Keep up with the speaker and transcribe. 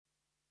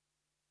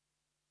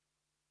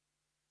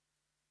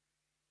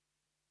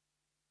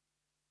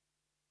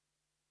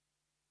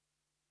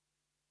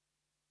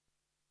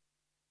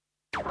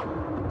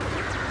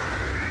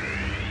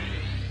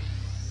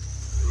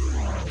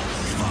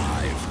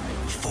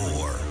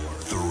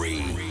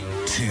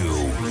2,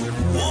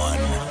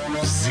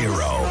 1,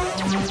 0.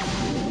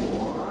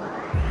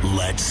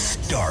 Let's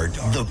start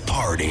the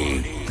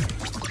party.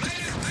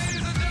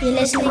 You're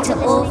listening to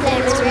All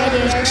Things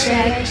Radio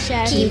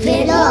Show. Keep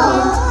it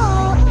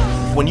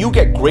on. When you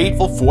get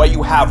grateful for what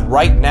you have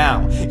right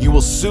now, you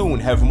will soon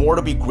have more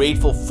to be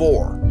grateful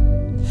for.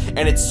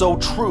 And it's so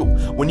true.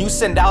 When you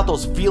send out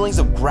those feelings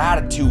of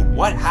gratitude,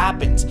 what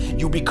happens?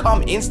 You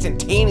become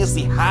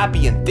instantaneously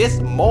happy in this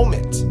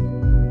moment.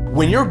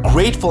 When you're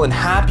grateful and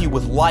happy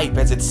with life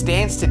as it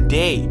stands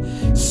today,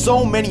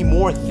 so many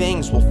more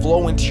things will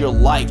flow into your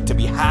life to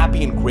be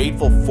happy and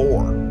grateful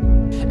for.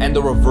 And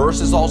the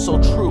reverse is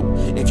also true.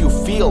 If you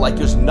feel like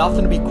there's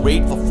nothing to be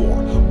grateful for,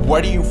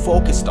 what are you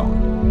focused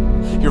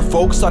on? You're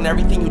focused on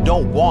everything you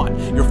don't want.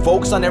 You're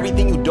focused on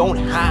everything you don't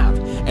have.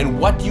 And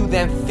what do you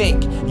then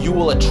think you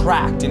will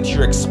attract into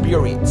your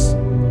experience?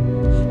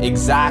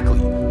 Exactly,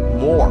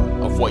 more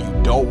of what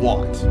you don't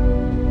want.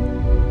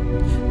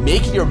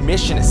 Make it your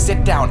mission to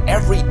sit down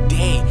every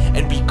day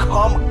and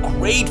become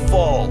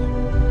grateful.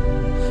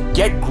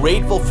 Get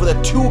grateful for the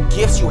two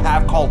gifts you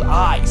have called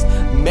eyes.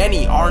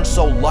 Many aren't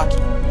so lucky.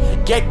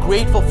 Get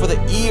grateful for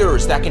the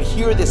ears that can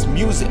hear this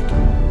music.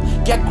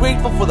 Get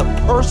grateful for the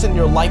person in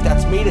your life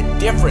that's made a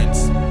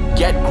difference.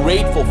 Get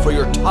grateful for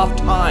your tough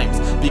times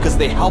because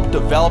they help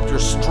develop your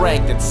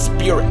strength and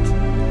spirit.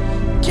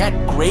 Get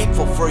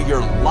grateful for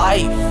your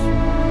life.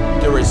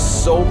 There is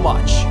so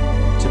much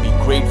to be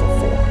grateful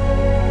for.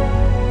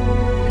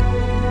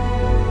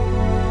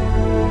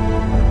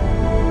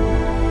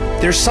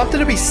 There's something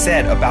to be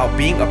said about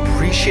being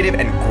appreciative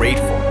and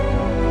grateful.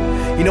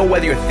 You know,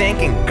 whether you're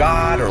thanking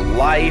God or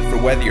life,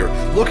 or whether you're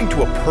looking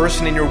to a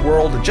person in your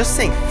world and just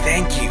saying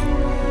thank you,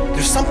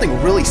 there's something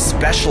really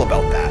special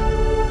about that.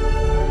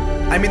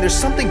 I mean, there's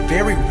something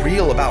very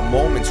real about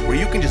moments where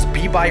you can just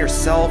be by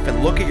yourself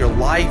and look at your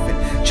life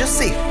and just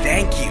say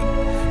thank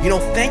you. You know,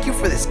 thank you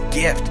for this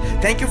gift.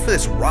 Thank you for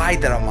this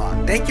ride that I'm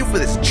on. Thank you for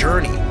this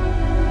journey.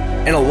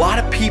 And a lot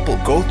of people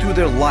go through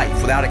their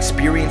life without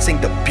experiencing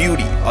the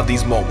beauty of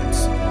these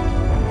moments.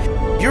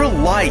 Your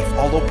life,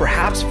 although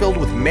perhaps filled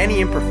with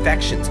many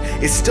imperfections,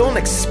 is still an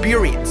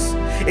experience.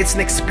 It's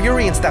an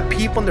experience that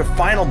people in their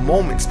final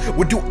moments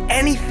would do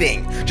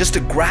anything just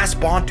to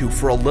grasp onto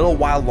for a little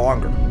while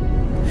longer.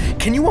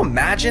 Can you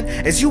imagine?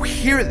 As you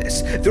hear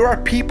this, there are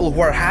people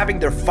who are having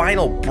their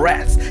final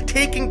breaths,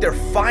 taking their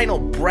final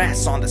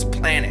breaths on this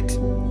planet,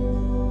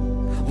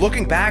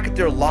 looking back at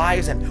their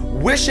lives and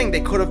wishing they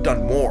could have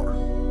done more.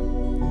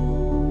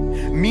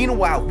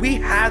 Meanwhile, we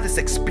have this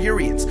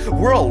experience.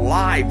 We're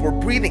alive, we're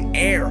breathing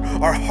air,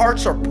 our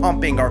hearts are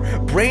pumping, our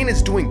brain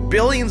is doing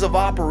billions of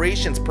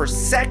operations per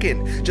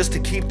second just to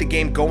keep the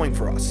game going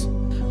for us.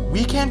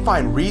 We can't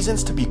find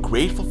reasons to be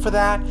grateful for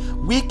that.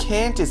 We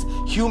can't, as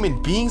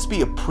human beings,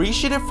 be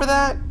appreciative for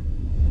that.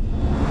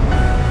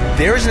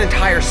 There's an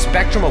entire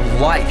spectrum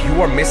of life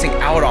you are missing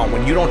out on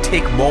when you don't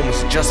take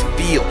moments to just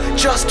feel.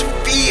 Just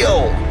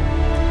feel!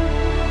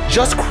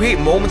 Just create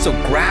moments of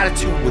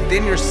gratitude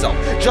within yourself,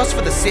 just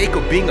for the sake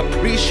of being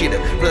appreciative,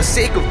 for the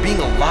sake of being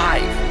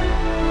alive.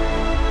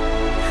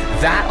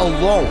 That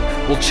alone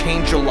will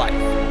change your life.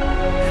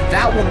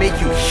 That will make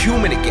you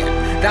human again.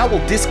 That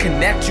will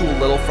disconnect you a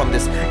little from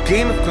this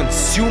game of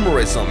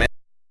consumerism.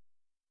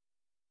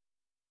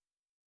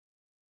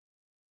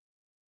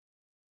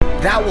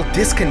 That will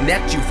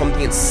disconnect you from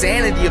the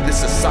insanity of this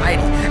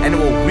society, and it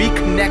will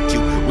reconnect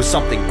you with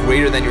something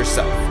greater than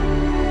yourself.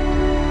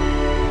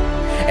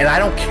 And I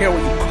don't care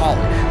what you call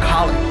it.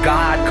 Call it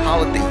God,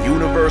 call it the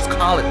universe,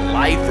 call it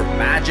life or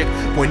magic.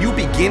 When you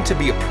begin to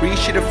be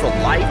appreciative for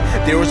life,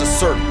 there is a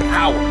certain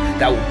power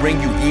that will bring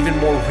you even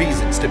more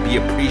reasons to be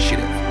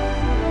appreciative.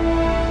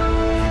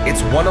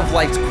 It's one of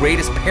life's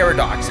greatest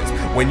paradoxes.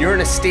 When you're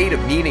in a state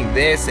of needing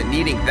this and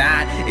needing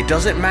that, it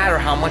doesn't matter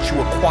how much you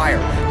acquire,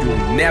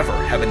 you'll never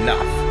have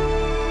enough.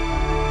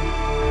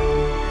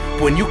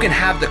 When you can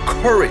have the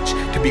courage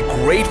to be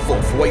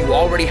grateful for what you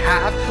already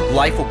have,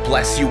 life will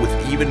bless you with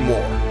even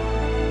more.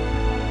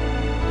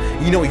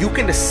 You know, you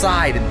can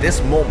decide in this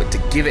moment to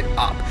give it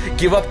up.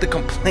 Give up the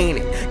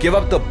complaining, give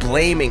up the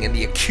blaming and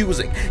the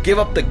accusing, give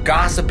up the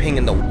gossiping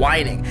and the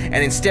whining, and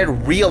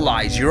instead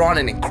realize you're on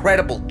an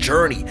incredible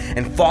journey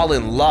and fall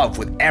in love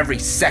with every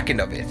second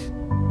of it.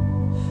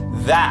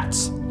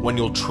 That's when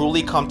you'll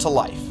truly come to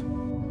life.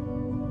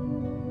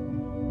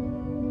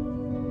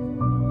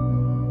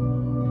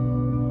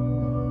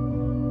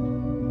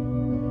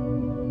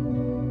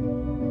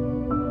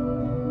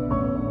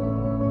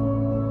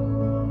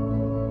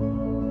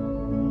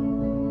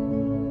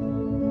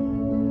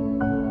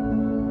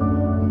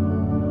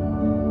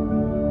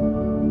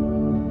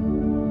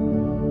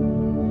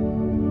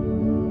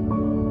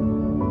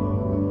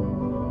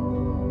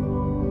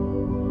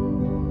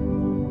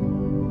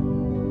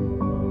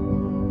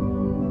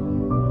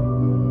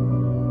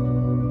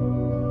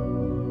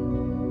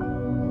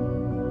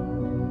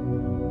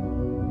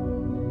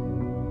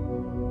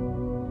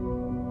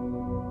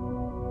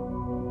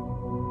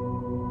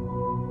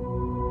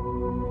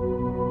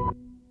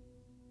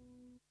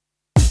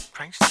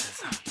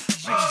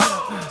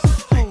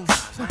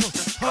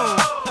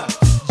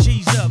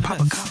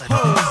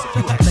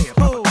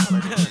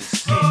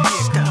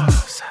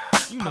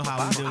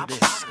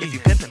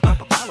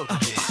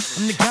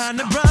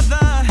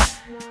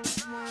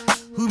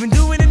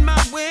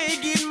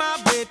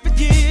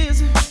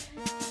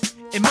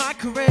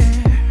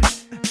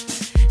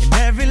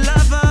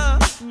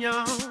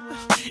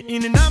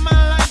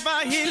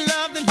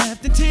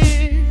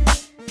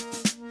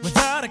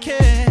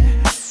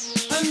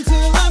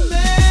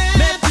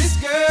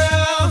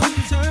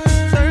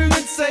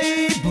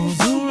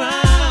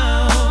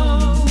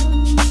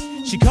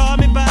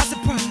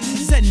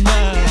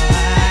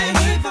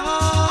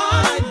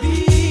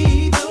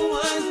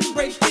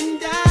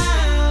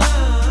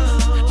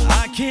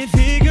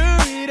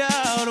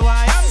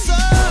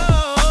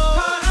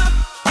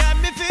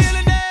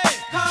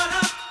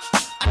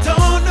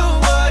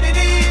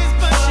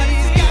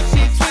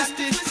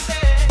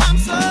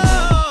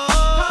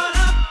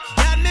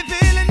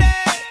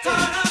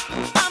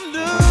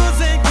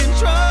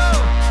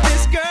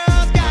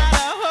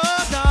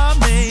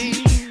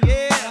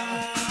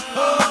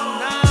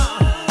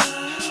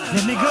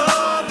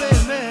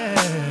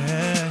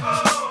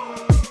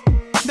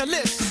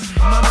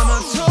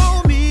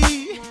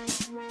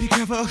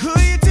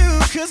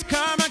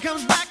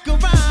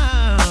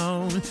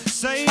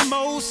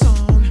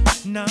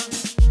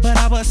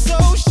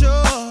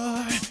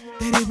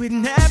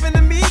 wouldn't happen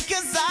to me,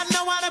 cause I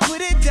know how to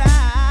put it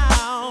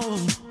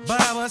down. But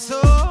I was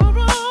so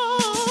wrong.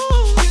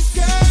 This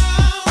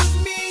girl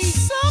was me,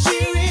 so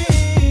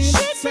she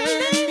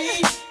turned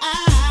me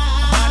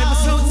out. Body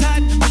was so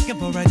tight, I'm looking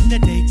for her in the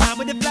daytime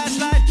with the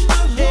flashlight.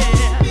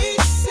 Yeah.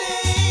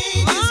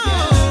 This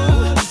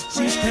girl,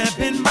 she's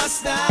pimping my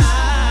style.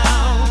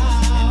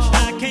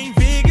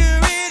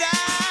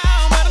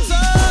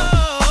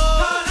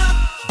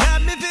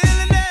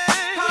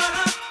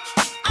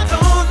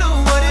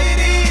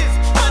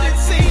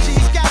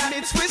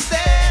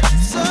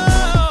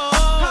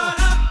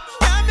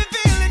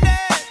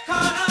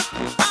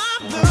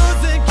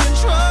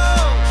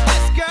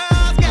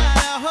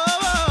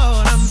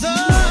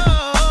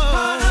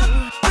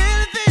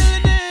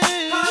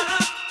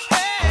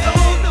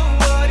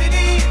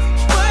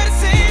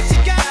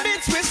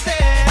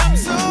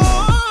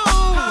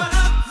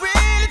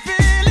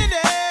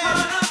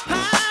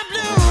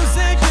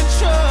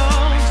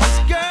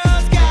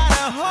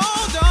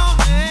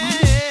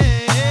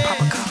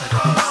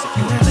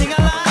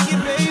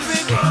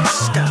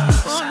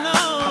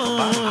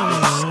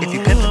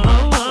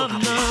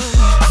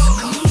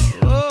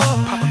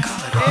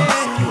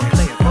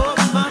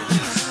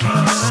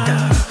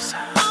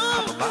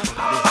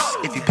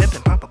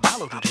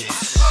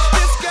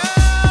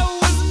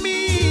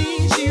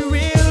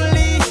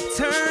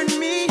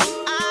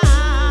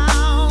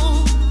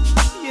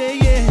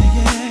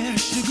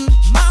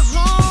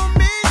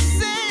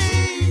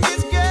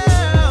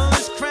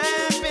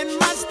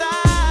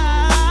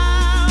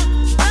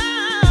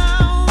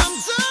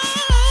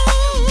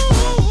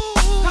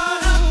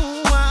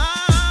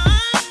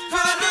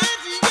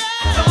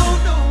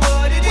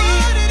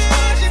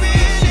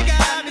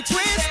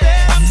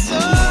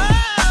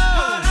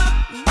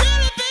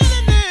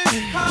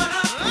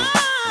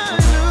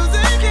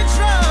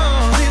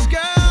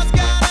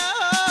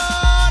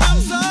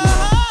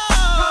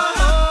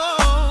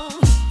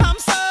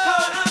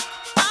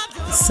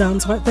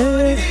 Sounds right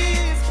there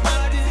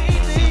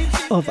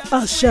of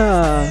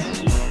Usher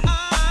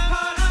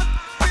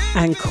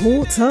and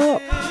Caught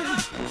Up.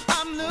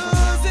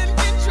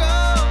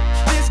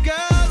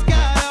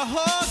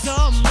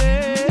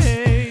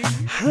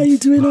 How you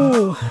doing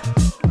all?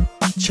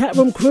 Chat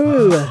room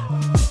crew,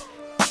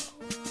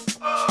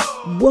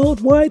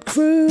 worldwide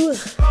crew,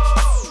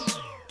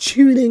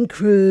 tune-in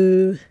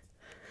crew,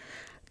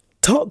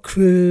 talk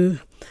crew,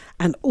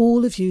 and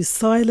all of you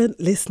silent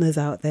listeners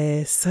out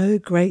there, so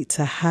great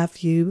to have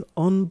you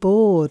on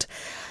board.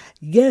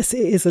 Yes,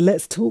 it is a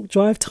Let's Talk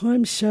Drive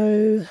Time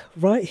show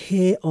right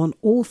here on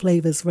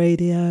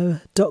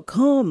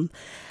allflavorsradio.com.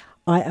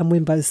 I am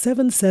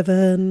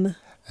Wimbo77.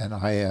 And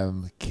I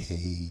am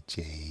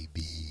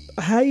KJB.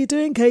 How are you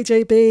doing,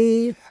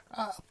 KJB?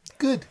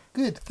 Good.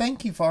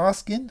 Thank you for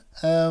asking.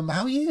 How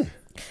are you?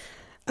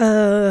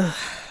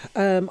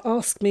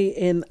 Ask me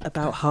in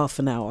about half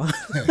an hour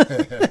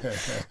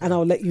and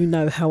I'll let you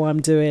know how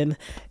I'm doing.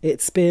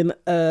 It's been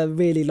a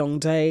really long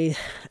day,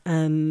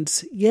 and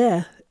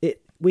yeah,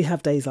 we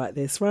have days like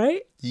this,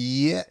 right?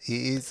 Yeah, it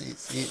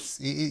is.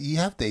 You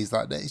have days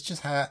like that. It's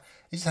just how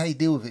you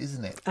deal with it,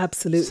 isn't it?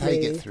 Absolutely. It's how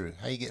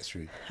you get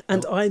through.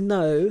 And I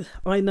know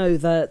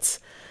that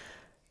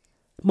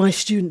my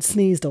student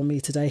sneezed on me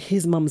today.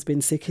 His mum's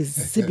been sick. His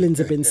siblings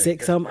have been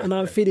sick. And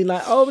I'm feeling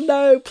like, oh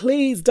no,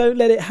 please don't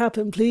let it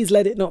happen. Please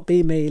let it not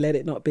be me. Let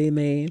it not be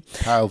me.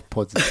 Power of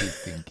positive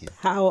thinking.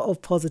 Power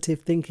of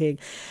positive thinking.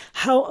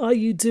 How are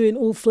you doing?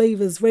 All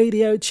Flavors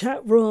Radio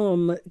chat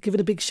room.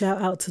 Giving a big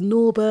shout out to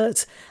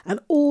Norbert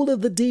and all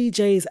of the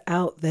DJs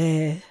out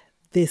there.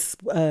 This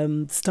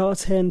Star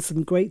 10,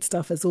 some great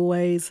stuff as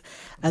always,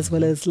 as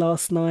well as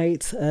last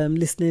night,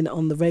 listening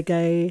on the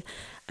reggae.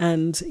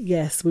 And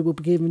yes, we will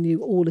be giving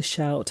you all a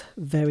shout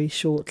very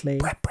shortly.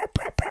 Brap, brap,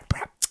 brap, brap,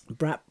 brap.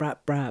 Brap, brap,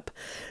 brap.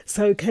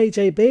 So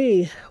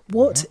KJB,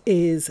 what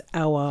is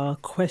our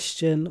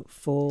question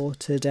for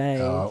today?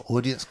 Our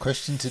audience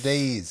question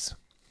today is,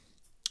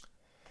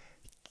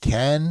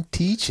 can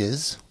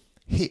teachers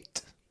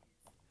hit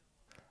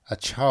a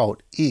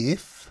child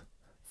if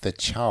the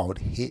child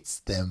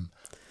hits them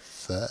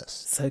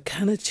first? So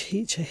can a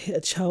teacher hit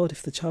a child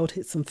if the child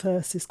hits them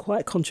first? It's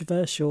quite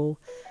controversial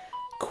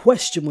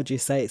question, would you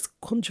say? It's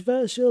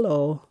controversial,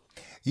 or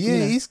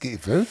it's getting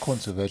very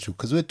controversial,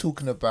 because we're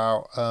talking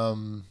about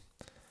an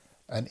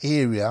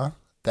area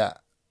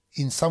that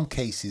in some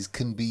cases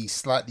can be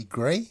slightly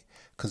grey,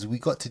 because we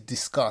got to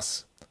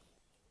discuss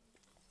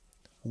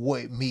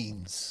what it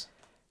means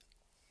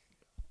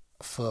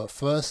for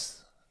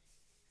first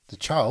the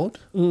child,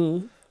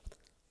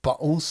 but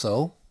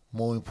also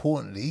more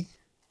importantly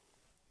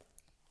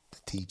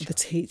the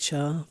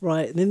teacher,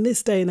 right? And in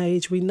this day and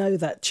age, we know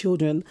that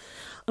children,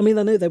 I mean,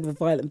 I know they were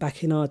violent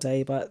back in our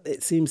day, but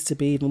it seems to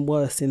be even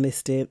worse in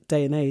this day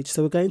and age.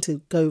 So we're going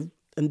to go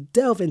and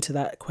delve into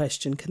that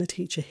question. Can a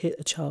teacher hit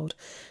a child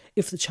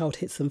if the child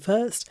hits them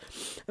first?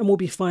 And we'll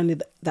be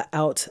finding that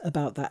out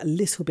about that a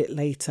little bit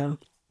later.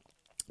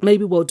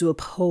 Maybe we'll do a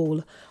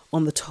poll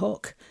on the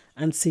talk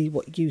and see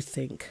what you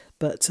think.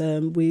 But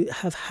we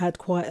have had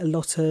quite a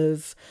lot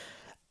of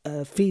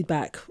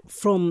feedback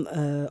from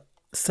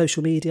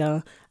social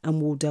media,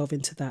 and we'll delve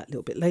into that a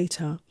little bit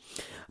later.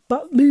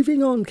 But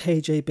moving on,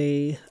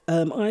 KJB,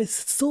 I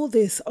saw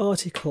this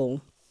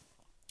article,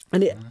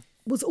 and it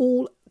was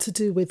all to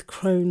do with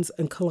Crohn's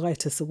and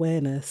colitis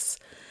awareness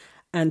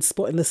and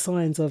spotting the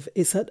signs of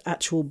it's an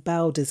actual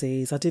bowel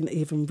disease. I didn't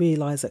even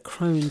realise that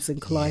Crohn's and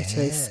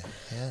colitis,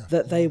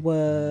 that they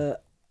were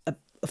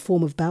a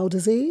form of bowel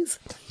disease.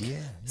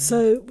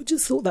 So we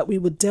just thought that we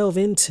would delve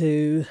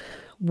into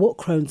what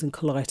Crohn's and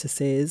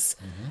colitis is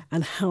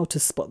and how to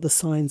spot the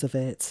signs of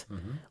it.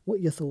 What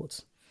are your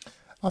thoughts?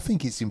 I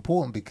think it's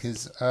important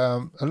because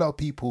a lot of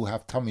people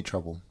have tummy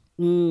trouble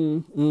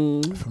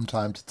from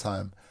time to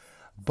time.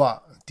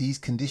 But these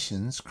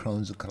conditions,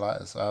 Crohn's and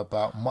colitis, are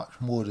about much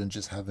more than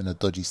just having a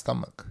dodgy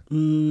stomach.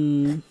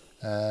 There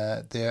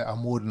are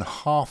more than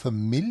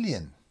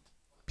 500,000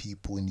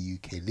 people in the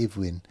UK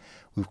living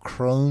with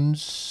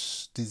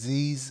Crohn's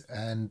disease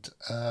and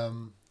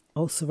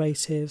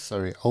ulcerative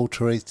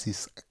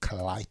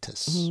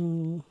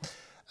colitis.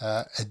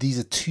 These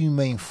are two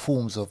main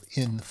forms of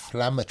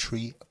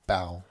inflammatory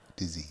bowel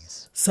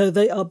disease. So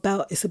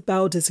it's a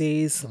bowel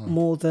disease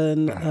more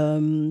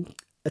than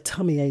a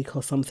tummy ache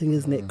or something,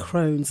 isn't it?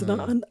 Crohn's.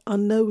 And I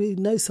know we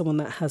know someone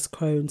that has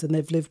Crohn's and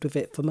they've lived with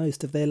it for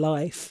most of their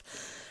life.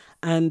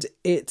 And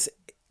it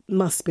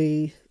must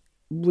be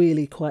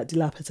really quite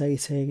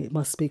dilapidating. It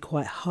must be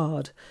quite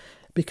hard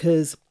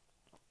because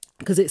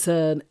it's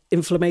an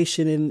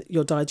inflammation in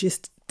your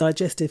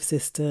digestive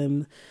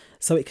system.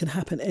 So it can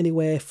happen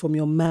anywhere from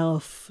your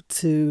mouth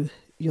to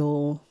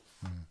your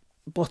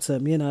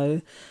bottom, you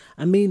know.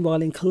 And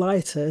meanwhile, in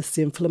colitis,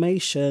 the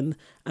inflammation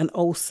and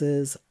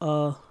ulcers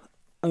are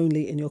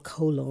only in your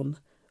colon,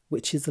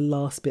 which is the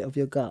last bit of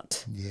your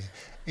gut. Yeah,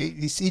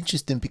 it's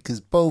interesting because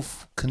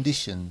both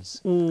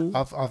conditions,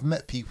 I've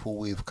met people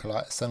with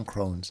colitis and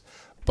Crohn's,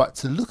 but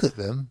to look at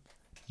them,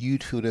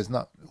 you'd feel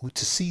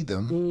to see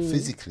them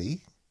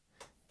physically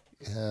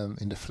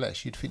in the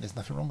flesh, you'd think there's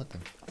nothing wrong with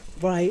them.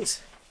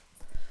 Right.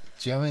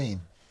 Do you know what I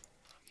mean?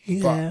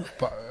 Yeah.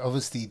 But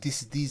obviously,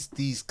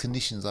 these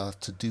conditions are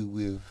to do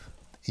with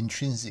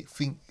intrinsic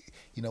thing.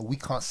 You know, we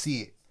can't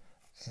see it.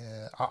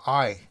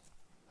 I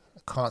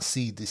can't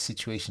see this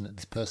situation that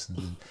this person's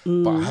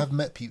in. But I have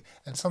met people,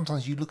 and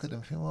sometimes you look at them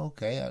and think, well,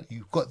 okay,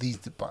 you've got these,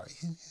 but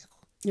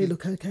you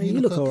look okay. You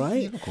look all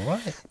right. You look all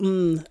right.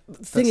 That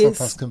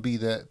sometimes can be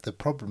the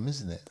problem,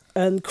 isn't it?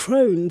 And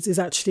Crohn's is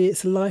actually,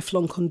 it's a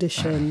lifelong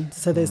condition.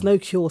 So there's no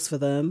cures for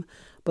them,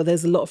 but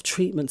there's a lot of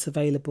treatments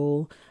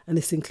available. And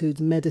this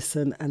includes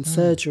medicine and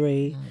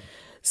surgery.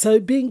 So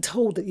being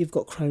told that you've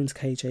got Crohn's,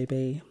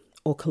 KJB,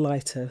 or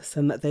colitis,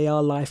 and that they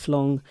are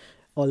lifelong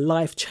or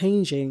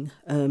life-changing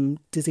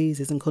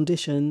diseases and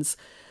conditions,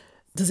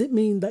 does it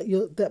mean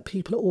that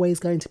people are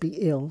always going to be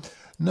ill?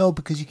 No,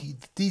 because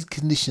these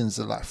conditions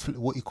are like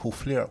what you call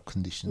flare-up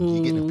conditions.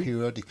 You get them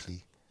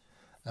periodically.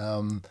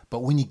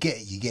 But when you get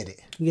it, you get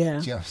it. Yeah.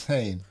 Do you know what I'm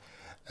saying?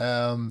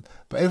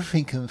 But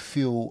everything can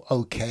feel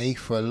okay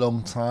for a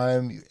long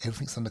time.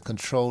 Everything's under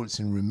control. It's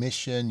in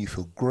remission. You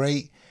feel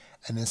great.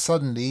 And then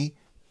suddenly,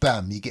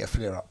 bam, you get a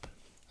flare-up.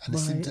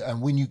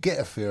 And when you get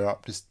a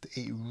flare-up,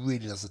 it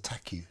really does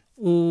attack you.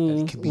 And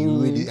it can be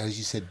really, as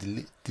you said,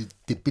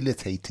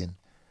 debilitating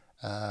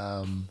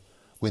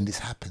when this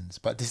happens.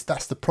 But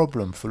that's the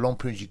problem. For long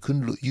periods, you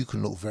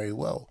can look very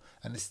well,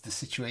 and it's the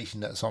situation.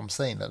 That's what I'm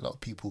saying. That a lot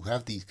of people who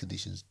have these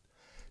conditions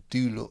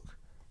do look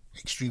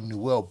extremely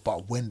well.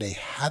 But when they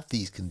have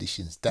these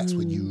conditions, that's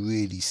when you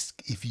really,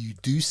 if you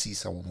do see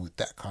someone with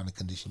that kind of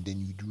condition, then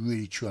you'd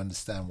really try to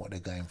understand what they're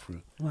going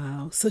through.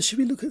 Wow. So should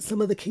we look at some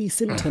of the key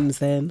symptoms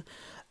then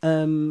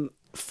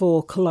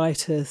for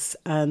colitis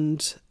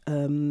and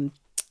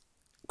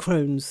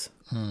Crohn's?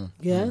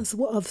 Yeah. So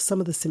what are some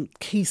of the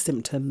key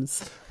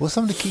symptoms? Well,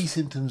 some of the key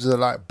symptoms are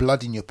like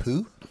blood in your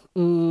poo,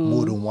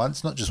 more than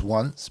once, not just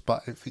once,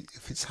 but if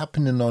it's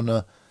happening on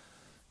a,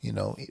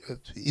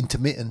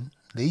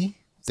 intermittently,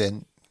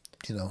 then,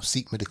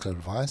 seek medical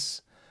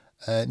advice.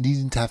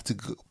 Needing to have to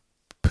go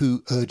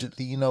poo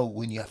urgently,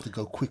 when you have to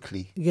go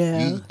quickly.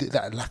 Yeah.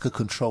 That lack of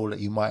control that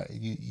you might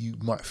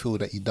feel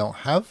that you don't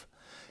have.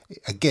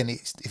 Again,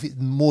 if it's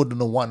more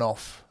than a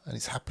one-off and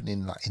it's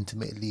happening like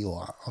intermittently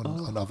or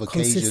on other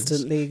occasions.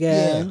 Consistently,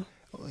 yeah.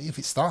 If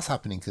it starts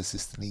happening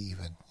consistently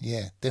even,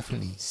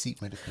 definitely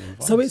seek medical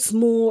advice. So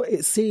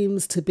it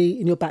seems to be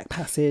in your back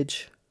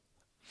passage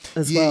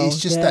as well. Yeah,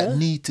 it's just that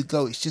need to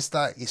go. It's just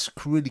like, it's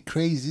really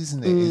crazy,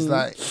 isn't it? It's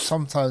like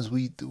sometimes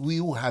we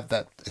all have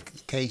that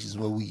occasions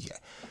where we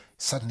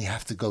suddenly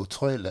have to go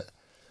toilet.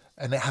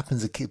 And it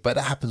happens but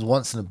that happens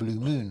once in a blue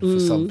moon for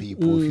some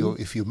people.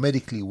 If you're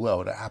medically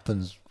well, that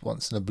happens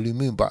once in a blue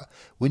moon. But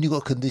when you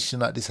got a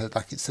condition like this,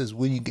 like it says,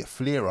 when you get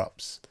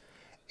flare-ups,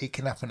 it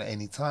can happen at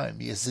any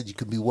time. You said you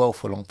could be well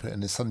for a long period,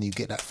 and then suddenly you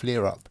get that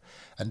flare-up.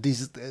 And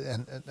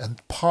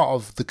and part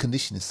of the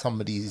condition is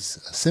somebody's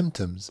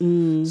symptoms.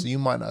 So you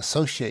might not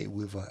associate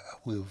with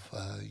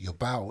your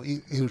bowel,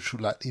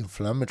 like the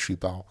inflammatory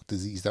bowel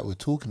disease that we're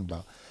talking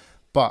about,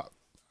 but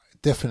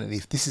definitely,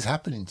 if this is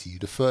happening to you,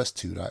 the first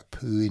two, like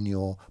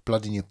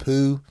blood in your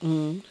poo,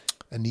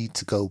 a need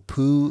to go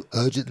poo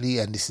urgently,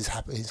 and this is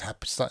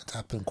starting to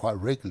happen quite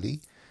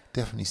regularly,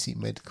 definitely seek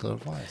medical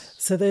advice.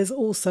 So there's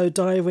also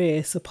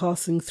diarrhea, so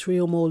passing 3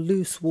 or more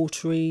loose,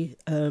 watery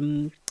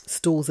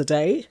stools a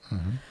day,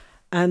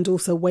 and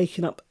also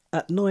waking up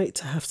at night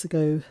to have to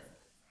go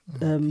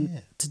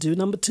to do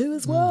number 2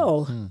 as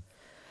well.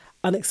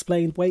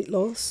 Unexplained weight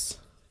loss.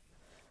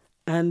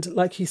 And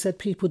like you said,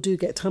 people do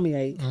get tummy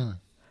ache,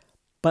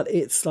 but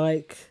it's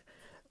like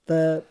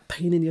the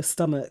pain in your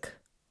stomach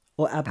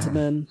or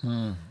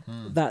abdomen.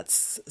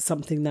 That's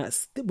something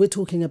we're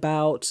talking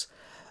about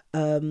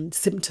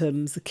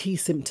symptoms, the key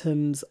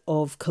symptoms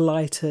of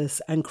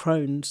colitis and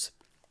Crohn's.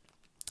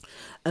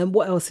 And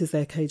what else is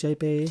there,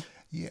 KJB?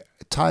 Yeah,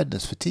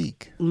 tiredness,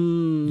 fatigue.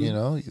 You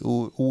know,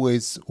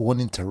 always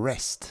wanting to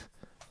rest,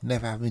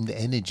 never having the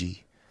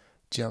energy.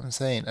 Do you know what I'm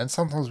saying? And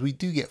sometimes we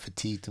do get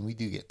fatigued and we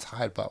do get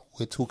tired, but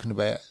we're talking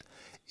about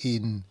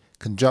in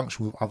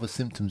conjunction with other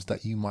symptoms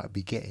that you might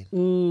be getting.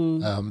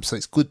 So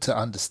it's good to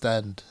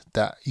understand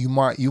that you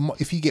might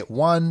if you get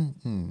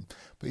one,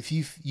 but if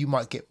you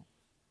might get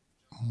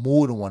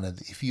more than one.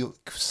 If you're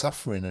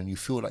suffering and you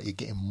feel like you're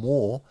getting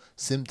more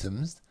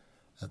symptoms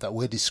that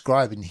we're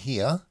describing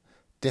here,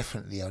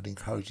 definitely I'd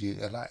encourage you,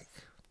 like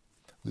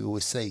we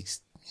always say,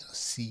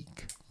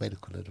 seek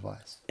medical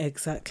advice.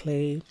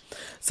 Exactly.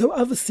 So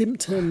other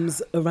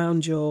symptoms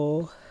around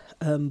your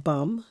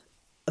bum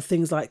are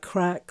things like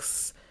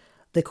cracks,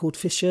 they're called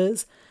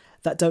fissures,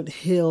 that don't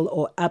heal,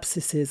 or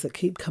abscesses that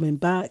keep coming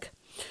back.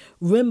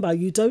 Remember,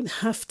 you don't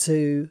have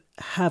to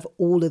have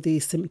all of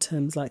these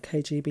symptoms, like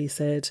KGB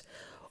said.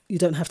 You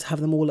don't have to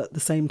have them all at the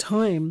same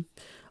time.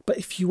 But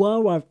if you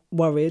are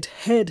worried,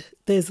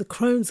 there's the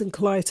Crohn's and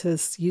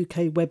Colitis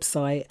UK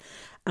website,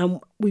 and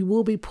we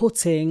will be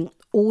putting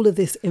all of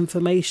this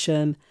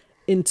information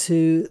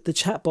into the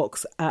chat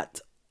box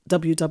at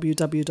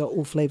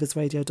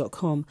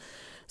www.allflavorsradio.com.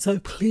 So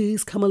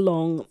please come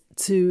along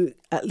to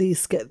at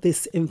least get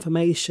this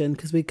information,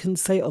 because we can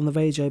say it on the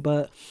radio,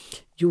 but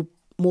you'll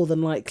more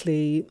than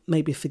likely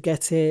maybe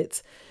forget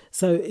it.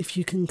 So if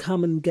you can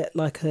come and get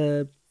like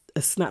a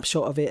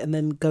snapshot of it and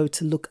then go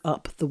to look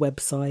up the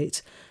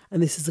website.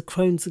 And this is the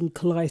Crohn's and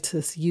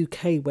Colitis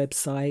UK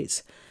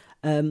website.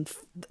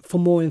 For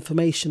more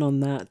information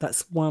on that,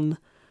 that's one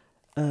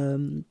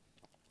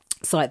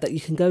site that you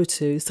can go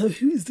to. So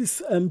who is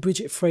this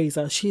Bridget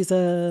Fraser? She's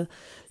an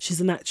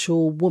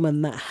actual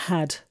woman that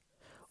had,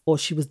 or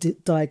she was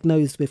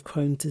diagnosed with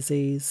Crohn's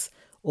disease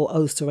or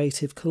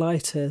ulcerative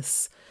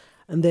colitis.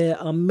 And there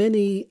are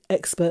many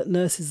expert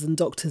nurses and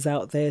doctors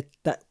out there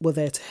that were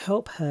there to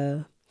help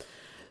her.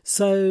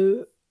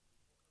 So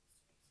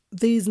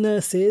these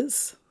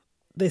nurses,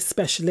 they're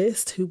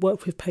specialists who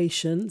work with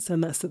patients,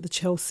 and that's at the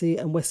Chelsea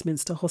and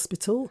Westminster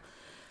Hospital.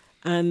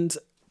 And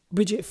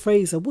Bridget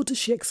Fraser, what does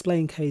she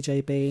explain,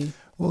 KJB?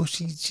 Well,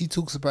 she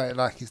talks about it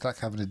like it's like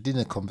having a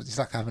it's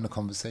like having a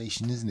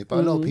conversation, isn't it? But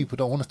a lot of people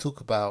don't want to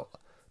talk about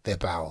their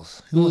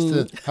bowels. Who wants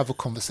to have a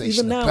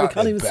conversation even now, about we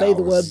can't even say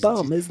the word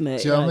bum, isn't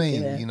it? Do you know what I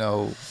mean? Yeah. You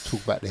know,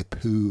 talk about their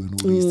poo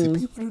and all these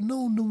things.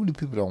 Normally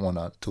people don't want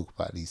to talk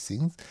about these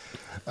things.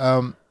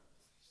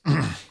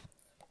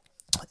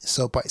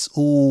 So, but it's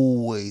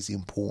always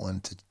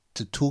important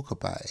to talk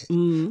about it.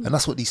 And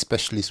that's what these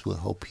specialists will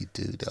help you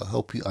do. They'll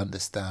help you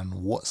understand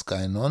what's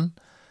going on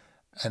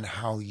and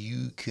how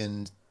you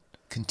can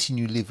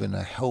continue living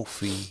a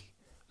healthy,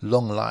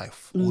 long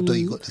life, although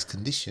you got this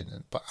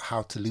condition, but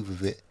how to live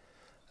with it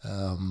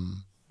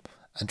and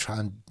try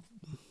and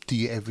do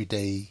your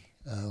everyday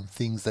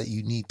things that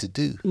you need to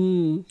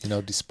do,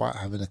 despite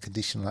having a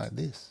condition like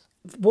this.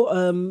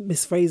 What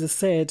Miss Fraser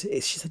said,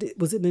 she said it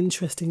was an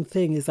interesting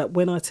thing, is that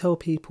when I tell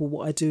people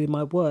what I do in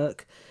my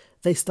work,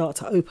 they start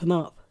to open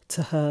up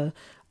to her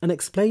and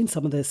explain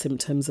some of their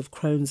symptoms of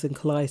Crohn's and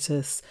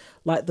colitis,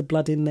 like the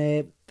blood in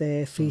their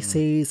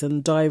feces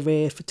and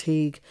diarrhea,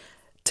 fatigue,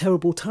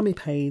 terrible tummy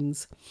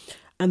pains.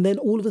 And then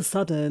all of a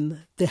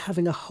sudden, they're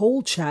having a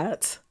whole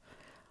chat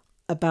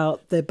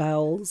about their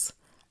bowels.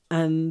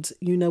 And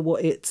you know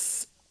what,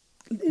 it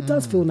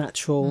does feel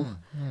natural.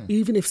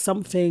 Even if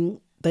something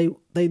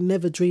they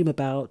never dream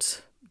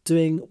about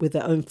doing with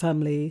their own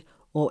family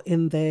or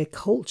in their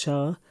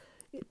culture,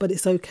 but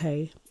it's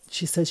okay.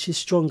 She says she's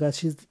stronger.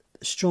 She's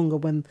stronger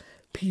when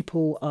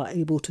people are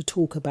able to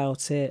talk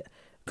about it.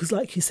 Because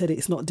like you said,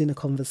 it's not dinner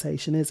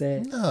conversation, is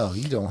it? No,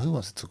 you don't. Who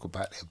wants to talk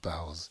about their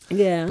bowels?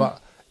 Yeah. But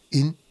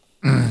and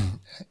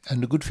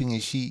the good thing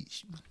is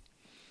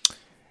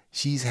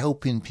she's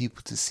helping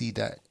people to see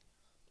that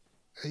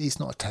it's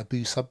not a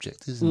taboo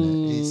subject,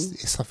 isn't it?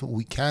 It's something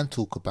we can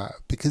talk about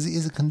because it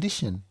is a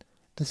condition.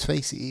 Let's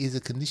face it, it is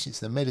a condition.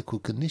 It's a medical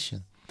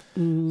condition.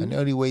 And the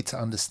only way to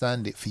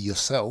understand it for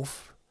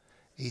yourself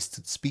is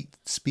to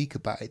speak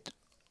about it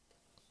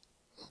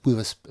with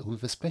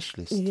a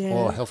specialist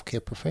or a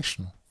healthcare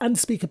professional. And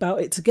speak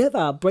about it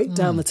together, break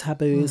down the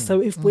taboos.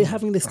 So if we're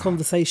having this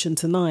conversation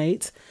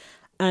tonight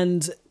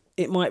and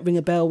it might ring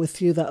a bell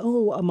with you that,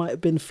 I might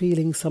have been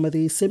feeling some of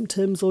these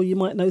symptoms, or you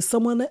might know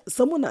someone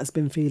that's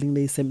been feeling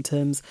these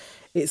symptoms.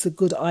 It's a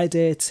good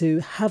idea to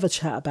have a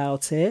chat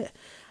about it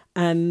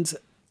and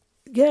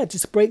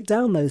just break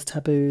down those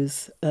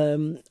taboos.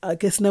 I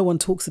guess no one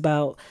talks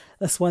about,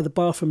 that's why the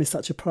bathroom is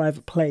such a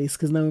private place,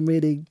 because no one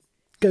really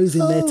goes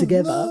in there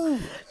together. No.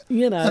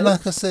 You know, And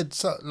like I said,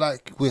 so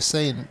like we're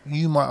saying,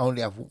 you might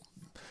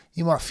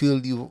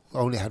feel you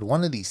only had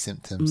one of these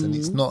symptoms, and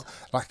it's not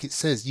like it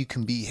says you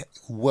can be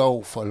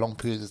well for a long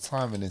period of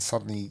time, and then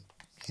suddenly,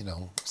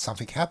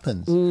 something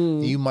happens.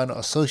 You might not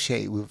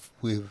associate with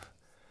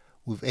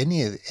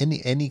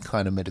any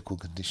kind of medical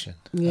condition,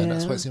 and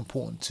that's why it's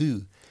important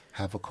to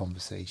have a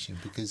conversation,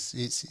 because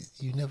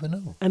you never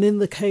know. And in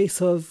the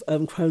case of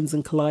Crohn's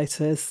and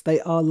colitis,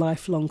 they are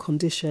lifelong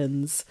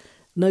conditions,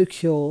 no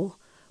cure,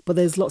 but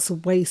there's lots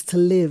of ways to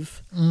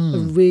live a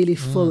really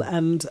full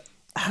and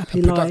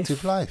happy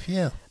productive life,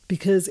 yeah.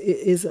 Because it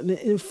is an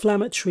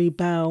inflammatory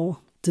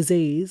bowel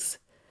disease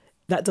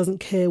that doesn't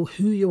care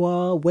who you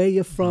are, where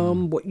you're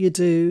from, what you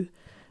do.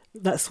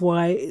 That's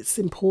why it's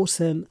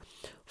important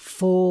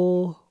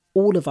for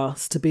all of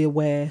us to be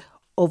aware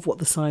of what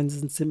the signs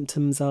and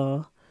symptoms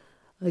are,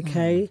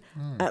 okay?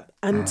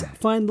 And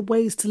find the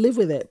ways to live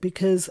with it,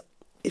 because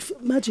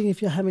imagine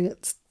if you're having a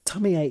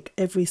tummy ache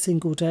every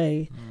single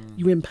day,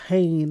 you're in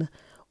pain,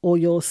 or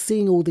you're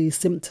seeing all these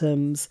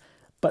symptoms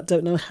but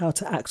don't know how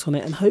to act on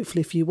it. And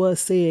hopefully if you were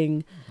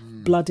seeing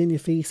blood in your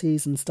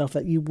feces and stuff,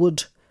 that you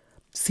would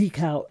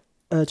seek out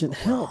urgent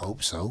help. I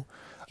hope so.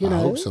 I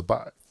hope so.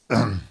 But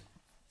I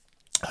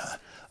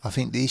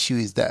think the issue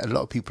is that a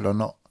lot of people are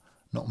not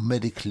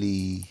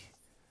medically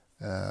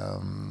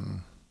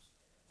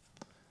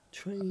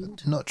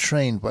Trained. not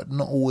trained, but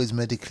not always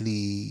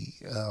medically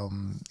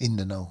in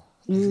the know.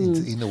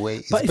 In a way,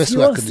 it's But the best if you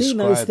way I are can seeing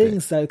describe those it.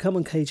 things, though, come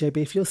on, KJB,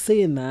 if you're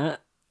seeing that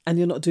and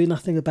you're not doing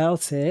nothing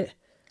about it,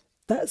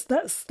 that's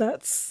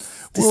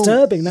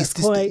disturbing. That's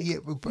quite,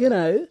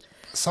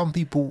 Some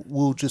people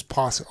will just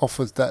pass it off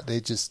as that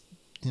they just,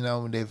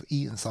 they've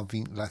eaten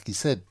something, like you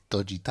said,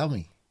 dodgy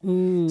tummy.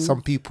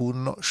 Some people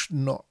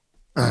not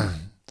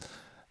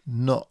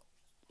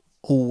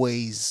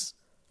always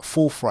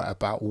forthright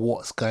about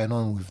what's going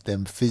on with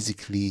them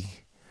physically,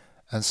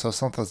 and so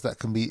sometimes that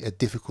can be a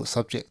difficult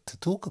subject to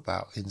talk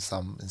about in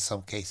some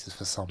cases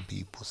for some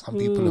people. Some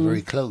people are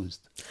very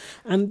closed.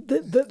 And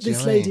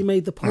this lady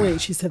made the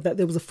point. She said that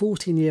there was a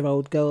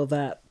 14-year-old girl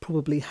that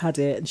probably had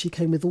it, and she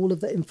came with all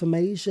of the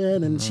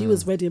information, and she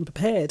was ready and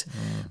prepared.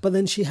 But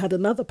then she had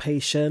another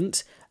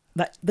patient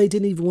that they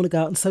didn't even want to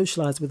go out and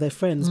socialise with their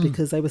friends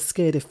because they were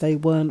scared if they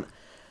weren't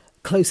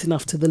close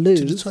enough to the loo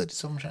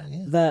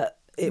that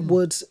it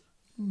would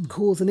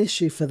cause an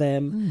issue for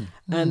them.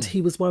 And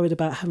he was worried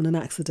about having an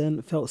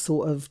accident, felt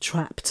sort of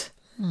trapped.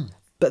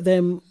 But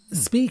then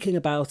speaking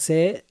about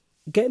it,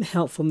 getting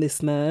help from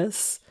this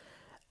nurse,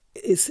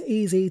 it's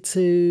easy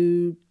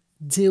to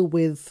deal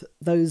with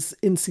those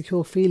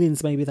insecure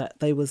feelings maybe that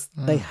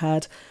they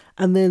had,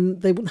 and then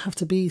they wouldn't have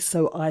to be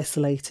so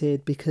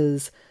isolated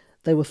because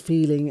they were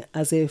feeling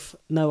as if,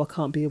 no, I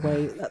can't be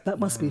away. That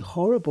must be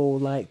horrible,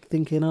 like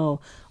thinking, I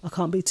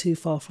can't be too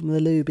far from the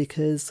loo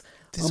because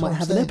I might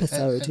have an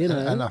episode,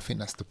 And I think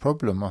that's the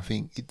problem. I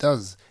think it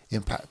does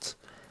impact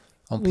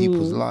on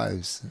people's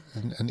lives,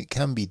 and it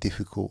can be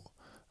difficult,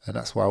 and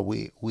that's why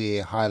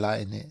we're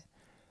highlighting it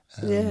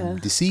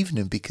this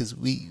evening, because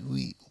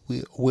we're not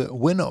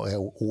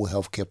all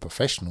healthcare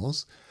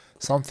professionals.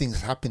 Some things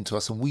happen to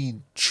us, and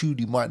we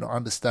truly might not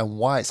understand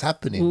why it's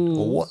happening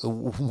or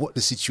what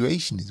the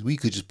situation is. We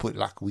could just put,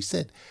 like we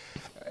said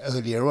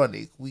earlier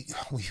on,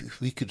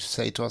 we could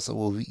say to ourselves,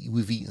 well,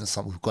 we've eaten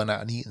something, we've gone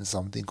out and eaten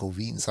something, or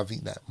we've eaten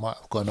something that might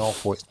have gone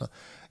off, or it's not.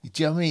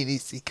 Do you know what I mean?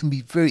 It can be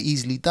very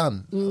easily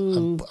done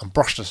and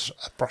brushed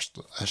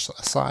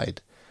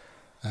aside.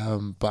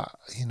 But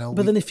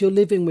then if you're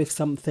living with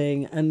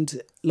something,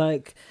 and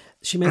like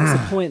she makes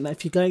a point that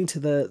if you're going to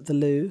the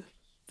loo,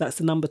 that's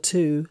the number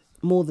 2,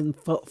 more than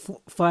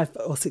 5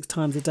 or 6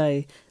 times a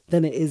day,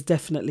 then it is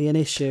definitely an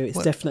issue.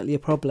 It's definitely a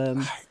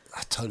problem.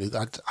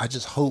 I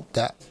just hope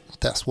that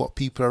that's what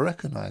people are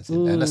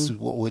recognising, and that's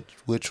what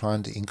we're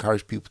trying to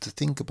encourage people to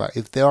think about.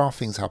 If there are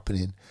things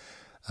happening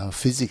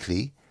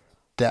physically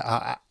that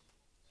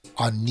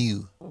are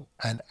new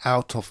and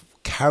out of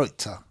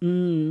character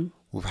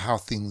with how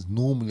things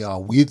normally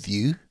are with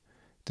you,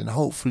 then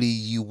hopefully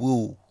you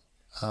will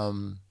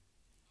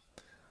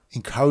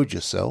encourage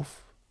yourself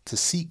to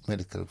seek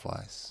medical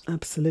advice.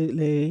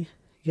 Absolutely.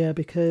 Yeah,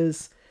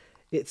 because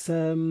it's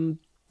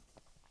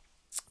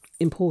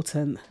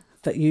important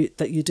that you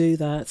do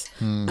that.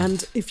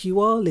 And if you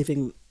are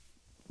living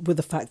with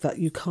the fact that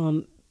you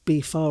can't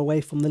be far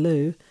away from the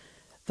loo,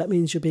 that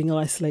means you're being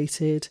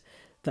isolated.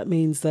 That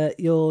means that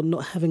you're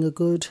not having a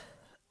good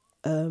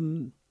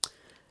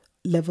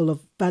level of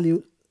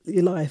value of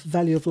life,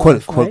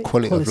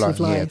 Quality of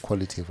life.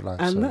 Quality of life.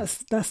 And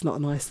that's not a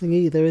nice thing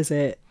either, is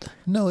it?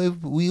 No,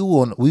 we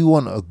want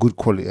a good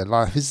quality of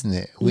life, isn't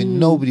it?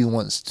 Nobody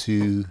wants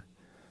to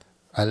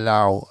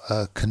allow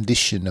a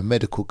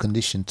medical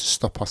condition to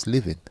stop us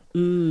living.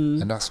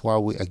 And that's why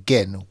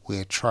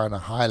we're trying to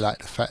highlight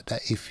the fact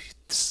that if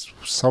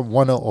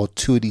one or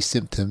two of these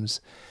symptoms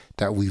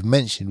that we've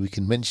mentioned, we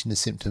can mention the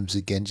symptoms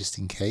again just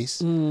in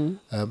case.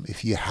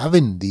 If you're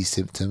having these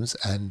symptoms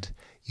and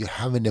you're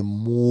having them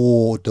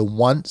more than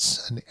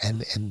once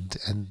and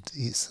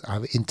it's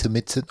either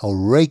intermittent or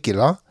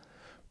regular,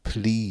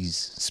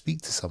 please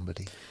speak to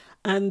somebody.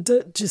 And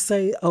don't just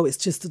say, oh, it's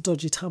just a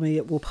dodgy tummy,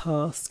 it will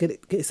pass.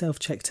 Get yourself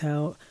checked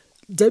out.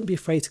 Don't be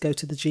afraid to go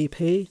to the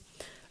GP.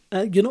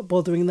 You're not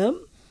bothering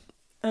them.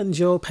 And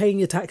you're paying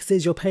your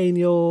taxes, you're paying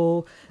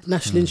your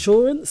national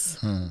insurance.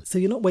 So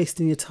you're not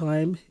wasting your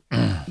time.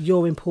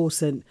 You're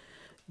important.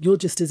 You're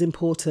just as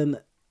important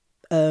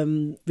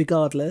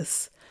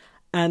regardless.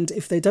 And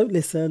if they don't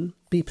listen,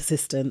 be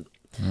persistent.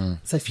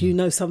 So if you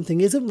know something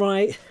isn't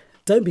right,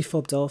 don't be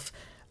fobbed off.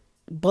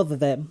 Bother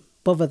them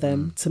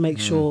to make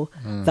sure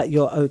that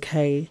you're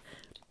okay,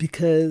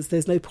 because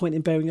there's no point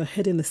in burying your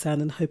head in the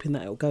sand and hoping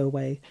that it'll go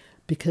away,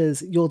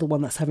 because you're the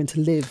one that's having to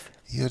live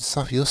You're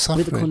suffering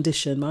with the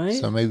condition, right?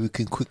 So maybe we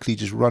can quickly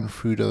just run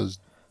through those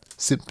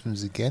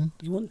symptoms again.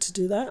 You want to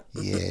do that?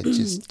 Yeah,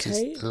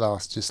 Okay.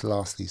 just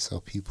lastly, so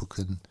people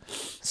can.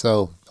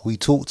 So we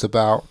talked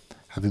about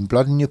having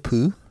blood in your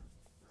poo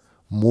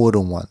more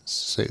than once.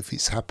 So if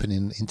it's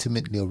happening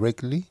intermittently or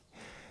regularly,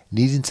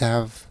 needing to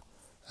have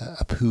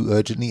a poo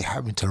urgently,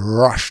 having to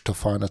rush to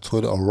find a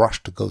toilet or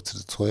rush to go to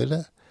the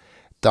toilet,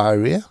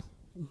 diarrhea,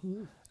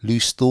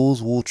 loose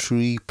stools,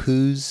 watery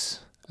poos,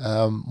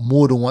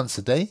 more than once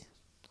a day.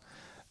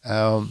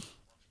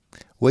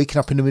 Waking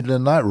up in the middle of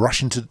the night,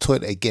 rushing to the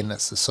toilet, again,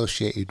 that's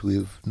associated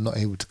with not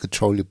able to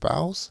control your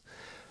bowels.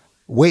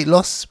 Weight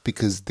loss,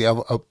 because the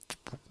other,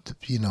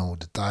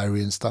 the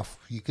diarrhea and stuff,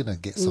 you're going to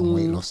get some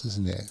weight loss,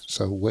 isn't it?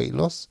 So weight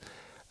loss,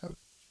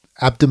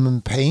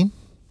 abdomen pain,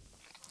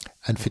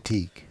 and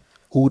fatigue.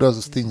 All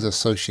those things are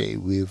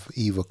associated with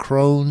either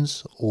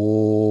Crohn's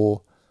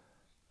or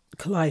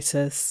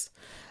colitis,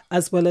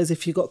 as well as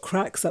if you've got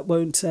cracks that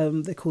won't,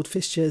 they're called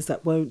fissures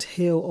that won't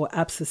heal, or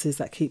abscesses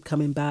that keep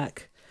coming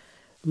back.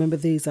 Remember,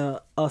 these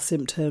are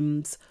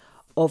symptoms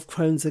of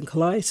Crohn's and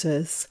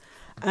colitis.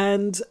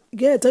 And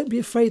yeah, don't be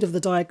afraid of the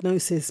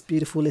diagnosis,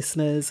 beautiful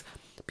listeners,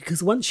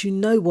 because once you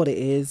know what it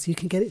is, you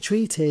can get it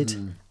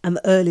treated. And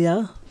the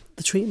earlier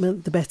the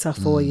treatment, the better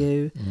for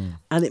you.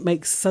 And it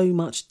makes so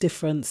much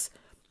difference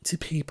to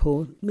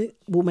people. It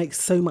will make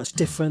so much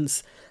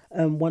difference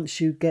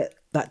once you get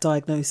that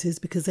diagnosis,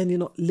 because then you're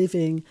not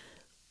living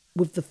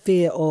with the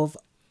fear of,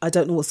 I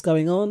don't know what's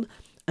going on.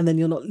 And then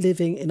you're not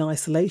living in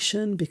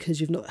isolation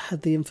because you've not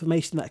had the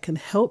information that can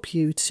help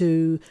you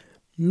to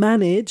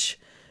manage.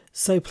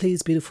 So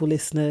please, beautiful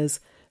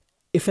listeners,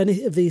 if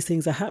any of these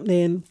things are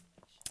happening,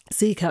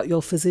 seek out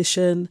your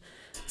physician,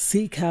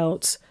 seek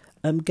out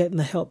getting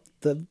the help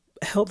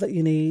that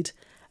you need.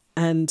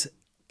 And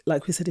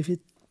like we said, if your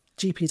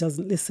GP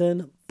doesn't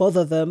listen,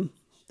 bother them.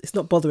 It's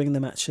not bothering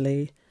them,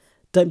 actually.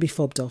 Don't be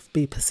fobbed off.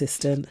 Be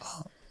persistent.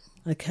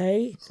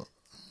 Okay?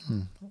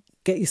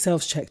 Get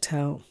yourselves checked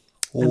out.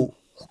 Or,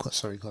 go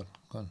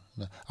on.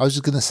 No. I was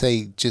just going to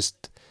say,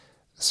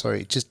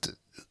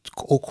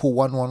 or call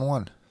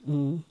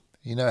 111.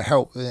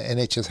 Help,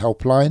 NHS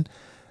helpline.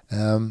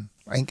 And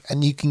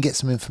you can get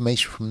some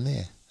information from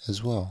there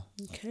as well.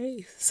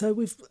 Okay, so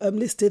we've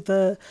listed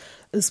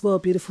as well,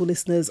 beautiful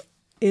listeners,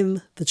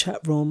 in the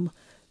chat room,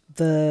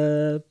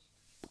 the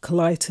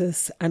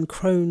colitis and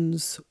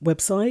Crohn's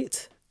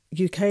website,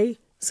 UK.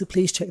 So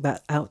please check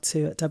that out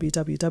too at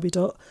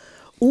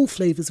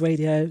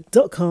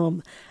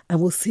www.allflavorsradio.com,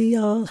 and we'll see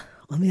y'all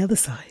on the other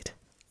side.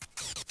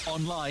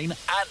 Online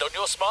and on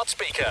your smart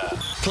speaker,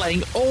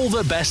 playing all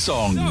the best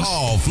songs.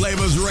 All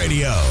Flavors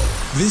Radio.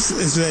 This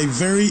is a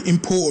very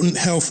important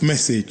health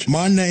message.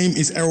 My name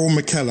is Errol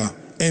McKellar,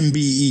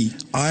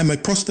 MBE. I am a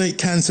prostate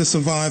cancer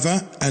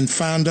survivor and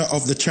founder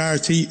of the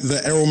charity,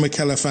 the Errol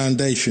McKellar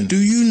Foundation. Do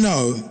you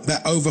know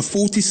that over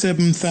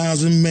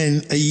 47,000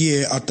 men a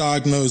year are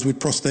diagnosed with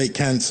prostate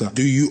cancer?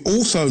 Do you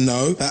also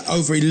know that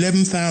over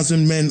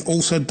 11,000 men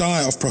also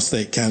die of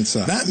prostate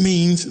cancer? That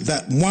means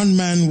that one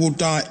man will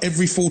die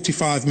every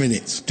 45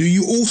 minutes. Do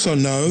you also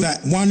know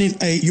that 1 in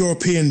 8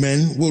 European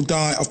men will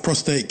die of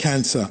prostate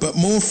cancer? But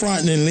more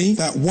frighteningly,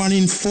 that 1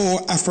 in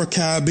 4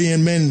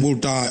 Afro-Caribbean men will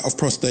die of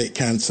prostate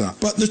cancer.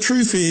 But the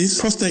truth is,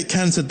 prostate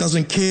cancer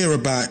doesn't care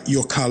about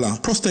your color.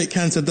 Prostate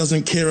cancer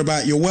doesn't care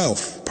about your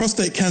wealth.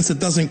 Prostate cancer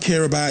doesn't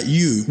care about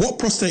you. What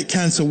prostate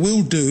cancer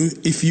will do,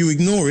 if you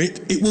ignore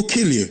it, it will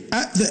kill you.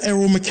 At the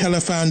Errol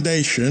McKellar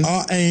Foundation,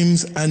 our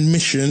aims and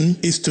mission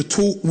is to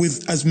talk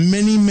with as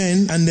many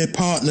men and their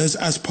partners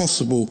as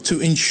possible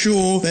to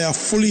ensure they are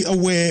fully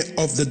aware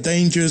of the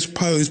dangers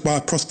posed by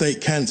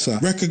prostate cancer,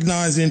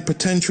 recognizing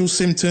potential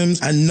symptoms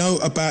and know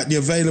about the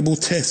available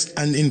tests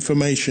and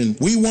information.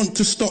 We want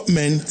to stop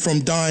men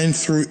from dying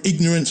through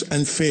ignorance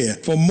and fear.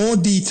 For more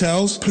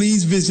details,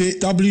 please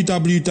visit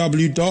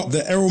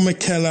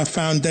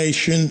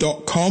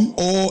www.theerrolmckellarfoundation.com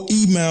or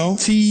email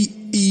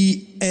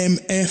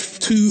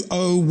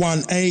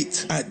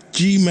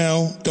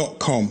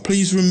emf2018@gmail.com.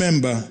 Please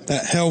remember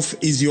that health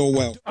is your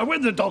wealth. I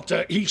went to the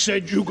doctor. He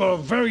said, "You got a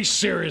very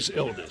serious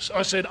illness."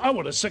 I said, "I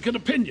want a second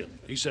opinion."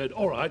 He said,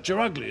 "All right, you're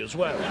ugly as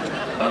well."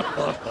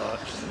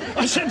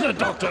 I said to the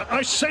doctor,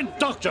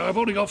 "Doctor, I've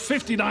only got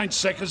 59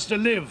 seconds to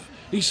live."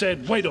 He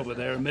said, "Wait over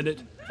there a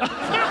minute."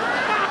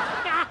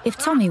 If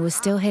Tommy was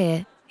still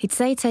here, he'd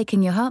say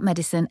taking your heart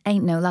medicine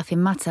ain't no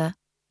laughing matter.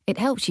 It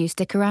helps you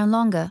stick around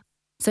longer.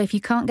 So if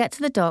you can't get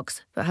to the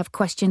docs but have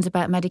questions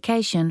about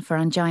medication for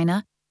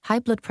angina, high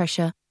blood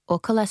pressure or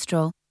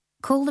cholesterol,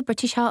 call the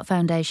British Heart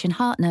Foundation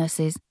Heart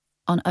Nurses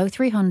on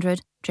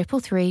 0300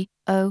 333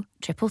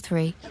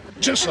 0333.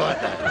 Just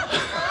like that.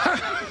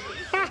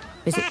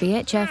 Visit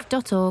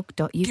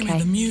bhf.org.uk. Give me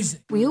the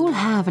music. We all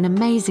have an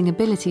amazing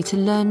ability to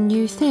learn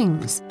new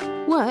things.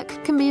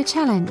 Work can be a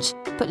challenge,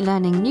 but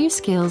learning new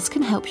skills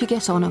can help you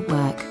get on at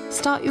work,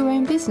 start your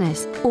own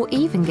business, or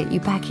even get you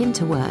back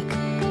into work.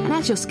 And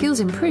as your skills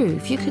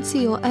improve, you could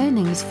see your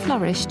earnings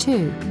flourish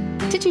too.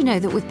 Did you know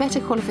that with better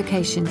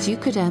qualifications, you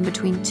could earn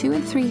between £2,000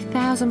 and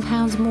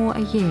 £3,000 more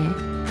a year?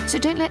 So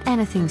don't let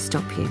anything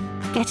stop you.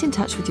 Get in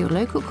touch with your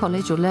local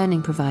college or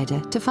learning provider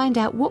to find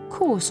out what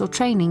course or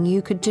training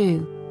you could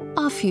do.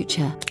 Our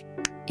future,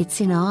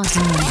 it's in our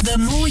hands. The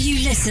more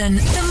you listen,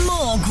 the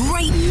more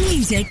great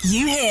music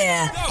you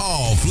hear.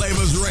 All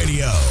Flavors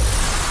Radio.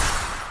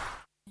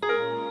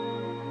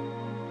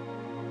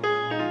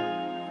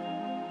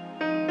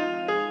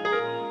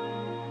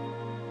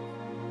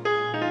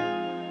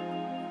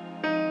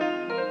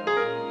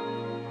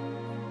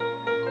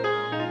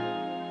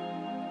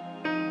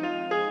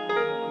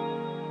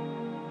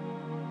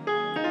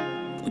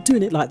 We're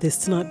doing it like this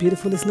tonight,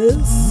 beautiful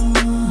listeners.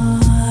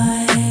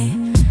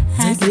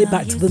 Taking it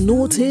back to the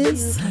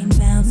noughties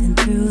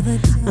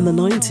and the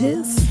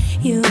 90s.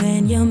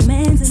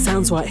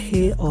 Sounds right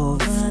here of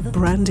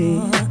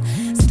Brandy.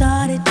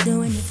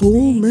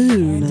 Full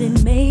Moon.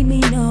 It made me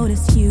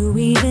notice you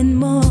even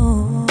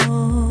more.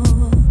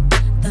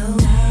 The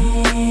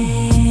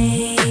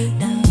way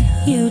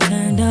you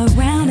turned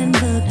around and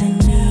looked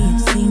at me,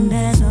 it seemed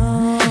as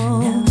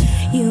though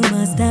you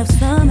must have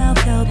somehow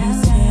felt me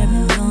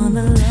staring on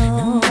the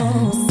low.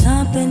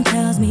 Something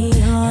tells me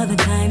you're the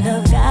kind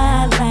of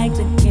guy I'd like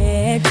to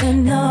get to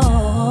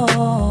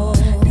know.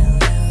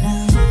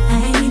 I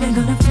ain't even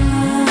gonna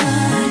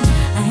front,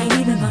 I ain't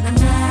even gonna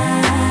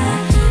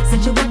lie.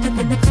 Since you walked up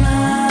in the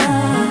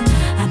club,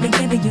 I've been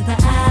giving you the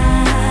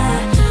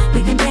eye.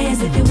 We can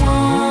dance if you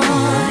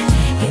want,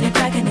 get it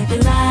crackin' if you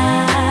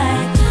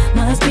like.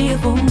 Must be a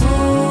full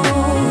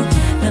moon,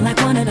 feel like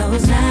one of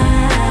those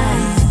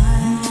nights.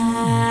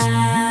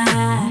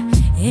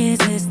 Is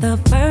this the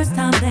first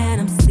time that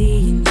I'm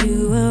seeing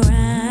you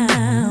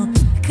around?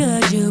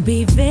 Could you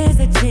be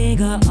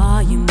visiting or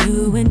are you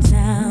new in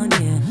town?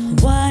 Yeah,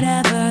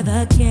 whatever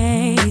the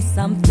case,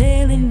 I'm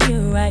feeling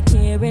you right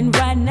here and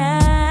right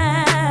now.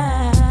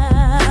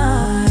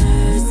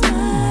 Your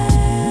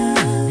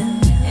smile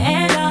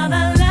and all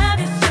the love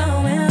you're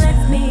showing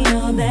lets me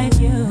know that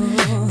you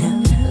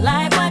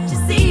like what you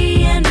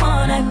see and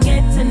wanna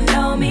get to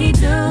know me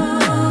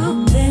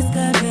too. This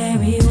could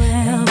very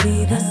well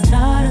be the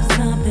start of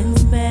something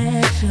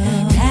special.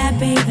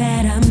 Happy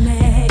that I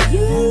met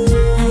you.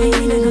 I ain't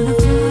even gonna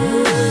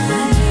front,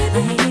 I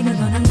ain't even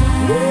gonna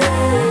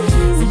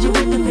lie. Since you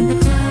walked up in the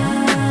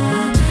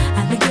club,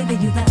 I've been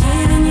giving you the eye.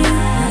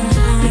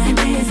 We can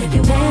dance if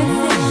you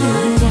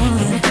want,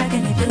 get it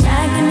crackin' if you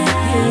like, and if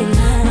you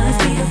must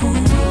be a full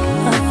moon,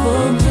 like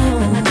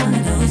one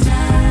of those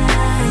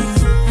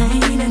nights. I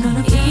ain't even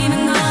gonna front, even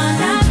gonna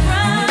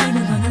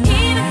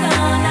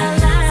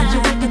lie. Since you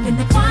walked up in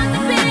the club,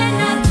 I've been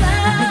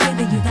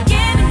giving you the eye.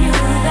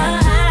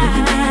 We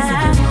can dance if you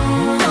want,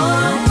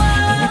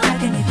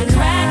 get it crackin' if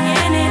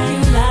you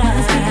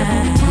like,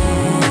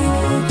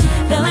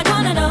 feel like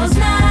one of those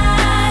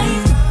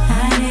nights. I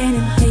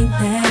didn't think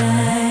that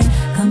I'd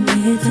come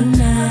here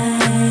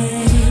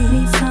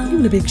tonight.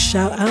 Giving a big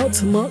shout out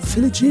to Mark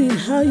Philogene.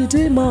 How you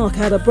doing, Mark,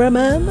 out of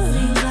Bremen?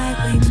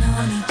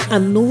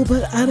 And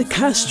Norbert out of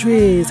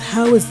Castries.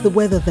 How is the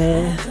weather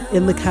there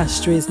in the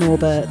Castries,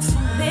 Norbert?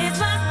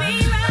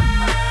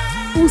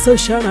 Also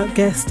shout out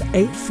guest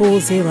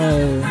 840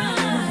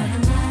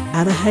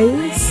 out of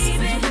Hayes.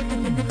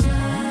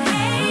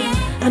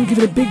 And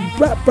giving a big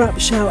brap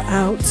shout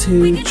out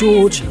to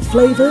George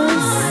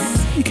Flavours.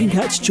 You can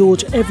catch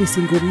George every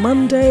single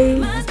Monday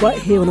right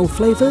here on All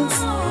Flavours,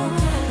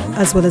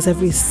 as well as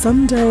every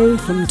Sunday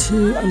from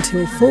 2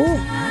 until 4.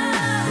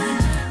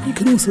 You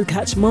can also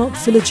catch Mark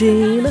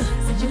Philogene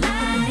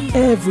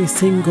every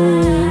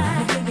single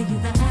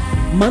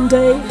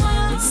Monday,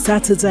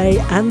 Saturday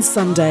and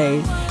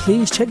Sunday.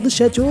 Please check the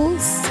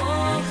schedules.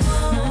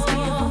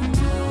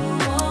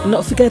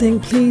 Not forgetting,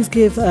 please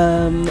give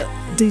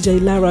DJ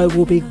Laro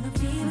will be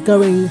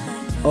going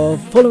or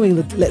following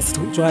the Let's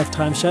Talk Drive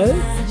Time show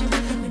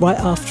right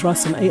after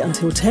us from 8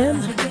 until 10.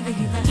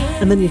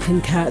 And then you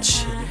can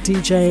catch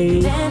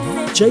DJ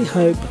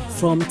J-Hope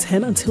from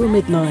 10 until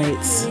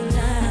midnight.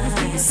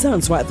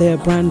 Sounds right there,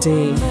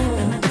 Brandy.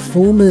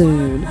 Full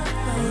Moon.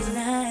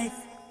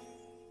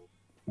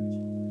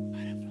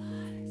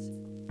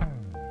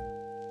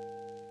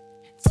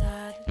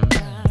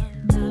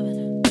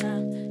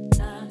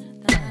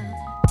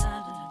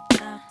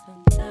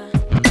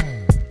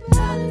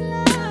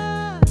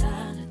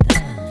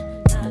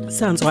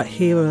 Sounds right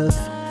here of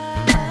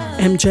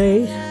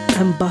MJ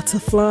and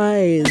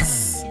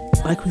Butterflies.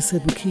 Like we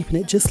said, we're keeping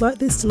it just like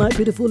this tonight,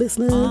 beautiful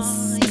listeners.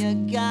 All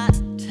you got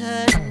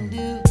to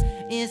do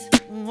is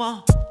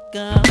walk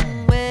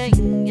away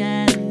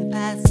and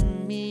pass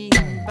me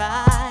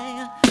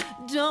by.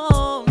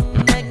 Don't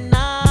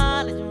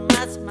acknowledge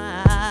my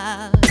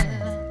smile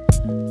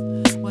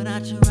when I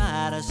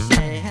try to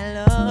say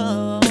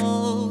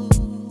hello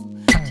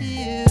to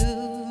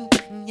you,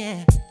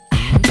 yeah.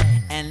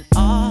 And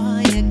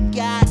all you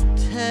got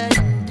to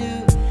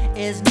do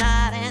is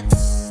not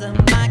answer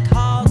my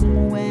calls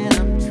when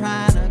I'm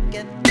trying to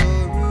get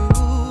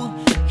through.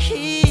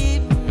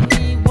 Keep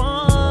me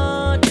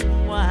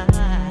wondering why,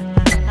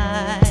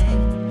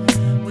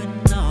 when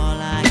all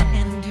I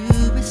can do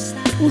is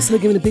sigh. Also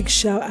giving a big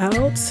shout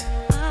out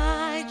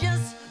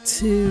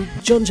to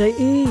John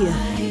J.E.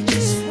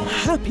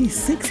 Happy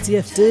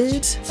 60th,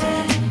 dude.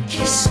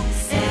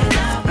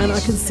 And I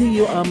can see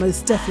you are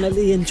most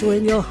definitely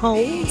enjoying your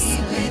holes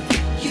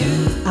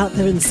out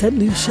there in St.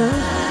 Lucia.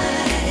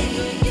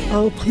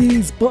 Oh,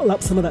 please bottle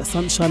up some of that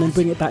sunshine and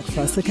bring it back for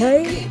us,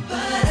 okay?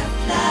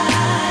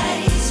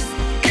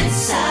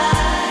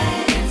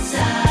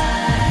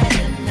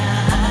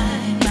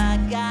 I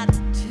got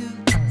to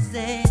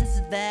say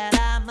that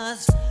I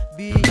must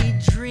be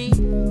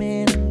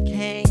dreaming,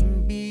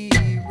 can't be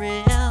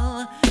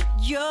real.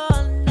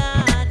 You're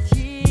not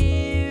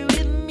here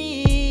with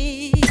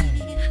me.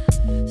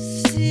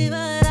 See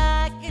what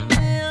I can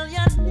feel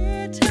you're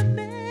near to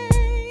me.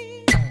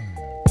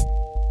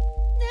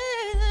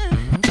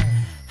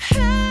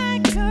 I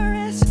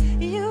caress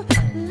you,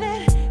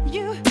 let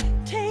you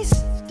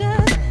taste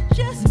us,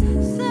 just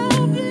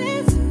so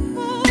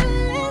blissful.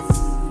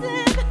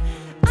 Listen,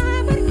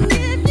 I would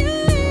give you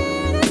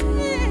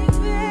anything,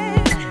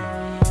 babe.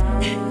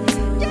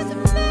 Just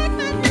make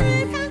my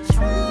dream come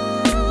true.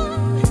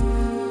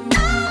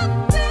 Oh,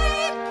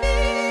 baby,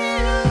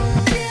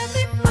 give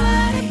me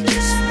my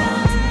just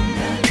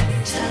wanna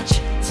touch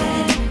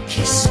and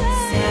kiss.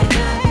 And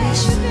I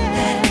wish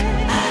that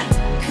I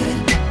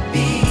could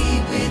be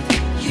with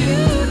you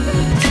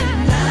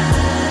tonight.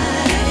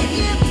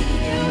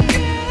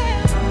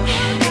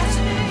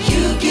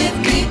 You give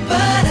me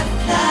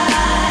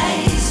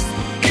butterflies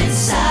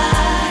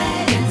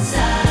inside,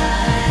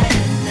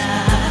 and I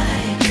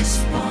just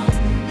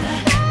wanna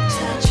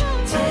touch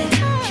and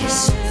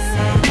kiss.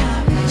 And I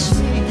wish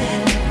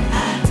that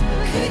I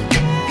could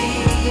be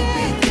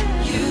with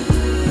you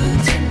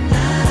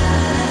tonight.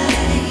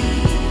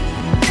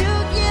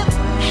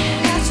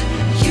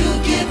 You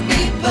give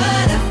me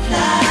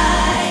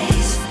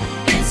butterflies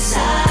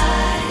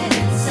inside,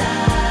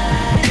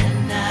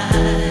 and I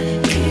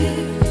give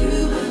you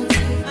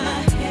my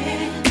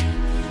hand,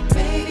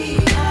 baby.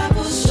 I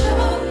will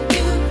show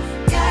you,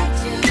 guide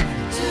you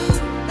to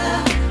the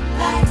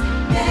light,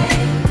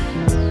 babe.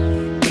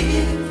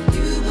 If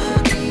you will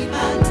be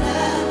my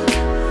love,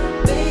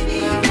 baby,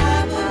 I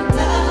will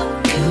love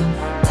you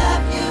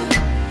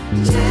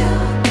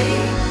till the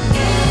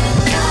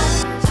end of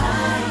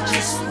time.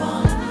 Just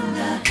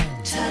wanna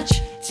touch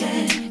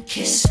and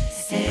kiss,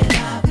 and I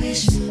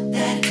wish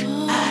that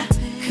I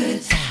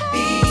could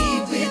be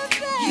with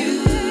you.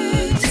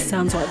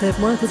 Sounds like they've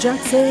Michael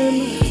Jackson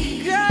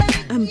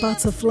and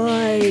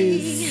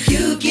Butterflies.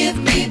 You give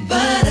me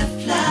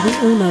butterflies. We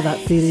all know that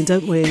feeling,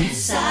 don't we?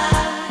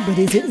 But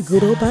is it a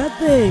good or bad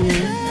thing?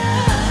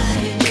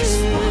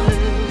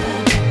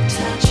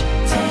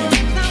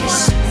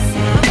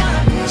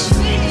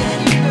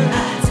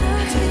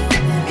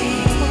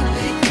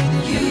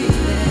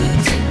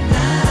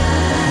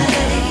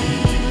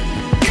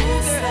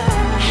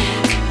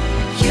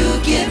 You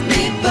give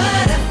me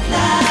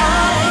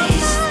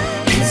butterflies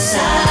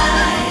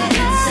inside,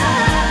 and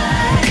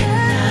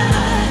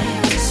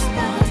I just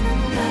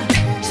wanna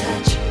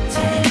touch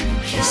and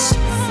kiss.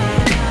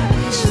 And I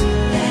wish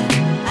that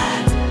I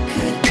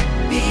could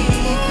be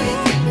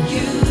with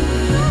you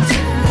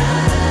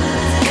tonight.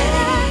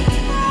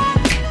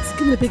 Let's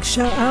give a big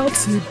shout out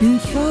to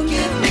B-Funk.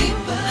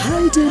 How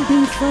you doing,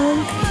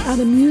 B-Funk? Out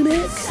of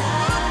Munich.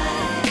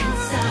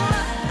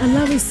 And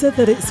Larry said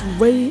that it's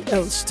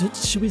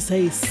should we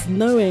say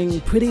snowing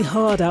pretty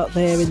hard out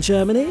there in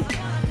Germany.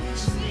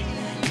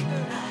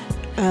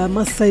 I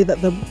must say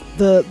that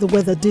the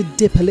weather did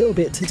dip a little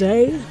bit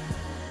today.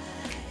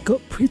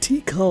 Got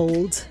pretty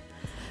cold.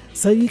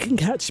 So you can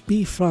catch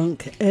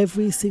B-Funk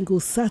every single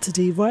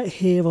Saturday right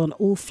here on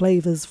All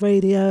Flavors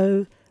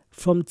Radio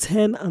from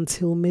 10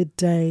 until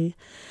midday.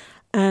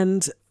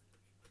 And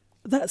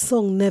that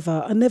song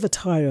I never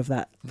tire of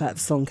that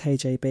song,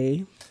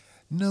 KJB.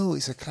 No,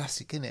 it's a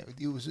classic, innit?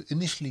 It was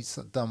initially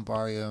done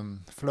by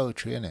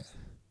Floetry, innit?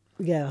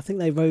 Yeah, I think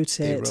they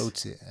wrote it. They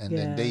wrote it, and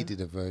then they did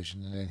a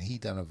version, and then he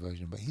done a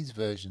version. But his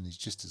version is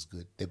just as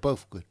good. They're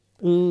both good.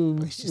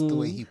 But it's just the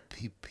way he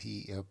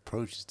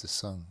approaches the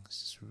song. It's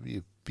just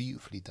really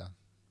beautifully done.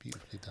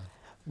 Beautifully done.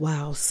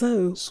 Wow,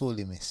 so...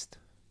 Sorely missed.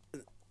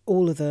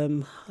 All of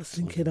them. I was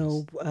thinking,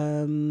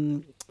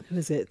 who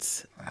is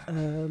it?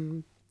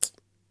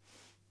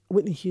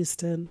 Whitney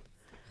Houston.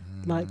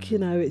 Like,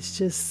 it's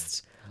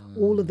just...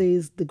 All of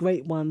these, the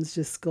great ones,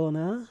 just gone,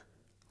 huh?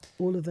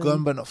 All of them.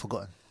 Gone but not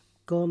forgotten.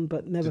 Gone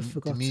but never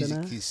forgotten. The music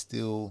huh? is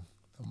still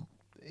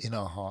in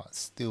our hearts,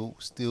 still,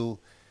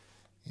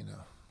 you know,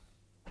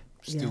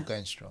 still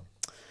going strong.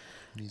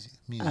 Music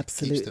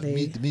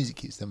Absolutely. The music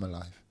keeps them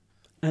alive.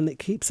 And it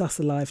keeps us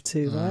alive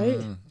too, right?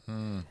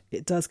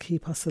 It does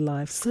keep us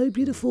alive. So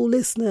beautiful,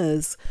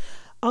 listeners.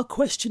 Our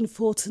question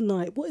for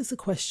tonight. What is the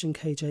question,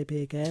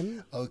 KJB,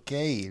 again?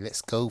 Okay,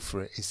 let's go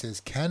for it. It says,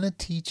 can a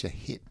teacher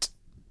hit?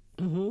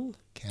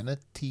 Can a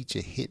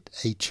teacher hit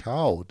a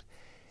child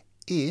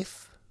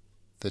if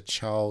the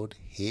child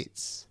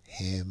hits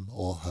him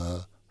or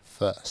her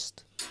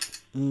first?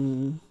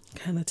 Can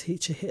a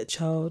teacher hit a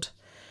child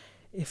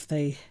if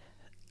they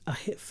are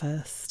hit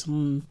first?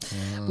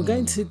 We're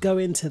going to go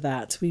into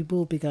that. We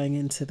will be going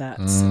into that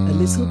a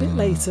little bit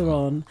later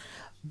on.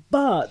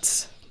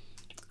 But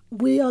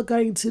we are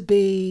going to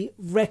be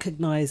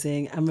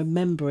recognising and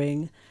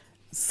remembering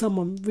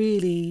someone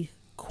really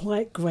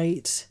quite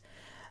great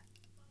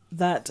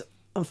that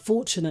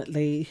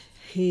unfortunately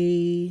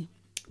he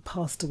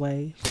passed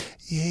away.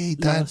 Yeah, he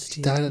died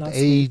at the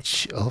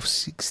age of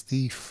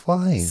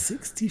 65.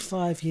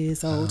 65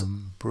 years old.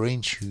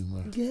 Brain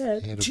tumour. Yeah.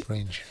 He had a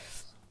brain tumour.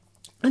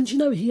 And you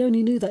know, he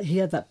only knew that he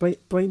had that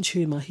brain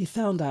tumour. He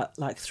found out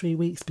like 3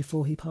 weeks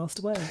before he passed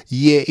away.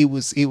 Yeah, it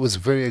was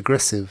very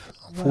aggressive.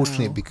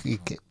 Unfortunately,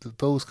 because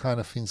those kind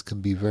of things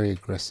can be very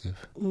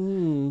aggressive.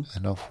 And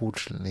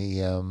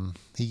unfortunately,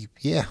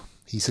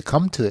 he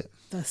succumbed to it.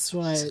 That's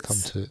right.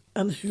 Succumbed to it.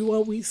 And who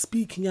are we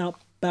speaking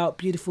about,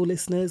 beautiful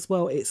listeners?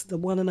 Well, it's the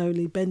one and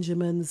only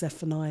Benjamin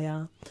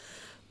Zephaniah,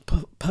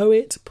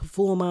 poet,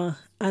 performer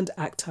and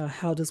actor,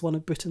 hailed as one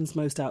of Britain's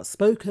most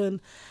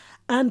outspoken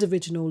and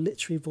original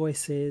literary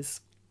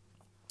voices.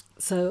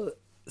 So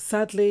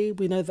sadly,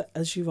 we know that,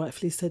 as you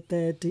rightfully said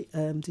there,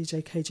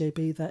 DJ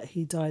KJB, that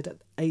he died at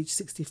age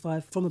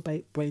 65 from a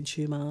brain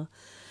tumour,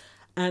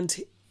 and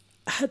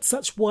had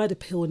such wide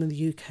appeal in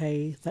the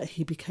UK that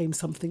he became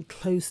something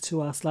close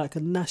to us, like a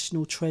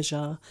national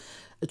treasure,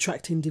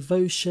 attracting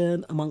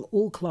devotion among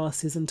all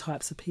classes and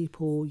types of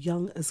people,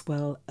 young as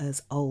well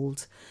as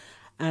old.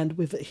 And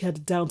he had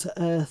a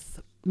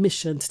down-to-earth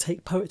mission to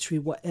take poetry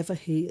wherever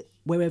he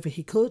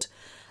could,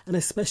 and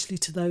especially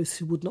to those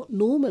who would not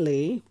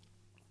normally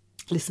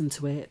listen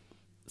to it.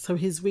 So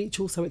his reach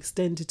also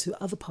extended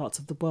to other parts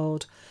of the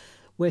world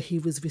where he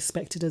was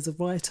respected as a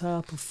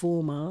writer,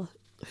 performer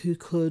who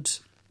could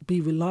be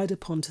relied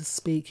upon to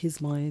speak his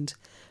mind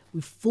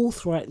with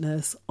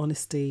forthrightness,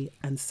 honesty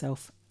and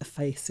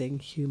self-effacing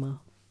humour.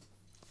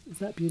 Is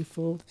that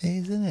beautiful?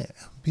 Isn't it?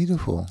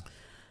 Beautiful.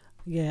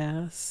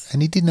 Yes.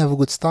 And he didn't have a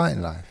good start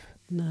in life.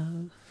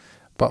 No.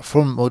 But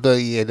although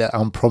he had that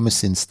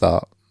unpromising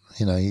start,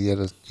 he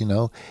had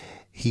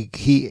he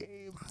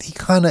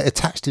kind of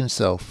attached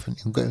himself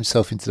and got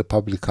himself into the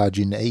public eye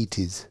during the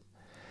 80s.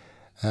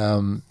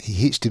 He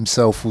hitched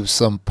himself with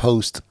some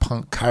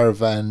post-punk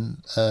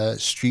caravan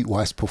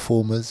streetwise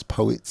performers,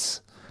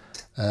 poets,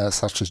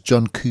 such as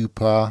John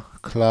Cooper,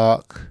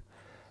 Clark,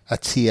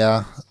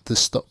 Atia, the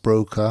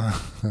stockbroker.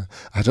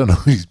 I don't know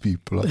who these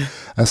people are.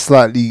 And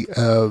slightly,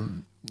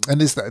 and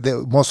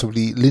there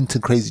possibly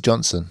Linton Crazy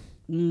Johnson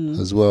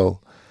as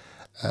well.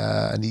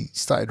 And he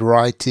started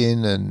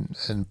writing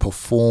and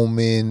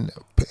performing,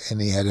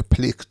 and he had a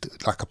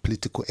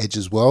political edge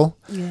as well.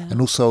 Yeah. And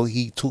also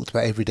he talked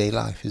about everyday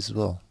life as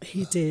well.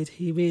 He did.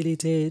 He really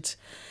did.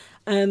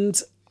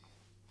 And,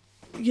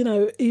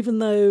 even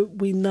though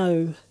we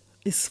know,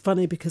 it's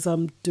funny because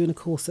I'm doing a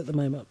course at the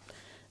moment,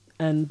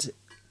 and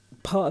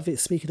part of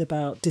it's speaking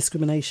about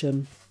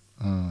discrimination.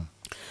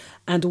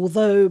 And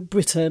although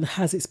Britain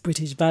has its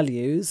British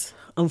values,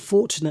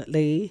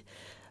 unfortunately,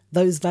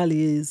 those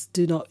values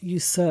do not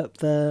usurp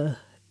the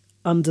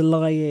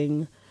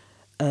underlying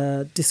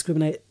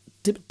discrimination,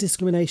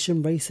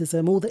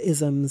 racism, all the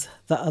isms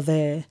that are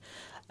there.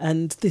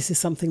 And this is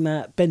something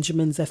that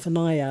Benjamin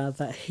Zephaniah,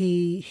 that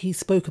he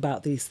spoke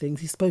about these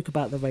things. He spoke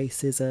about the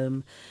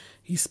racism.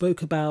 He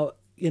spoke about,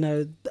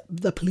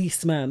 the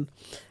policeman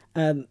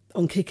on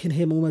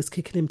almost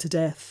kicking him to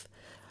death,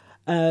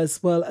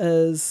 as well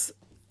as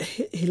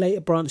he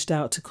later branched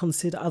out to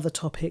consider other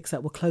topics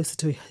that were closer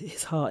to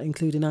his heart,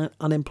 including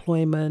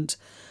unemployment,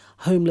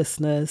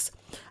 homelessness,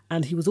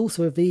 and he was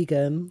also a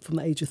vegan from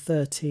the age of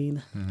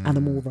 13,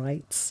 animal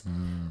rights.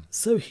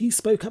 So he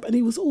spoke up, and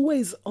he was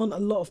always on a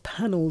lot of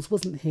panels,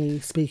 wasn't he,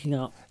 speaking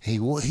up? He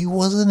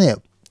wasn't it?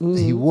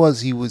 He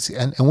was,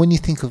 and when you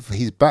think of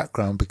his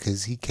background,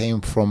 because he came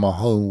from a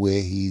home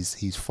where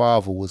his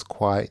father was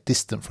quite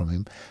distant from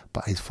him,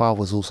 but his father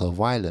was also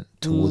violent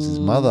towards his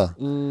mother.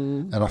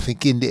 And I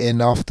think in the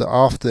end,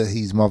 after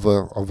his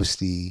mother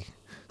obviously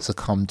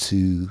succumbed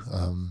to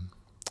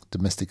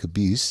domestic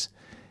abuse,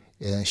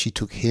 she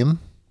took him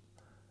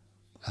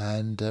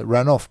and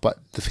ran off. But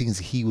the thing is,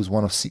 he was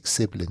one of 6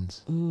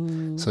 siblings,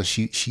 so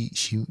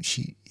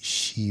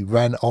she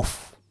ran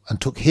off and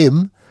took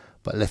him,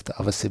 but left the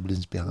other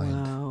siblings behind.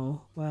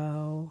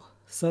 Wow.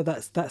 So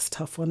that's a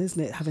tough one,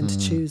 isn't it? Having to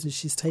choose, and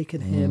she's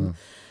taken him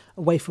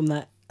away from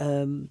that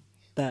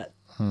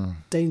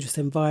dangerous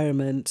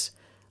environment,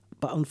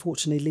 but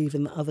unfortunately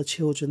leaving the other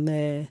children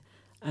there.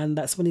 And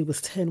that's when he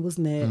was 10,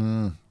 wasn't it?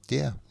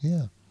 Yeah.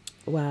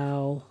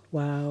 Wow.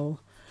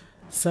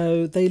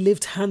 So they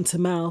lived hand to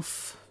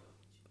mouth,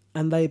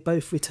 and they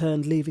both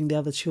returned, leaving the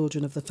other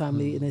children of the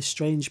family in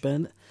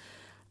estrangement.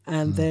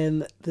 And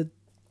then the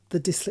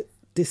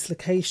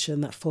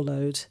dislocation that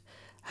followed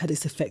had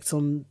its effects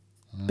on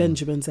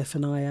Benjamin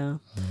Zephaniah.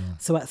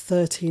 So at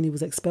 13, he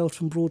was expelled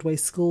from Broadway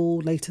School,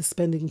 later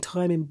spending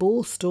time in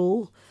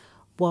Borstal,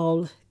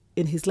 while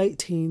in his late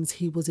teens,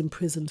 he was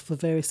imprisoned for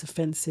various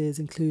offences,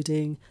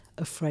 including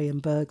affray and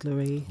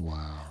burglary.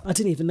 Wow. I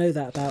didn't even know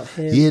that about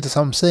him. Yeah, that's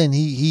what I'm saying.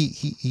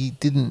 He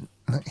didn't.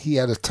 He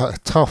had a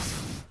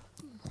tough.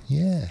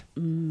 Yeah.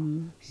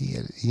 He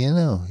had. He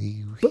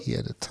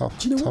had a tough.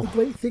 Do you know what the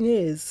great thing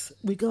is?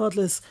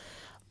 Regardless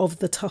of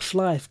the tough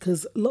life,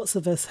 because lots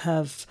of us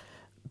have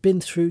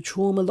been through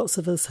trauma. Lots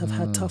of us have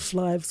had tough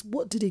lives.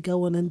 What did he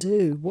go on and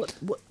do? What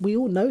we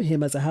all know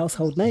him as a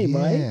household name,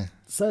 right?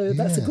 So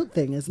that's a good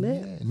thing, isn't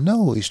it? Yeah.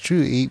 No, it's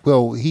true. I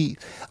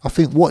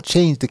think what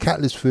changed the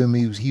catalyst for him,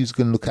 he was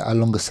going to look at a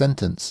longer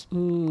sentence.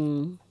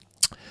 And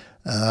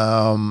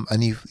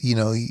he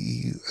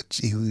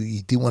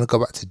didn't want to go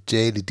back to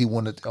jail. He didn't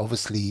want to.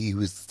 Obviously, he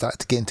was starting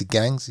to get into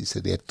gangs. He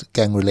said he had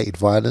gang-related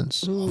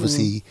violence.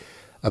 Obviously,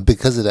 and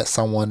because of that,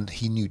 someone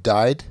he knew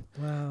died.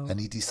 Wow. And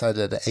he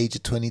decided at the age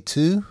of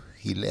 22,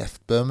 he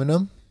left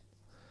Birmingham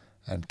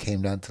and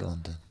came down to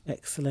London.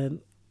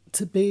 Excellent.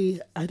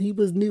 And he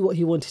knew what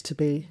he wanted to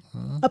be,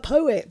 a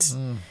poet.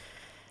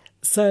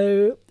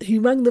 So he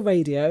rang the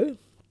radio,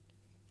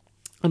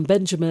 and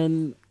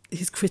Benjamin,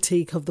 his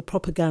critique of the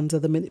propaganda,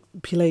 the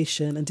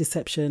manipulation and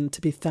deception to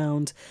be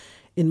found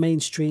in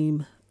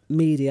mainstream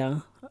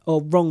media,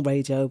 or wrong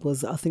radio,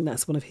 I think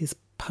that's one of his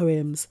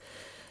poems.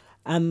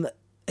 And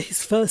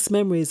his first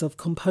memories of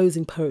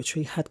composing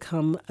poetry had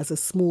come as a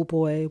small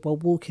boy while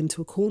walking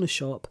to a corner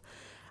shop.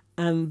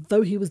 And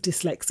though he was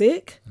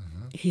dyslexic,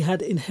 he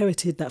had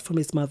inherited that from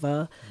his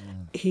mother.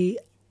 He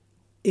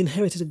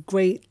inherited a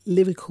great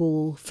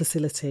lyrical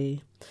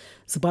facility.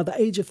 So by the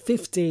age of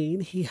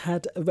 15, he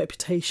had a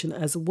reputation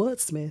as a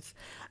wordsmith.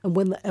 And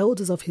when the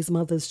elders of his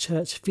mother's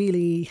church,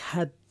 feeling he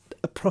had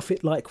a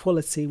prophet-like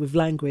quality with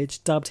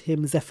language, dubbed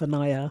him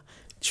Zephaniah,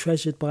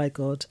 treasured by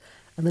God,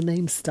 and the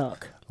name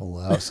stuck. Oh,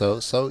 wow.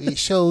 So it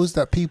shows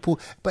that people,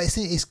 but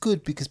it's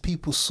good because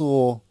people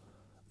saw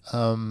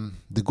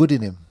the good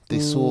in him. They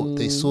saw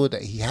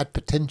that he had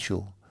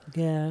potential.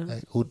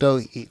 Yeah.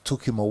 Although it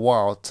took him a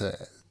while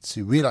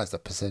to realise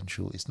that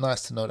potential, it's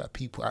nice to know that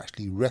people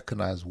actually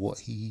recognise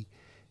what he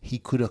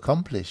could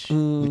accomplish,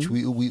 which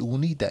we all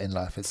need that in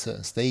life at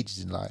certain stages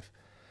in life.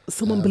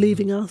 Someone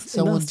believing us.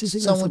 Someone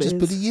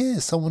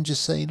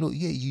just saying, look,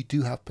 yeah, you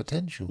do have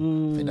potential.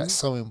 I think that's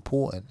so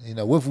important.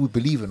 Whether we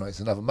believe or not, it's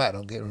another matter.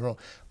 Don't get me wrong,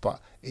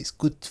 but it's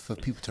good for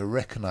people to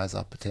recognise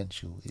our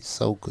potential. It's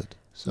so good.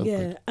 So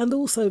good. And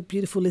also,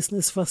 beautiful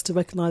listeners, for us to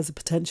recognise the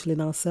potential in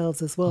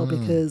ourselves as well,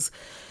 because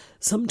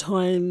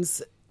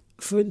sometimes,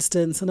 for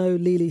instance, I know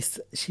Lily,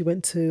 she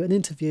went to an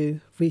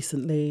interview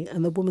recently,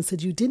 and the woman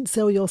said, you didn't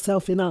sell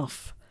yourself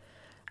enough.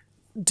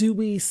 Do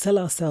we sell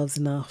ourselves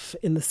enough,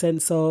 in the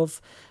sense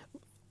of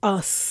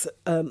us,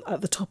 at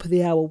the top of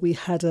the hour, we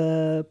had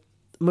a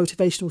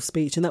motivational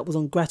speech, and that was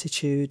on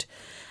gratitude.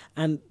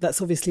 And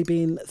that's obviously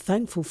being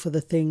thankful for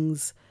the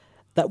things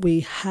that we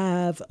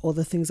have, or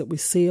the things that we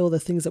see, or the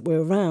things that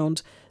we're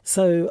around.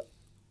 So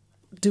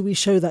do we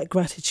show that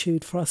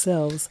gratitude for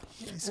ourselves?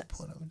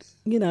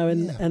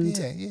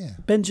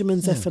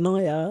 Benjamin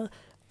Zephaniah,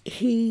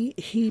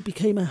 he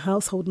became a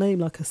household name.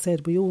 Like I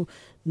said, we all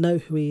know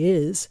who he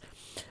is.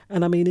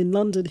 And I mean, in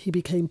London, he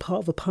became part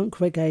of the punk,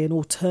 reggae and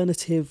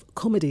alternative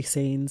comedy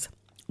scenes,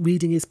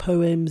 reading his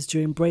poems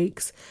during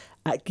breaks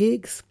at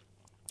gigs.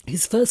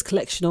 His first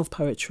collection of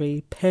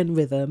poetry, Pen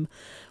Rhythm,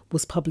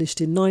 was published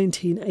in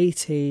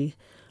 1980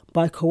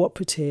 by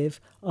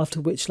Cooperative,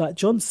 after which, like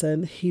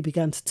Johnson, he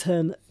began to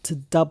turn to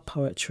dub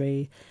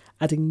poetry,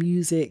 adding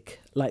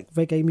music like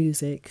reggae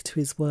music to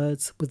his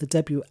words with the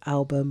debut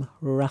album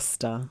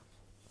Rasta.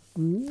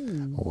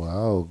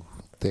 Wow.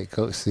 There you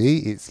go.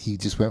 See, he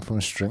just went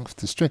from strength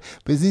to strength.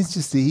 But it's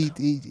interesting,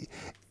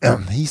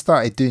 he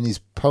started doing his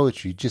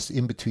poetry just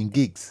in between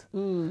gigs,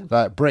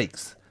 like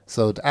breaks.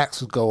 So the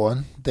acts would go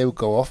on, they would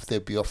go off,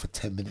 they'd be off for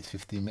 10 minutes,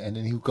 15 minutes, and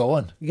then he would go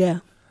on. Yeah.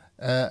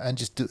 And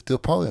just do a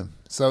poem.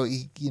 So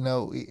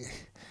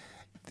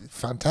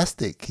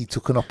fantastic. He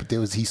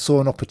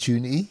saw an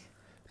opportunity,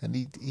 and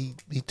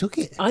he took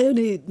it. I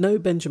only know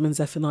Benjamin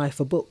Zephaniah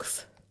for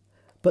books,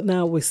 but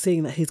now we're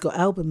seeing that he's got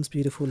albums.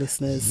 Beautiful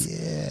listeners.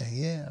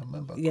 Yeah. I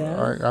remember. Yeah.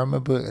 I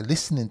remember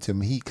listening to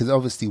him. Because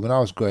obviously when I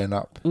was growing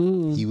up,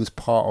 he was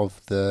part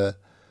of the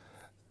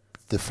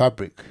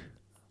fabric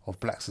of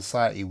Black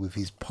society with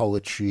his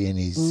poetry and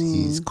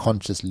his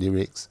conscious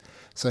lyrics.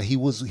 So he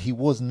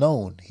was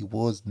known,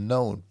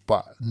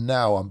 but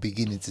now I'm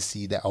beginning to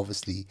see that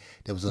obviously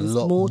there was a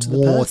lot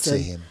more to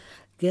him.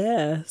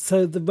 Yeah,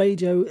 so the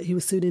radio, he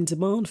was soon in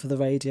demand for the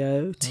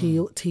radio,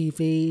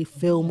 TV,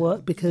 film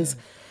work, because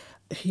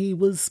he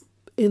was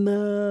in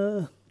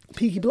a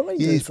Peaky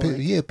Blinders.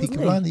 Peaky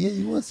Blinders. Yeah,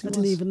 he was. I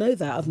didn't even know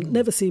that. I've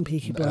never seen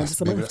Peaky Blinders,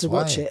 so I might have to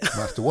watch it.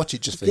 I have to watch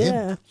it just for him.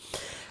 Yeah,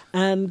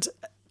 and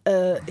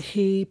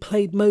he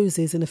played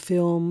Moses in a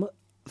film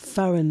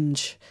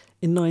Farange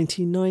in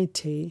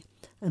 1990,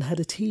 and had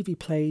a TV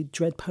play,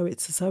 Dread Poet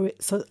Society.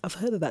 So I've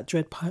heard of that,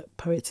 Dread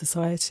Poet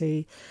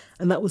Society,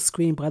 and that was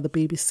screened by the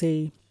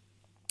BBC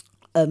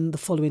the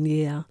following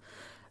year.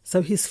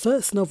 So his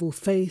first novel,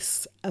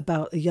 Face,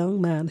 about a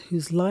young man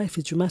whose life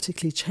is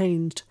dramatically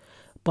changed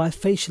by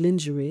facial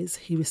injuries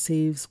he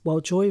receives while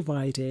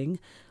joyriding,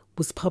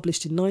 was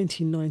published in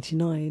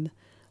 1999.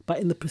 But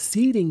in the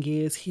preceding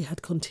years, he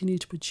had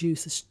continued to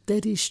produce a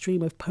steady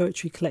stream of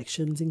poetry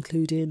collections,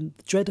 including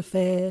The Dread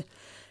Affair,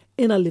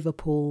 Inner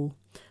Liverpool,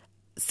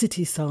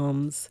 City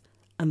Psalms,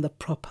 and The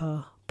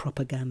Proper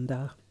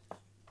Propaganda.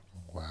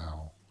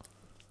 Wow.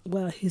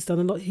 Well, he's done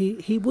a lot.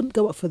 He wouldn't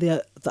go up for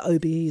the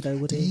OBE though,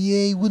 would he?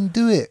 Yeah, he wouldn't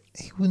do it.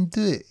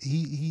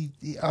 He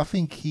I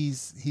think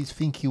his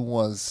thinking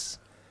was,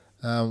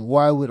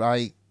 why would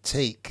I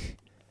take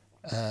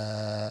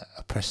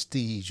a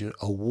prestige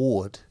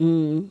award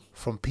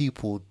from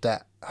people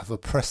that have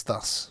oppressed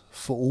us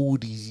for all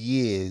these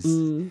years?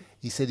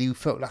 He said he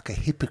felt like a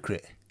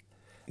hypocrite.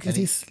 Because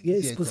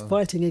he was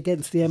fighting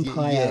against the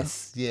empire.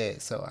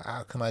 Yes. So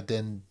how can I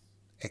then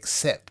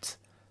accept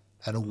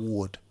an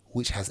award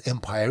which has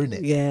empire in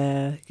it?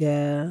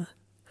 Yeah.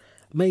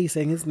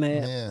 Amazing, isn't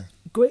it? Yeah.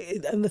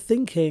 Great. And the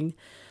thinking,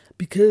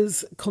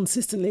 because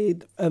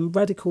consistently,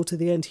 radical to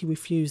the end, he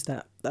refused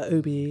that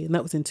OBE, and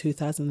that was in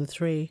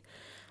 2003.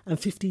 And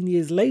 15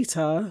 years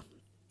later,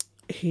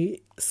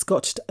 he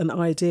scotched an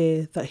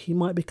idea that he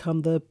might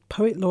become the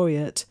poet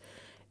laureate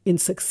in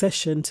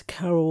succession to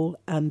Carroll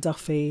and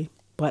Duffy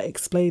by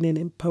explaining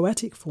in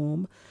poetic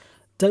form,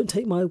 don't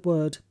take my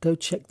word, go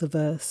check the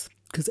verse,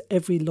 because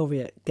every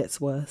laureate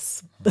gets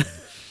worse.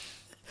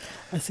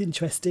 That's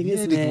interesting,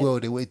 isn't it? Well,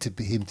 they wanted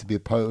him to be a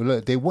poet.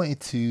 Look, they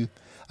wanted to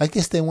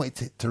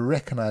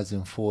recognise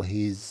him for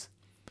his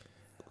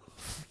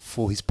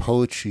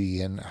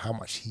poetry and how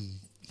much he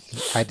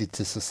added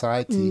to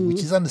society, which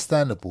is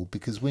understandable,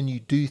 because when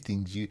you do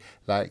things,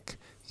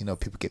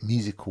 people get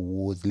music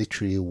awards,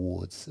 literary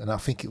awards, and I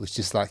think it was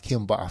just like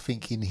him. But I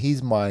think in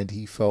his mind,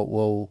 he felt,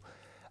 well,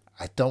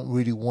 I don't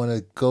really want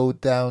to go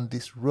down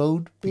this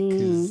road,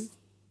 because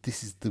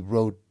this is the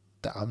road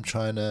that I'm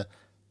trying to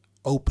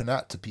open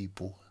out to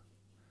people,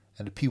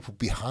 and the people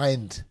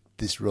behind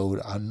this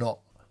road are not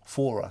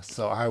for us.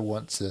 So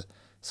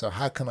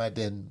how can I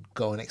then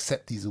go and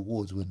accept these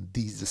awards when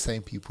these are the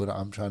same people that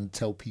I'm trying to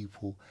tell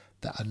people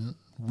that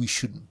we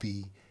shouldn't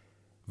be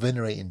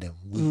venerating them,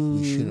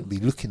 we shouldn't be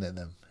looking at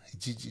them.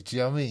 Do you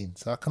know what I mean?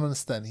 So I can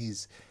understand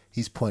his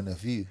point of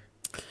view.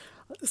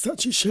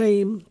 Such a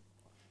shame.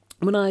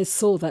 When I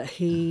saw that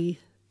he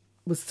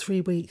was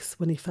 3 weeks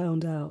when he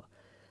found out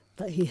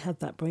that he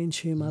had that brain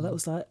tumour, that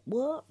was like,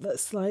 what?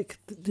 That's like,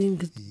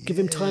 give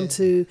him time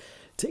to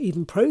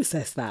even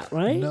process that,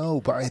 right?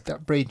 No, but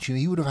that brain tumour,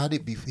 he would have had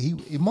it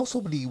most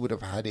probably he would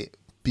have had it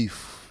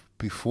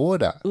before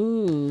that.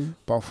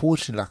 But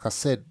unfortunately, like I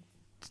said,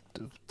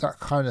 that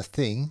kind of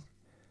thing,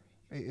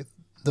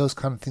 those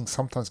kind of things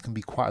sometimes can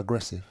be quite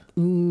aggressive.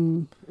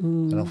 And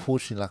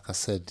unfortunately, like I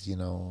said,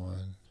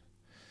 and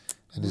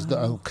there's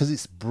no, because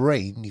it's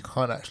brain, you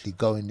can't actually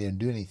go in there and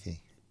do anything.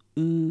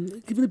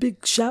 Giving a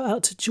big shout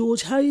out to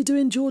George. How are you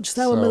doing, George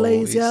Sauer,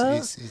 Malaysia?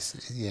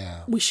 It's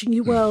wishing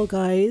you well,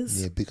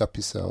 guys. Yeah, big up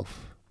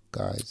yourself,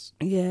 guys.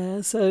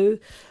 Yeah, so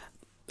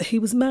he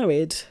was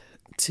married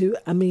to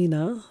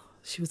Amina.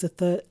 She was a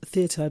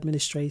theatre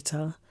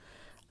administrator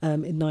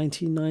in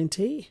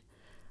 1990,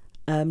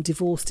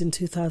 divorced in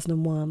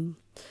 2001.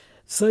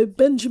 So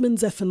Benjamin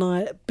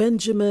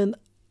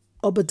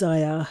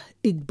Obadiah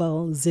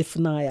Iqbal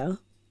Zephaniah,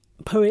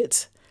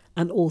 poet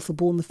and author,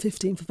 born the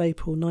 15th of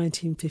April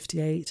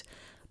 1958,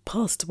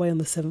 passed away on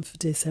the 7th of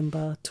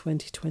December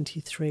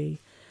 2023.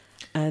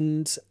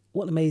 And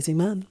what an amazing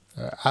man.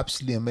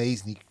 Absolutely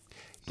amazing.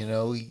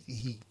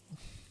 He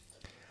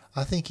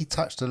I think he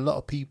touched a lot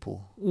of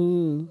people,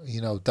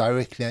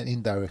 directly and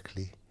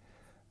indirectly.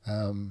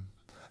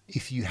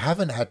 If you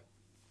haven't had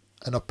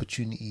an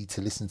opportunity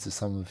to listen to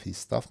some of his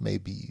stuff,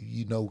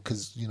 maybe,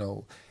 because,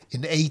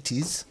 in the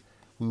 80s,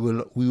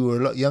 we were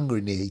a lot younger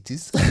in the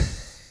 80s.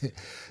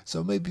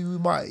 So maybe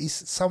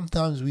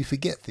sometimes we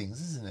forget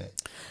things, isn't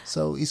it?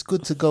 So it's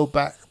good to go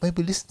back,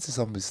 maybe listen to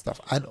some of his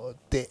stuff. And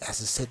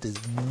as I said, there's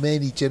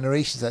many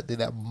generations out there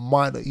that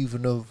might not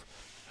even have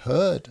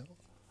heard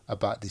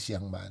about this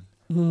young man.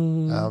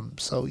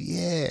 So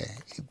yeah,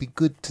 it'd be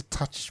good to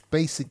touch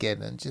base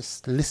again and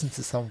just listen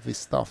to some of his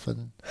stuff.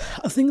 And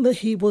I think that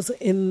he is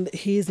in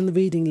the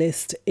reading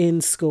list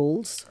in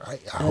schools. I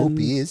hope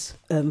he is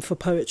for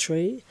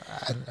poetry.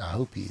 And I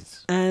hope he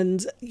is.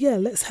 And yeah,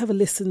 let's have a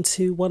listen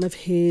to one of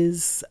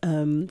his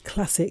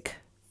classic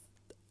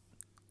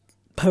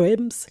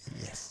poems.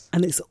 Yes,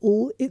 and it's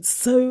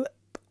so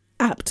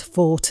apt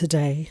for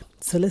today.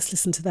 So let's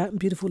listen to that,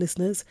 beautiful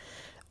listeners.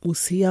 We'll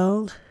see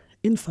y'all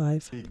in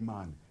 5. Big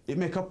man. It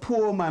make a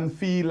poor man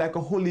feel like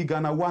a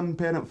hooligan, a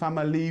one-parent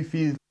family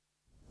feel.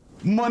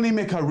 Money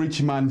make a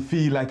rich man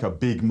feel like a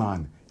big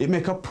man. It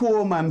make a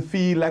poor man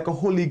feel like a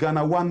hooligan.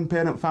 A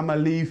one-parent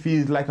family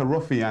feels like a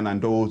ruffian,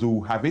 and those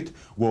who have it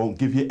won't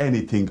give you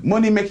anything.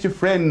 Money makes your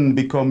friend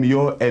become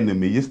your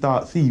enemy. You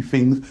start see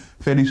things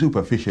very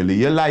superficially.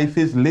 Your life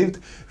is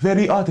lived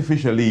very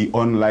artificially,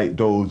 unlike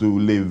those who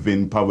live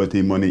in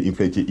poverty. Money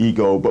inflates your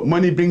ego, but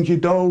money brings you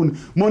down.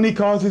 Money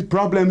causes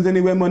problems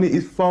anywhere money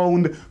is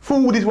found.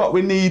 Food is what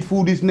we need.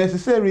 Food is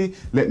necessary.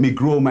 Let me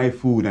grow my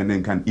food and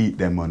then can eat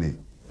their money.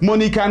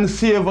 Money can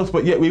save us,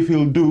 but yet we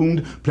feel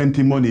doomed.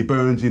 Plenty money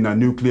burns in a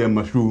nuclear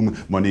mushroom.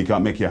 Money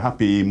can't make you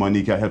happy.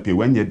 Money can help you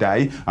when you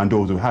die. And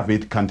those who have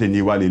it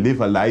continually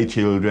live a lie.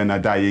 Children are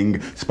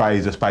dying.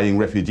 Spies are spying.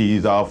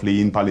 Refugees are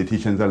fleeing.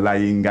 Politicians are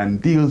lying. And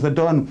deals are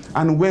done.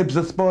 And webs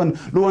are spun.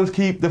 Loans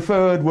keep the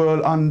third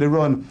world on the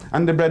run.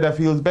 And the brother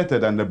feels better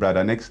than the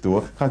brother next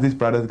door, because his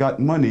brother's got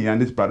money and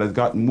his brother's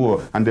got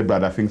more. And the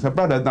brother thinks a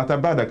brother's not a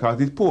brother because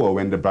he's poor.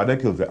 When the brother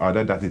kills the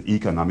other, that is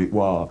economic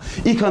war.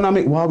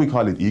 Economic war, we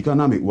call it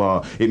economic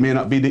war. It may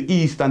not be the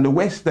East and the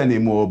West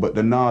anymore, but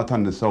the North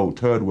and the South,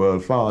 third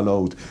world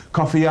fallout.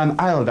 Coffee and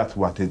oil, that's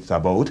what it's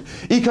about.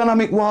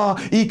 Economic war,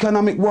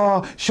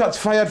 shots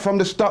fired from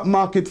the stock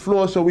market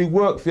floor, so we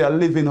work for a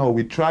living, how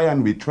we try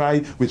and we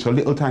try, with so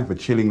little time for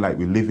chilling like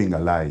we're living a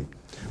lie.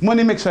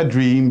 Money makes a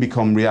dream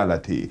become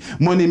reality.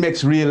 Money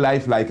makes real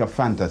life like a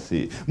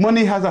fantasy.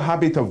 Money has a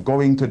habit of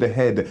going to the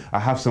head. I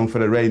have some for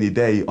the rainy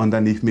day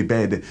underneath me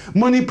bed.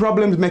 Money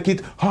problems make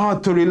it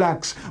hard to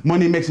relax.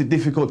 Money makes it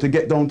difficult to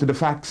get down to the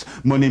facts.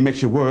 Money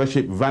makes you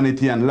worship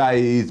vanity and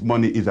lies.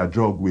 Money is a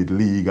drug with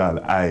legal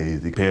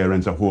eyes. The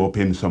parents are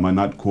hoping, some are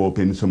not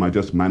coping, some are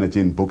just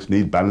managing. Books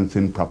need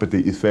balancing,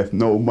 property is theft.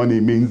 No, money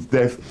means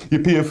death. You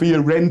pay for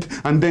your rent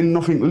and then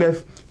nothing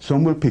left.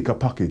 Some will pick a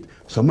pocket,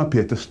 some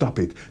appear to stop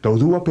it.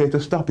 Those who appear to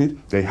stop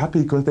it, they're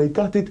happy because they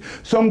got it.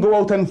 Some go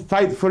out and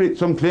fight for it,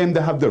 some claim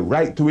they have the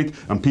right to it.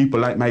 And people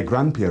like my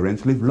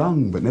grandparents live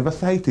long but never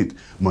sight it.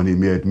 Money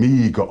made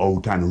me go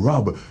out and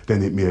rob,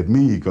 then it made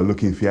me go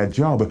looking for a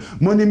job.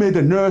 Money made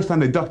the nurse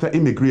and the doctor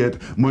immigrate.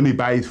 Money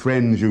buys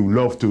friends you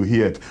love to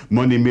hate.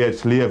 Money made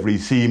slavery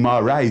seem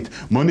alright.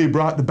 Money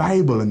brought the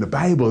Bible and the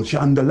Bible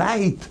shone the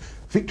light.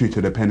 Victory to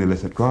the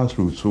penniless at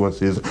grassroots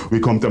sources. We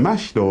come to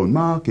mash down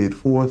market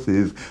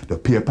forces. The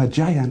paper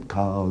giant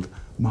called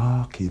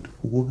market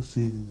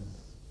forces.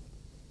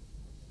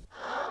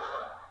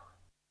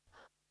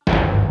 I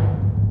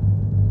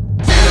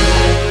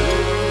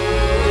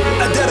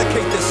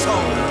dedicate this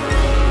song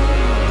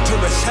to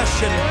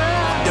recession,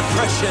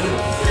 depression,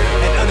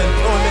 and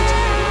unemployment.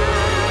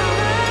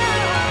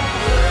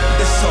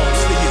 This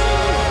song's for you.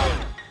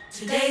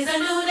 Today's a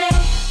new day,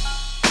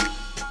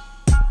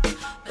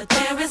 but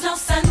there is no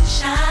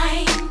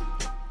sunshine.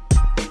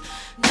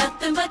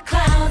 Nothing but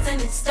clouds,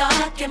 and it's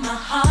dark in my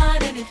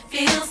heart, and it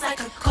feels like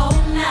a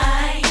cold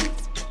night.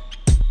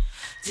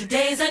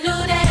 Today's a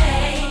new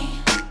day,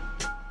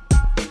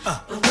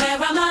 but where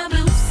are my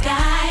blue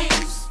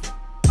skies?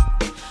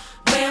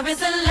 Where is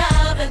the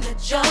love and the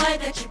joy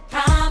that you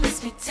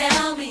promised me?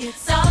 Tell me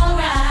it's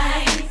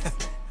alright.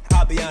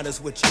 I'll be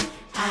honest with you.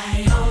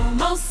 I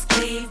almost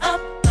gave up,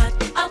 but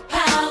a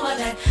power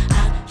that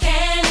I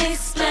can't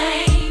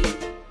explain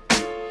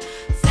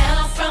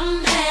fell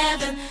from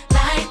heaven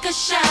like a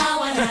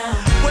shower now.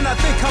 When I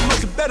think how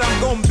much better I'm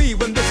gonna be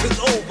when this is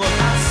over,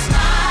 I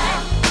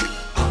smile,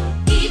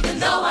 even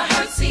though I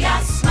hurt, see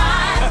I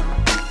smile.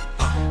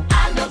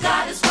 I know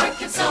God is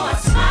working, so I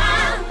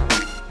smile,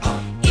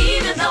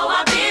 even though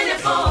I've been here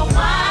for a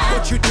while.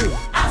 What you do?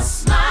 I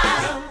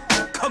smile,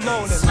 come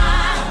on and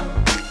smile.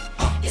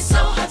 It's so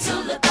hard to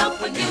look up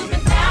when you've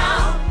been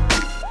down.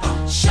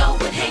 Sure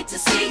would hate to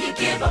see you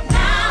give up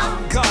now.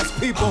 God's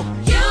people,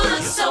 you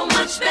look so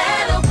much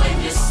better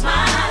when you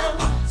smile.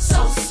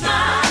 So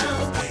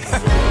smile.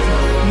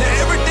 Now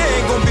every day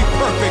ain't gonna be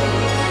perfect,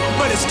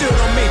 but it still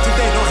don't mean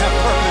today don't have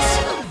purpose.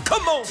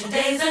 Come on.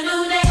 Today's a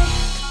new day,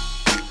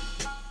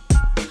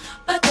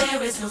 but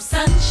there is no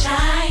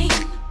sunshine.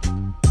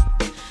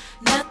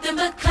 Nothing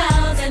but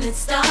clouds, and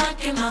it's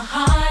dark in my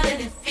heart,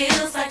 and it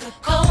feels like a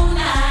cold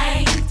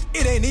night.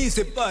 It ain't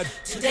easy, but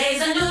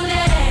today's a new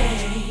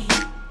day.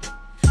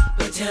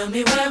 But tell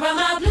me, where are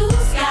my blue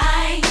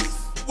skies?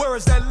 Where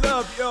is that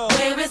love, y'all?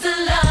 Where is the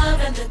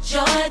love and the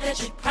joy that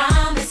you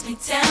promised me?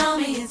 Tell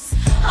me it's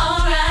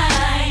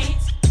alright.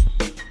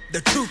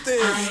 The truth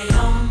is, I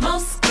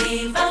almost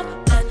gave up,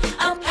 but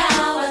a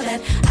power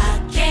that I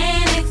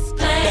can't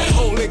explain. That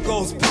Holy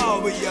Ghost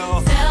power,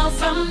 y'all, fell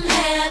from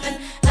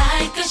heaven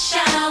like a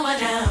shower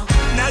now.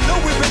 Now I know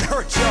we've been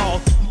hurt, y'all,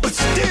 but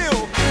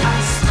still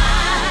I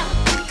smile.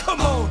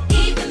 Come on.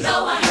 Even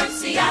though I hurt,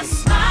 see I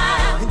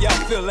smile.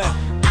 Y'all feel that?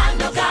 I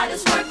know God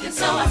is working,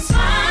 so I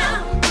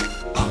smile.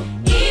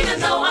 Even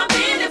though I've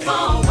been here for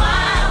a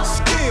while,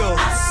 still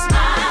I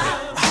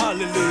smile.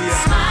 Hallelujah.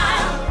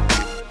 Smile.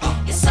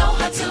 It's so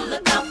hard to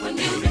look up when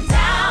you've been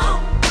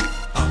down.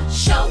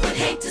 Sure would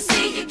hate to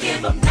see you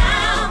give up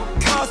now.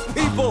 God's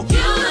people,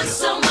 you look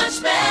so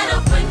much better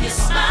when you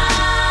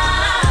smile.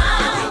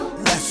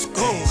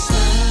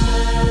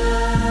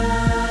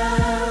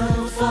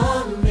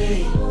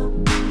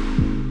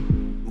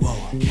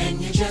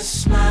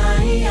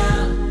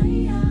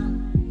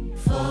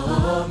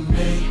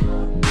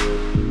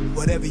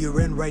 whatever you're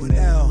in right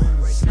now.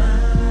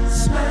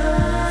 Smile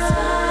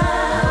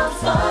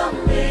for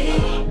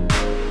me.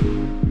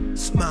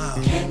 Smile.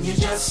 Can you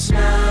just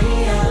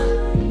smile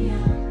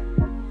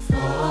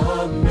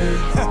for me?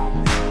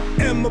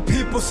 And my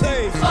people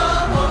say, oh,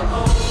 oh,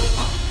 oh.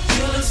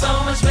 You look so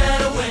much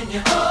better when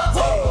you, oh,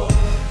 oh,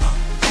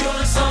 oh. You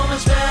look so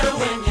much better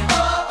when you,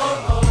 oh,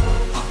 oh, oh.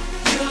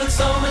 You look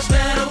so much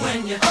better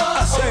when you, oh,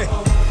 I say,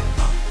 oh, oh.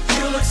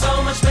 You look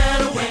so much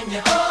better when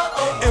you, oh, oh,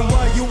 oh. And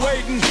while you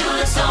waiting, you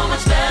look so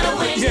much better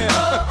when you, oh,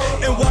 oh,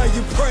 oh. And while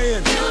you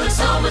praying, you look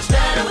so much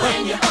better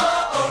when you, oh, oh,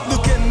 oh.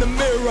 Look in the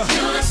mirror,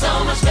 you look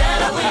so much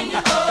better when you,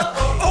 oh,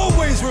 oh, oh.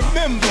 Always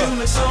remember, you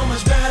look so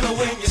much better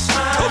when you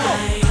smile. Come on.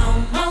 I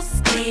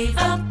almost gave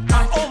up.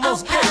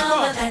 Almost gave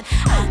up. That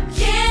I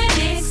can't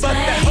explain. But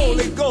the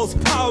Holy Ghost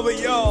power,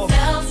 y'all,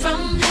 fell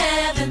from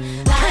heaven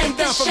like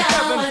down a from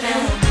shower heaven.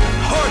 down.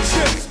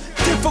 Hardships,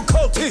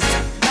 difficulties,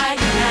 Right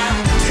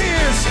now,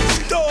 tears,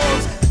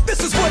 storms. This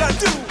is what I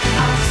do.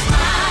 I'll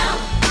smile.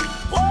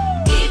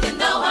 Even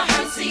though I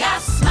hurt, see, I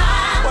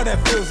smile. Well, that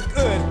feels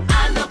good. I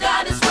know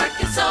God is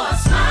working, so I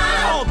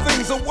smile. All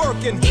things are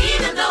working.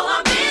 Even though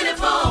I've been in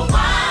for a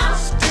while,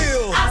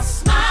 Still, I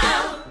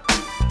smile.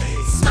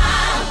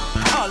 Smile.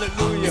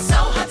 hallelujah. It's so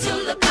hard to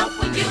look up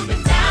when you've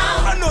been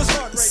down. I know it's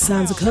hard right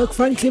Sounds now. of Kirk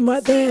Franklin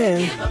right there.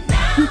 Give up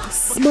now.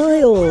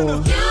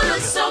 Smile. You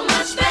look so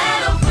much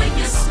better when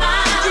you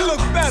smile. You look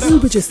better. We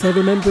were just there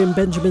remembering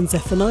Benjamin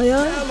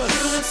Zephaniah, You look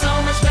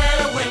so much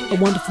better when a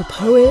you, wonderful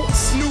poet,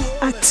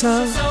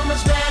 actor, so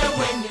much better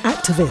when you,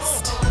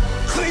 activist.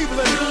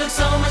 Cleveland. you look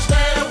so much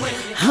better when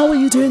you, How are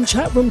you doing,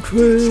 chat room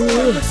crew? you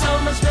look so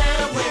much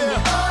better when you,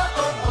 oh,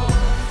 oh, oh.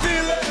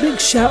 Feel it. Big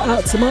shout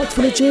out to Mark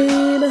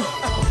Philogene.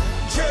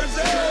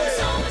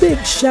 Jersey.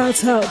 Big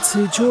shout out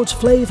to George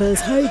Flavors.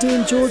 How you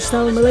doing, George,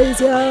 down in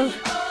Malaysia?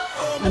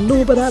 And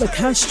Norbert out of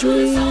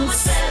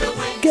Castries.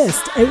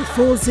 Guest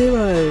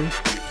 840.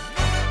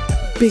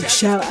 Big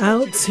shout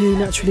out to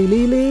Naturally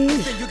Lily,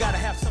 You gotta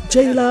have some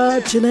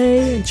Jayla,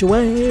 Janae, and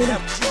Joanne.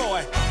 have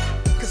joy.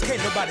 Cause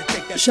can't nobody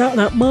take that. Shouting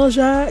out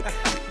Marjak,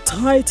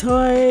 Tai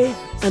Tai,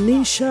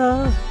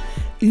 Anisha,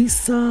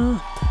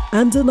 Isa,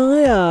 and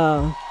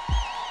Anaya.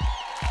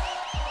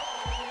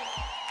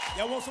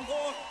 Y'all want some more?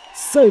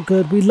 So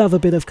good. We love a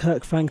bit of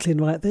Kirk Franklin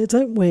right there,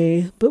 don't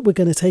we? But we're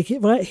going to take it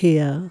right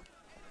here.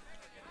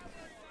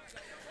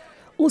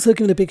 Also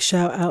giving a big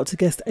shout out to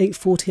guest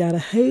 840 out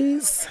of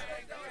Hayes.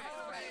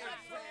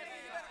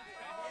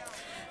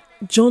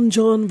 John,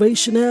 Ray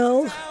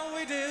Chanel,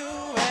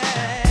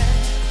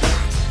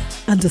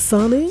 and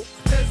Asani.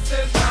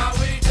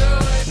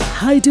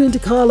 How you doing,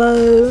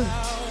 DeCarlo?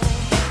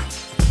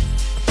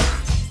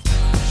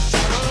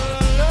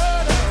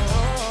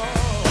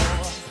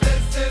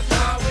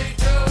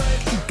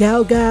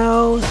 Gal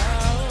Gal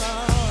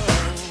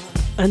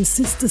and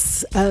Sister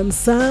Sam.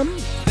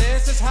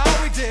 This is how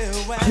we do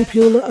I hope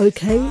you all are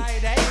okay.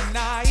 Friday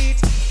night,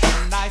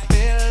 and I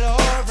feel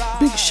alright.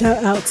 Big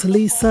shout out to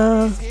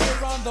Lisa Here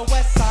on the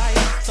west side,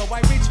 so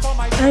I reach for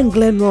my and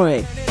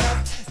Glenroy.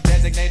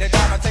 designated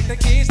driver, take the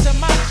keys to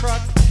my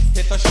truck.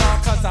 Hit the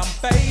shop cause I'm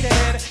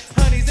faded.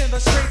 Honey's in the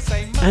streets,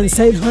 say money. And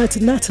saying hi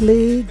to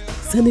Natalie,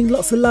 sending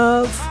lots of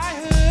love. My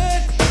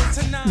hood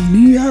tonight.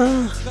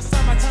 Mia, The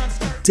summertime's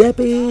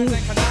Debbie,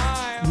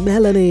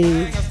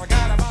 Melanie,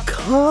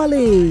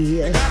 Carly.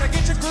 gotta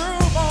get your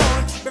groove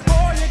on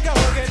before you go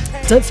get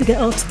paid. Don't forget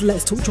after the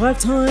Let's Talk Drive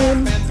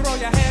time, And throw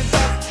your hands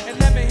up and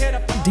let me hit a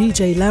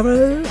DJ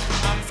Laro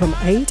from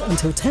 8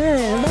 until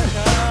 10,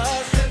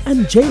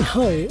 and J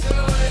Hope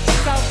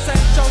South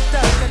Central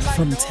does it like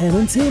from 10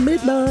 until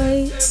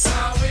midnight.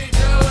 how we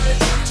do it.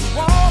 To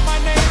all my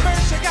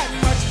neighbors, you got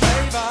much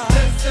flavor.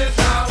 This is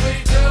how we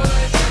do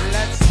it.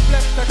 Let's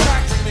flip the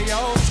track, bring the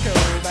old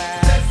school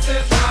back. This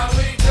is how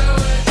we do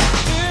it.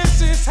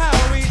 This is how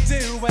we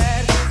do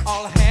it.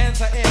 All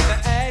hands are in the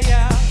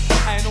air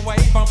and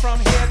wave from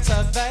here to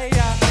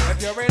there. If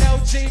you're an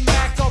OG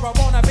Mac or a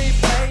wannabe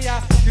player,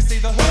 you see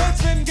the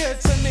hood's been good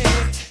to me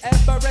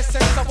ever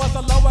since I was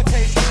a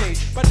lowercase G.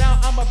 But now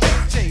I'm a big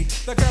G.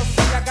 The girls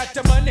see I got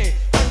the money,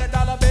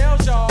 $100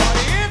 bills, y'all.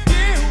 If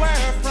you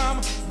were from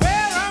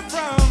where I'm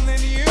from,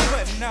 then you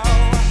would know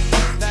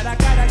that I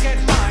gotta get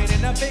mine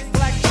in a big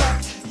black truck.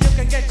 You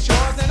can get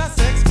yours in a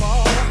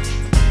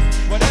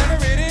 6-4. Whatever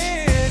it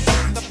is,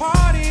 the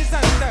party's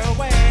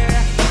underway.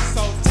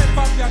 So tip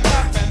up your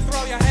cup and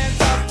throw your hands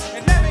up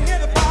and let me hear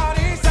the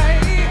party say,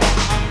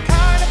 I'm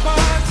kinda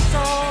buzzed, it's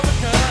all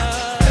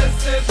because this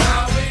is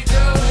how we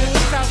do it.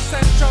 South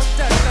Central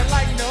does it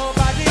like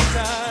nobody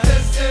does.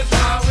 This is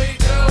how we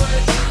do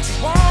it. To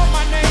all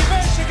my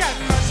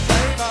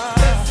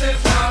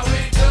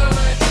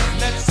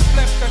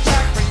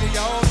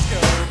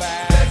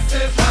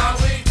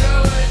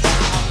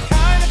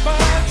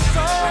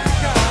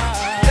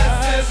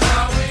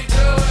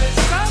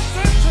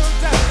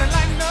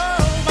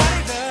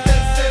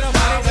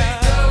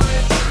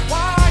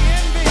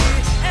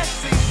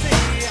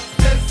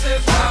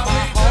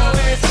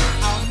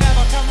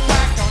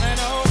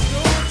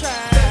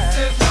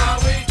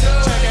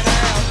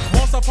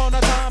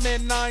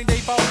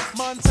 94.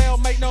 Montel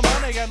made no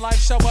money and life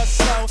show was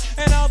slow.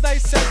 And all they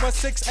said was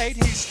 6'8"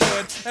 he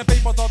stood. And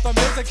people thought the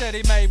music that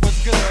he made was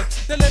good.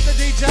 They lived the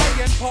DJ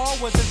and Paul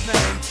was his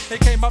name. He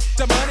came up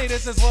to money,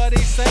 this is what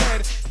he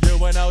said.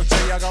 You and OG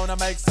are gonna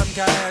make some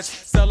cash.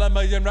 Sell 1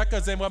 million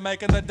records and we're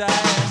making the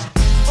dash.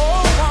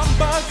 Oh, I'm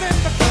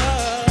buzzing the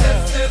club.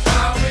 This is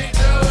how we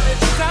do it.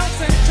 South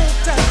Central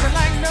dancing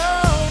like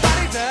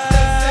nobody does.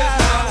 This is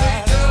how we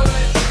do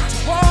it.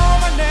 To all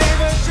my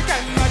neighbors, you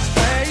got much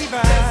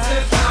flavor.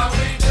 This is how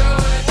we do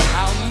it.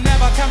 I'll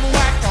never come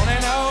whack on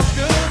an old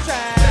school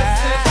track.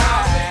 This is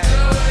how we do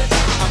it.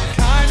 I'm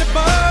kinda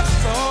buzzed,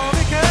 so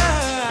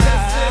because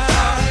this is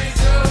how we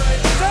do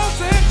it. South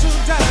Central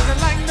dancing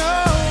like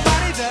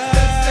nobody does.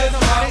 This is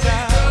nobody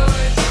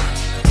does.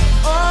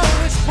 Oh,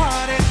 it's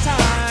party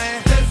time.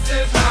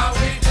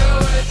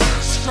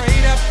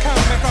 Straight up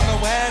coming from the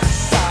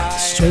west side.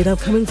 Straight up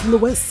coming from the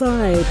west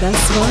side.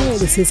 That's right.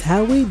 This is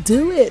how we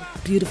do it,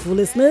 beautiful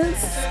listeners.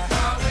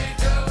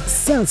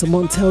 Sounds of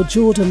Montel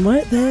Jordan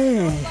right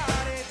there.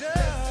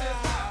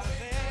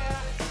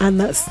 And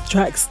that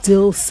track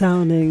still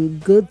sounding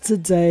good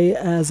today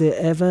as it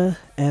ever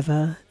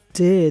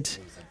did.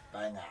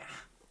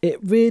 It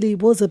really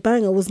was a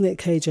banger, wasn't it,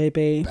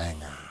 KJB?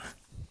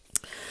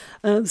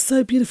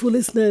 So beautiful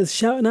listeners,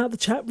 shouting out the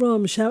chat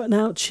room, shouting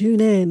out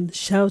tune in,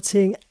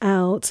 shouting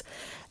out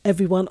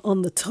everyone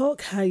on the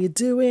talk. How you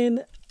doing?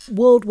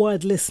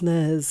 Worldwide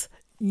listeners,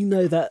 you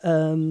know that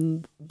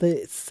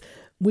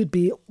we'd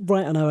be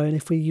right on our own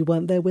if you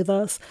weren't there with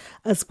us,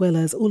 as well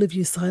as all of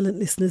you silent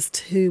listeners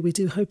too. We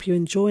do hope you're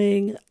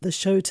enjoying the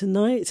show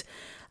tonight.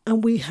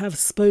 And we have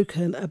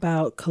spoken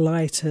about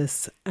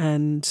colitis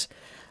and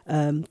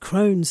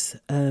Crohn's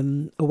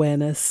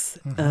awareness.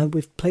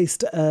 We've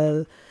placed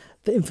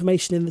the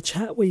information in the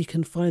chat where you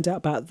can find out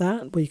about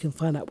that, where you can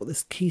find out what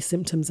the key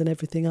symptoms and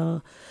everything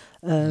are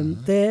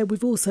there.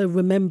 We've also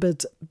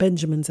remembered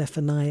Benjamin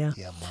Zephaniah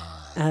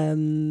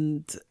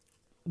and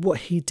what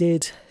he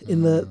did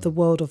in the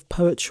world of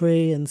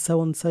poetry and so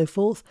on and so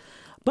forth.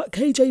 But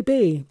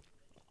KJB,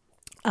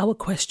 our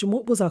question,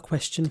 what was our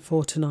question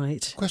for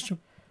tonight? Question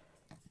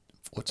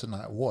for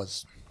tonight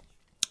was,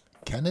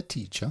 can a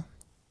teacher,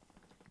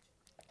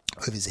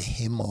 whether it's a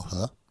him or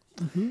her,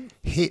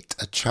 hit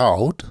a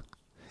child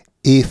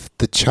if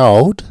the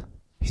child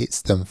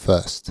hits them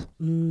first?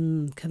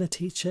 Can a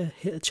teacher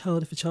hit a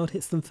child if a child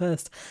hits them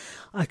first?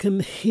 I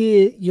can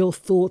hear your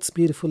thoughts,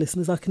 beautiful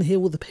listeners. I can hear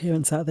all the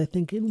parents out there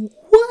thinking,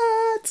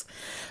 what?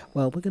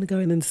 Well, we're going to go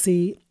in and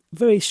see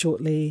very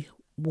shortly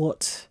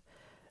what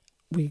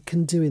we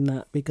can do in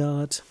that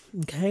regard.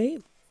 Okay?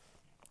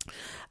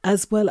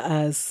 As well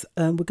as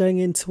we're going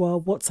into our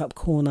WhatsApp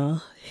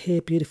corner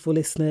here, beautiful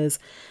listeners.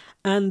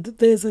 And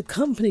there's a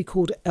company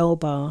called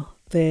Elba.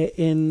 They're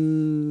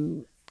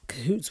in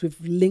cahoots with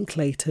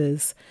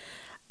Linklaters,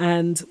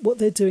 and what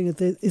they're doing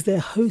is they're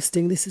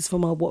hosting, this is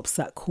from our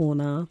WhatsApp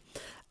corner,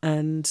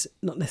 and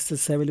not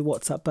necessarily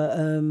WhatsApp, but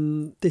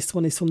this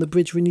one is from the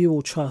Bridge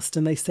Renewal Trust,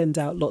 and they send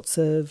out lots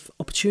of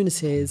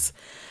opportunities.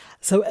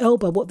 So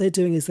Elba, what they're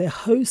doing is they're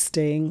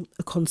hosting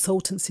a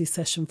consultancy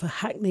session for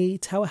Hackney,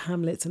 Tower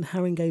Hamlets and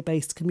Haringey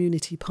based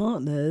community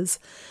partners,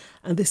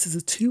 and this is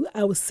a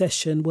 2-hour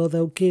session where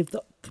they'll give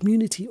the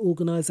community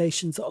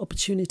organisations the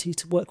opportunity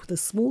to work with a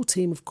small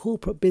team of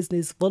corporate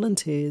business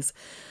volunteers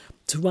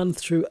to run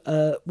through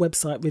a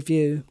website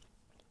review.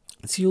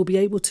 So you'll be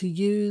able to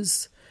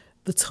use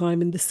the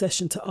time in this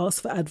session to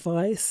ask for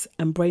advice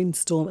and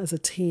brainstorm as a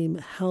team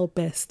how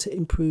best to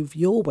improve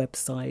your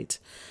website.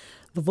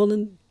 The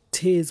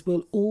volunteers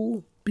will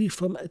all be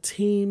from a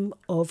team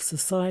of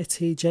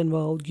Society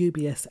Generale,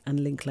 UBS and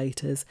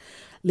Linklaters.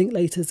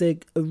 Linklaters are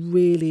a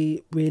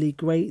really, really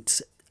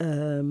great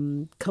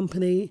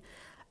company,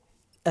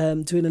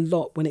 doing a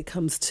lot when it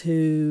comes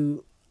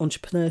to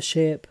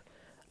entrepreneurship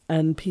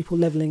and people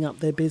levelling up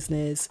their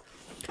business.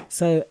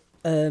 So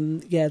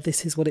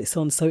this is what it's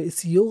on. So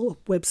it's your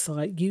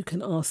website. You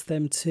can ask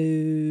them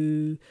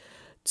to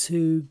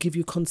give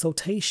you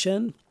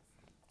consultation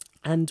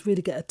and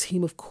really get a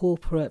team of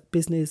corporate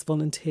business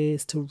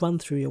volunteers to run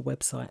through your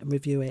website and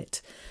review it.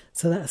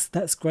 So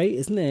that's great,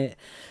 isn't it?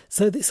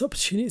 So this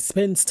opportunity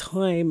spends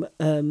time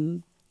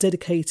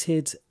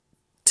dedicated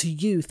to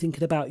you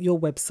thinking about your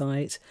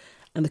website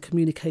and the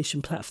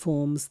communication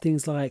platforms,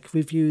 things like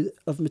review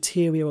of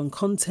material and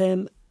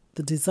content,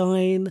 the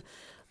design,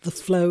 the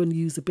flow and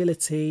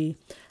usability,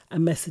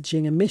 and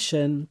messaging and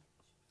mission.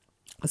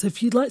 So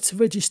if you'd like to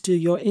register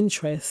your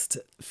interest,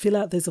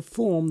 there's a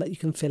form that you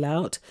can fill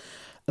out,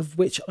 of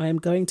which I am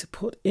going to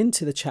put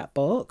into the chat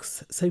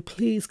box. So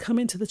please come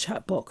into the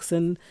chat box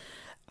and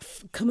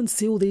come and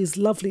see all these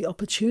lovely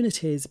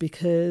opportunities,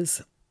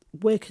 because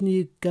where can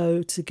you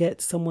go to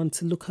get someone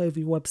to look over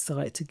your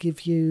website, to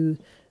give you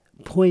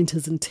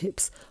pointers and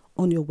tips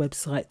on your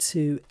website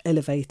to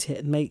elevate it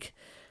and make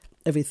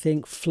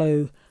everything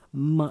flow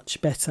much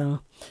better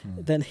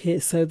than here.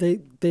 So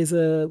there's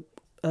a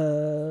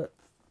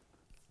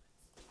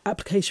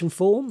application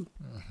form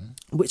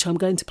which I'm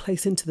going to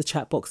place into the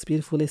chat box,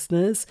 beautiful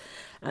listeners,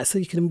 so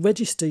you can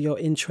register your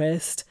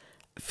interest,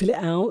 fill it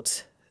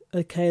out,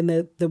 Okay, and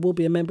there will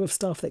be a member of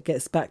staff that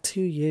gets back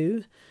to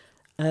you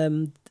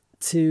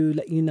to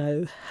let you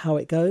know how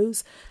it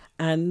goes.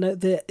 And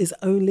there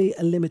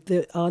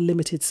are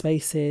limited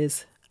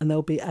spaces, and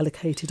they'll be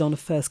allocated on a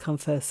first come,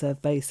 first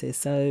served basis.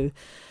 So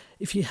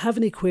if you have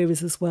any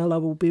queries as well, I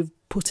will be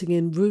putting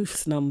in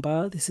Ruth's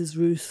number. This is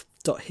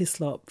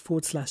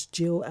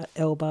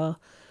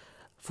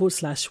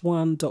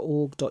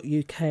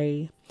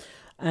ruth.hislop/jill@elba/1.org.uk.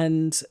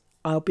 And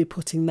I'll be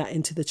putting that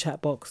into the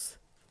chat box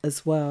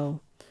as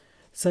well.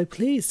 So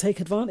please take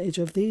advantage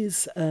of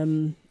these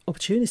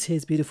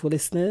opportunities, beautiful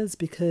listeners,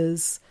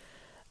 because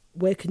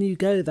where can you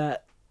go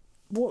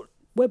what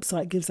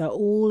website gives out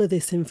all of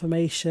this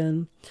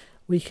information?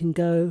 We can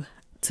go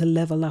to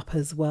level up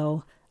as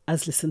well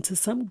as listen to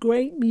some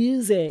great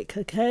music,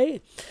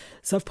 okay?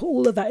 So I've put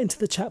all of that into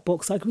the chat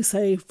box. Like we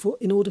say,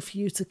 in order for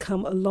you to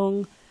come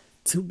along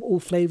to All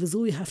Flavours,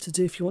 all you have to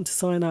do if you want to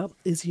sign up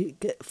is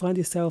find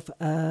yourself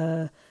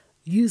a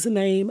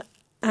username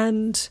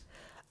and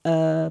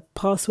a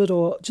password,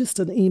 or just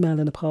an email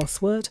and a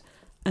password,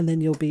 and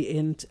then you'll be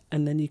in,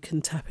 and then you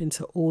can tap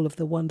into all of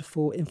the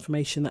wonderful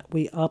information that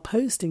we are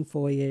posting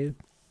for you.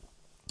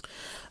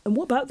 And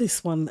what about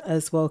this one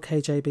as well,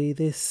 KJB?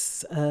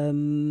 This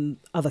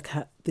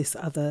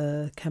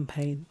other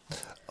campaign.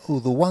 Oh,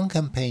 the One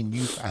Campaign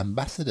Youth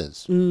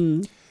Ambassadors.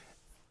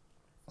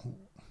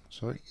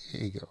 Sorry,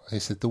 here you go.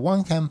 It said the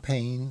One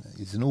Campaign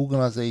is an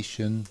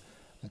organisation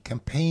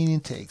campaigning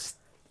to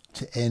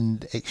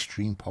end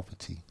extreme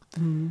poverty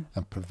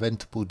and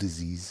preventable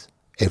disease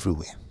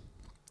everywhere.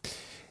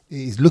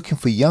 It is looking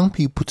for young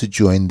people to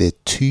join their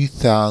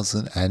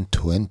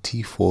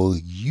 2024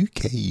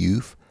 UK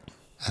Youth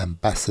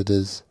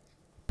Ambassadors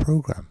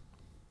Programme.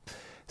 It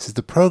says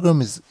the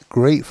programme is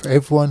great for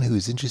everyone who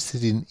is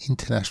interested in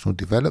international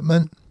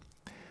development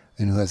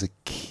and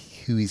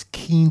who is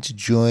keen to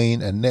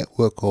join a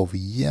network of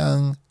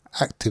young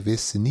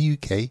activists in the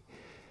UK,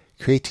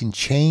 creating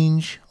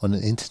change on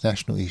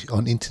international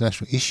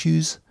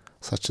issues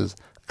such as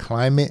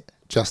climate,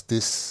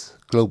 justice,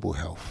 global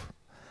health.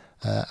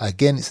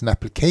 Again, it's an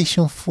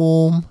application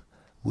form.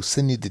 We'll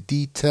send you the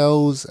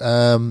details,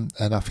 and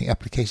I think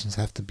applications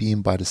have to be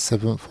in by the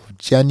 7th of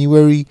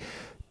January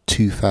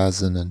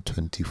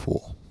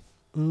 2024.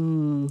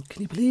 Can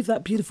you believe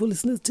that, beautiful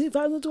listeners?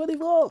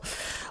 2024,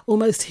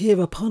 almost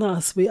here upon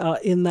us. We are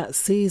in that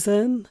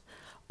season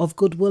of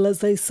goodwill, as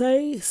they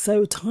say.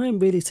 So time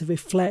really to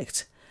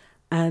reflect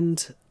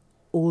and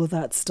all of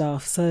that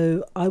stuff.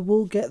 So I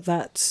will get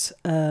that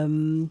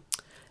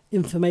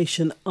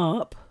information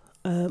up.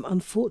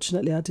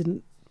 Unfortunately, I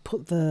didn't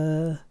put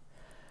the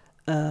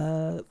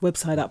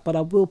website up, but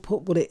I will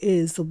put what it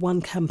is, the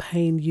One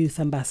Campaign Youth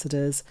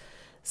Ambassadors.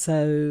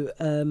 So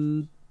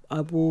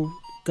I will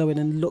go in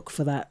and look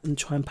for that and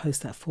try and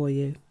post that for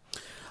you.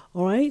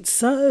 All right,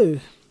 so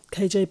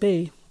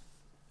KJB,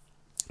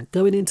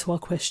 going into our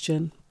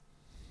question.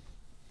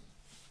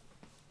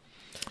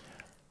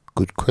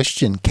 Good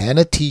question. Can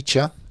a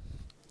teacher,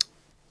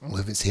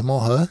 whether it's him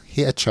or her,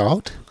 hit a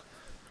child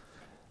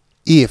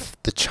if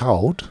the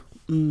child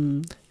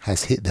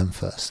has hit them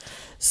first?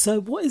 So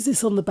what is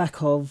this on the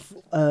back of?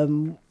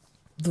 The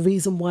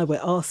reason why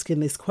we're asking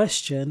this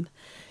question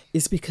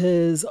is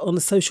because on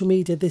the social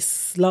media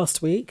this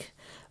last week,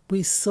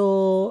 we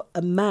saw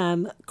a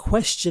man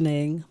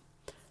questioning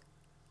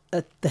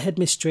the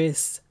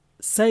headmistress,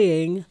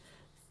 saying,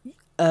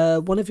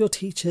 one of your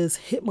teachers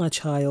hit my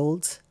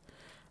child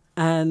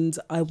and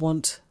I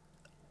want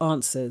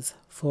answers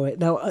for it.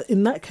 Now,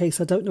 in that case,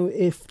 I don't know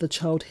if the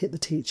child hit the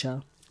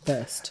teacher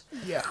first.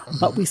 Yeah.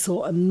 But we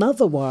saw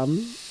another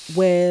one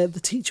where the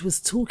teacher was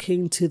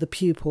talking to the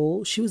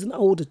pupil. She was an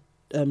older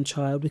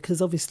child,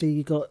 because obviously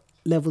you got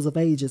levels of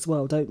age as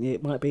well, don't you?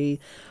 It might be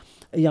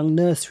a young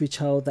nursery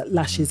child that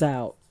lashes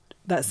out.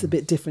 That's a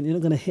bit different. You're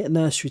not going to hit a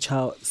nursery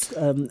child,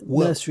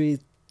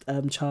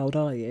 child,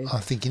 are you? I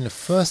think in the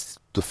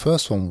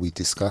first one we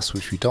discussed,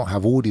 which we don't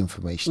have all the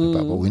information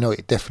about, but we know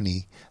it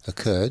definitely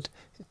occurred,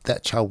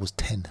 that child was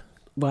 10.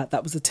 Right,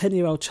 that was a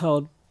 10-year-old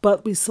child.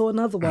 But we saw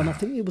another one, I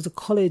think it was a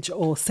college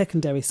or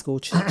secondary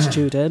school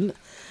student.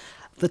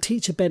 The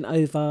teacher bent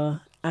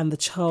over and the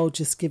child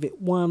just give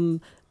it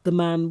one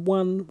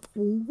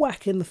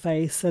whack in the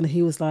face, and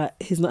he was like,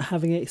 he's not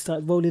having it. He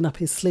started rolling up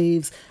his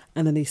sleeves,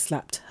 and then he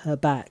slapped her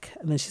back.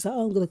 And then she's like,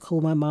 I'm going to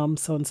call my mum,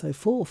 so on and so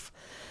forth.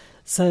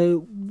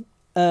 So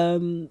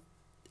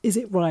is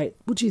it right?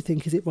 What do you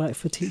think? Is it right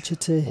for a teacher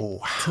to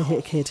hit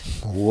a kid?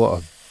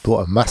 What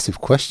a massive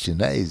question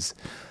that is.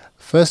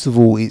 First of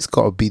all, it's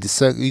got to be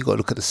you got to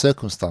look at the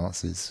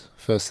circumstances.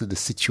 First, the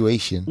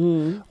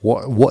situation,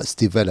 what's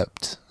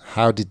developed,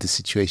 how did the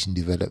situation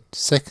develop?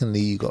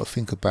 Secondly, you got to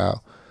think about,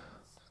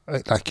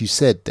 like you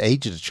said, the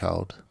age of the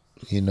child.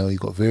 You know,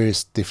 you've got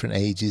various different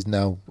ages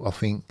now. I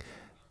think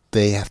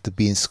they have to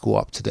be in school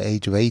up to the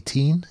age of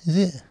 18. Is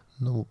it?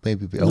 No,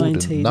 maybe a bit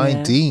 19, older.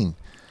 19. Yeah.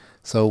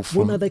 So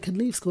no, they can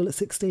leave school at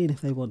 16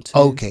 if they want to.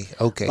 Okay.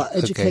 But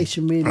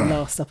education really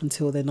lasts up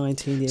until they're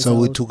 19 years old.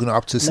 So we're talking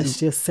up to... Let's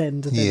just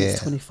send, and then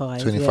it's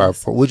 25. 25.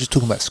 Yes. But we're just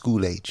talking about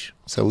school age.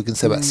 So we can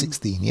say about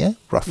 16, yeah?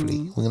 Roughly.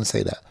 We're going to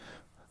say that.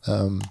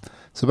 So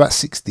about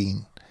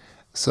 16.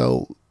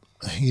 So,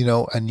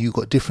 and you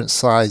got different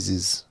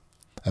sizes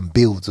and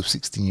builds of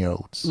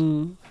 16-year-olds.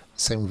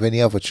 Same with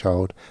any other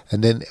child.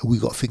 And then we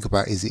got to think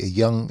about, is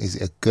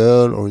it a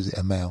girl or is it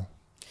a male?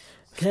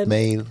 Ken,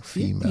 male,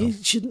 female. You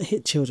shouldn't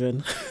hit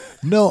children.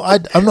 No,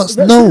 I'm not.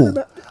 No,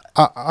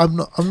 I'm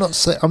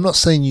not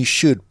saying you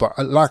should, but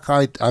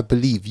I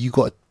believe you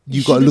got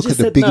to look at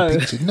the bigger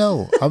picture.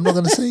 No, I'm not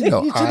going to say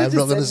no. I'm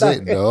not going to say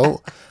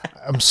no.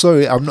 I'm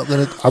sorry. I'm not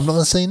going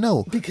to say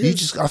no.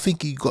 Because I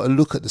think you got to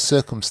look at the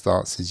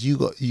circumstances. You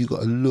got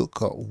to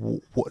look at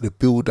what the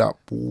build up,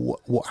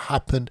 what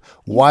happened.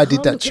 Why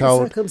did that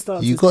child?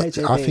 You got.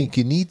 KJB. I think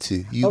you need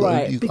to.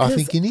 I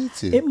think you need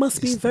to. It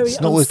must be very. It's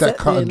not always that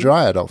cut and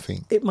dry. I don't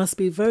think. It must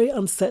be very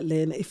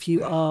unsettling if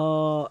you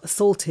are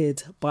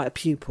assaulted by a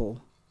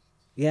pupil.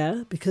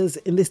 Yeah, because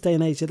in this day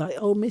and age, you're like,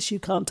 oh, miss, you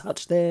can't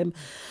touch them.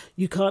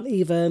 You can't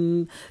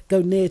even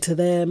go near to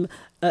them.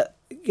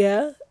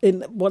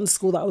 In one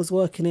school that I was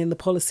working in, the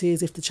policy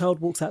is if the child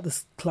walks out of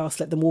the class,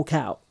 let them walk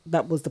out.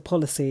 That was the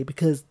policy,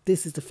 because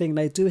this is the thing.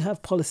 They do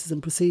have policies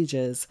and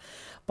procedures,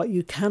 but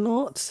you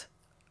cannot,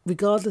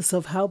 regardless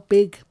of how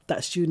big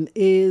that student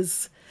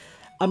is.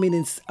 I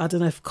mean, I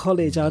don't know if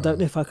college, I don't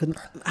know if I can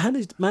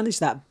manage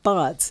that,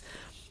 but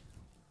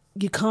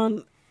you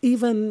can't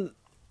even...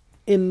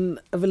 in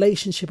a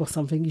relationship or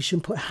something, you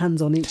shouldn't put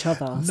hands on each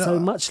other. No. So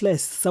much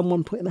less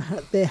someone putting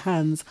their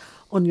hands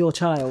on your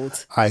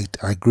child. I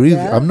agree.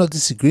 Yeah? I'm not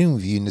disagreeing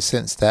with you in the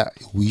sense that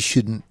we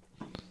shouldn't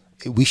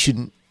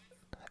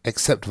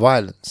accept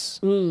violence,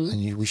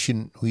 and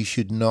we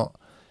should not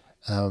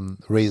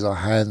raise our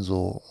hands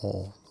or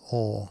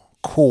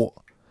court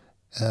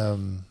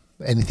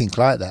anything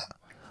like that.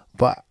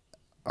 But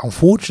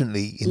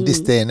unfortunately, in this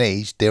day and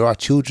age, there are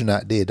children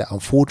out there that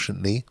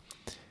unfortunately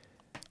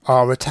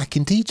are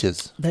attacking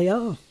teachers. They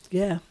are,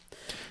 yeah.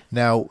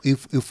 Now,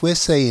 if we're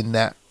saying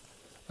that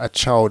a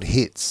child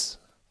hits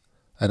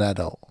an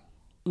adult,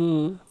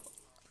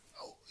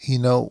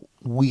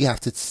 we have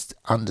to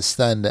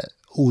understand that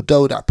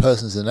although that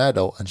person's an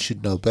adult and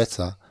should know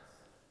better,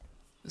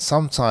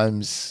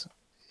 sometimes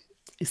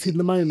it's in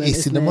the moment.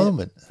 It's in the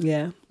moment.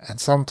 Yeah. And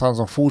sometimes,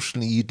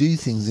 unfortunately, you do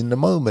things in the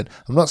moment.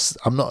 I'm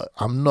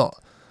not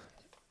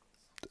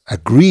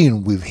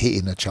agreeing with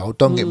hitting a child.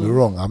 Don't get me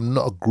wrong. I'm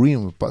not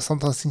agreeing with, but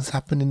sometimes things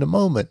happen in the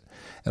moment,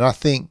 and I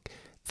think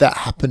that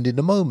happened in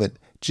the moment.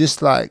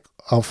 Just like,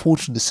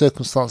 unfortunately, the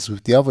circumstances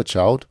with the other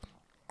child.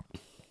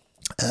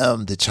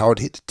 The child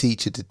hit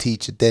the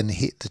teacher then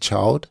hit the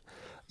child.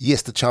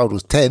 Yes, the child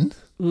was 10,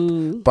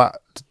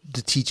 but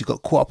the teacher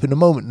got caught up in the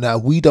moment. Now,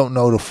 we don't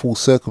know the full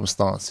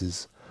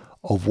circumstances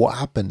of what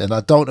happened, and I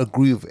don't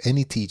agree with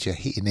any teacher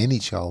hitting any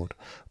child,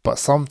 but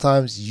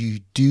sometimes you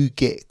do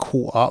get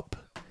caught up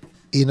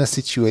in a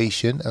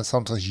situation, and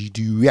sometimes you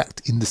do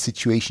react in the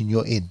situation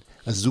you're in,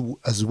 as well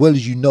as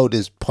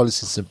there's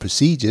policies and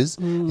procedures,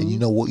 and you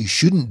know what you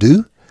shouldn't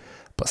do.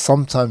 But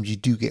sometimes you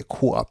do get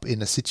caught up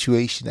in a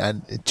situation,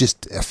 and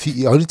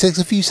it only takes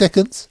a few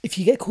seconds. If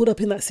you get caught up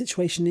in that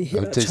situation, you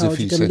hit that child,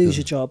 you're going to lose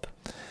your job.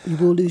 You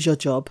will lose your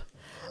job.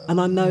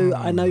 And I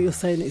know you're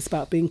saying it's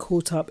about being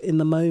caught up in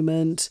the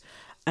moment,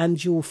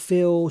 and you'll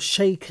feel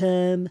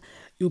shaken.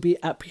 You'll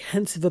be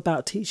apprehensive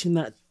about teaching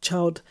that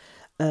child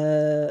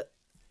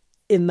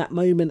in that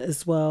moment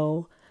as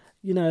well,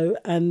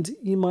 and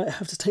you might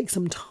have to take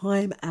some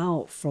time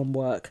out from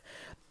work,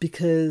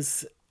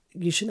 because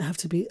you shouldn't have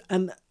to be.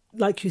 And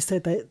like you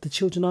said, the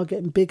children are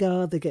getting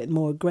bigger, they're getting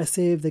more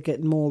aggressive, they're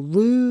getting more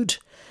rude.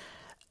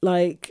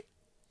 But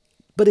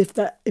if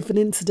an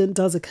incident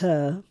does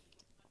occur,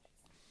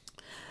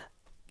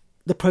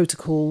 the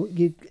protocol,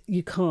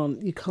 you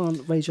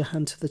can't raise your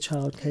hand to the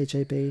child,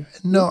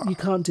 KJB. No, you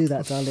can't do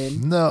that,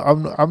 darling. No,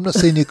 I'm not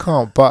saying you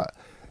can't, but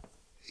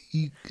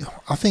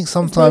I think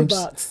sometimes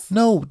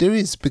no, there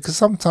is, because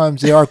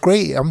sometimes there are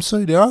great. I'm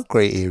sorry, there are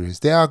grey areas.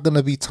 There are going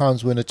to be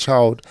times when a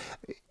child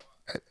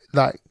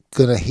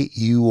gonna hit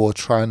you or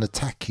try and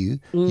attack you.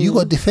 You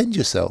got to defend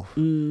yourself.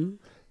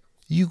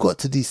 You got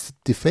to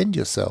defend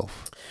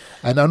yourself,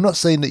 and I'm not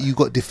saying that you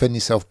got to defend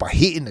yourself by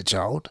hitting the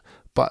child,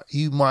 but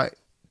you might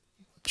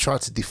try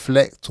to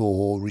deflect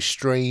or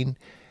restrain,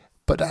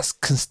 but that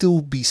can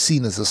still be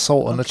seen as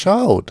assault on a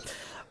child.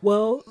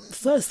 Well,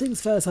 first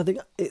things first, I think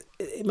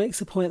it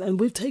makes a point,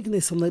 and we've taken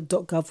this from the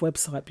 .gov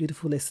website,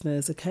 beautiful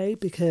listeners, okay?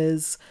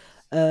 Because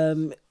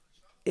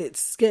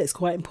it's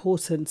quite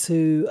important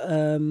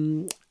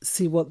to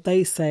see what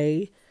they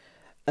say,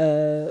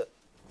 in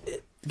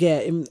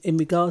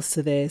regards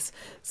to this.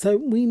 So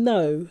we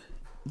know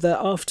that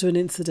after an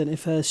incident,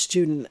 if a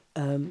student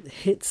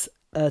hits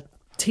a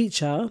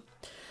teacher,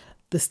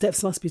 the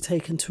steps must be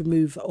taken to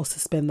remove or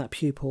suspend that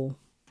pupil.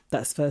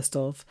 That's first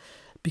off,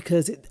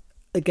 because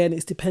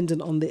it's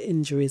dependent on the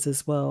injuries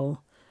as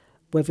well,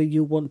 whether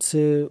you want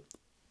to,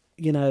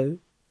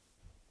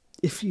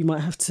 if you might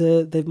have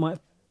to, they might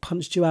have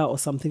punched you out or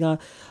something.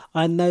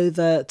 I know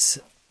that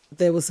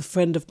there was a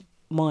friend of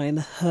mine,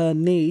 her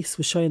niece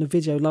was showing a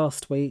video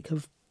last week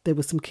of there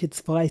were some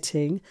kids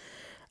fighting.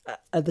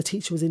 The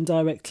teacher was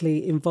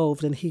indirectly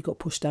involved and he got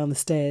pushed down the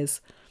stairs.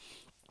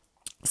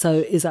 So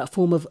is that a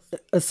form of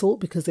assault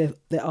because they're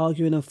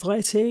arguing and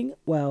fighting?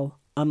 Well,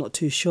 I'm not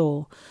too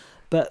sure.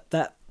 But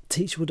that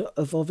teacher would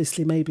have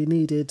obviously maybe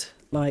needed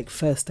like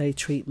first aid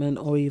treatment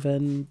or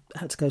even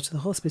had to go to the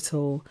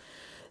hospital.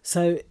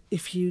 So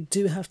if you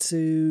do have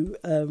to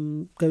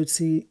go to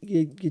see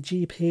your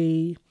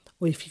GP,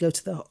 or if you go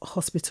to the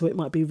hospital, it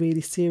might be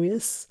really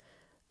serious,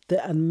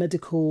 and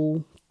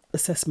medical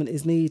assessment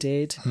is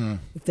needed.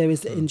 If there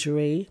is an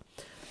injury,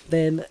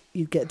 then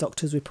you get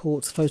doctor's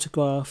reports,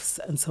 photographs,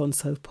 and so on and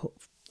so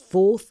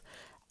forth.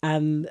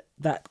 And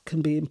that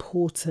can be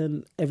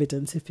important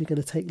evidence if you're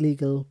going to take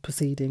legal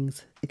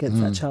proceedings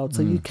against that child.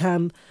 So you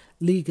can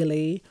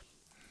legally,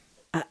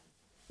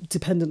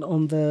 dependent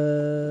on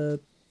the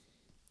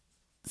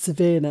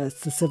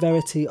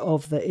severity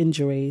of the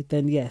injury,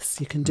 then yes,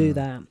 you can do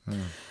that.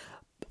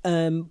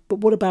 But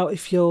what about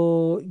if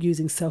you're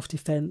using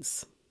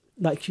self-defense?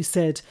 Like you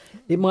said,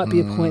 it might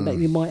be a point that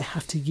you might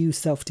have to use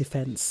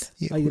self-defense.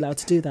 Are you allowed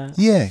to do that?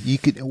 Yeah, you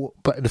could.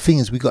 But the thing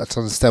is, we got to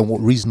understand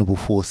what reasonable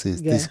force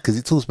is. Because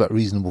it talks about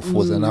reasonable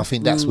force, and I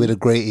think that's where the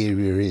grey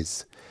area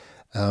is.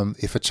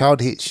 If a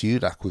child hits you,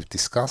 like we've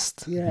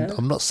discussed,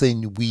 I'm not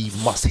saying we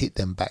must hit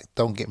them back.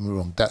 Don't get me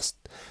wrong.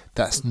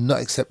 That's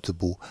not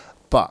acceptable.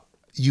 But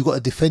you got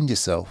to defend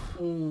yourself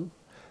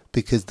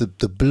because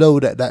the blow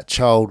that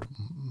child,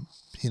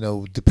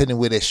 depending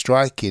where they're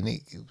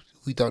striking,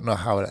 we don't know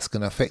how that's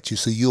going to affect you.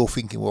 So you're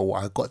thinking, well,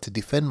 I got to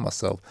defend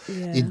myself.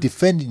 In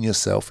defending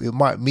yourself, it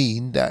might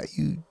mean that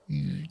you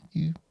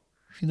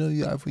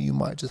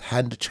might just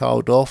hand the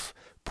child off,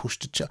 push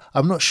the child.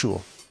 I'm not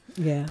sure.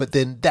 Yeah. But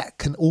then that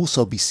can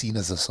also be seen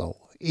as assault.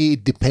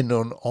 It depends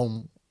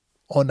on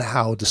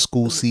how the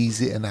school sees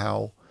it and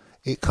how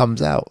it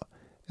comes out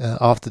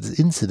after the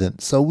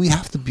incident. So we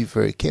have to be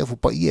very careful.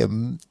 But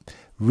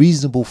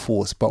reasonable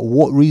force. But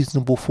what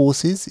reasonable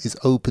force is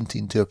open to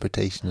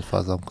interpretation as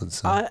far as I'm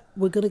concerned.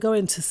 We're going to go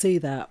in to see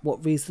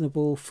what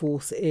reasonable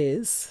force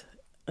is,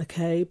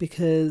 okay?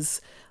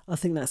 Because I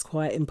think that's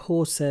quite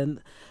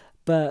important.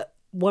 But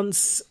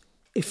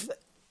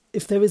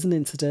if there is an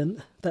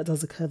incident that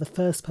does occur, the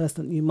first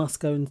person that you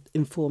must go and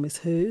inform is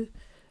who?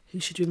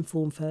 Who should you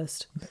inform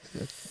first?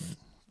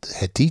 The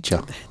head teacher.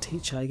 The head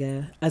teacher,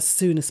 yeah. As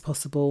soon as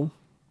possible.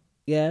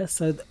 Yeah,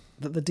 so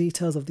that the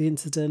details of the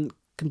incident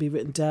can be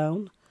written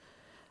down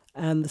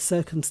and the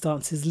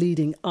circumstances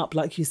leading up,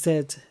 like you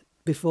said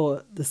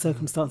before, the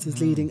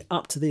circumstances leading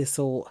up to the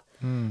assault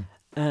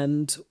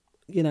and,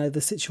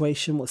 the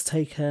situation, what's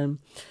taken.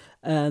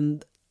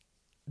 And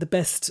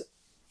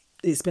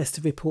it's best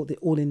to report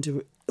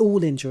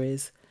all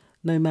injuries,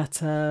 no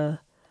matter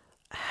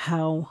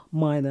how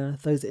minor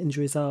those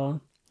injuries are.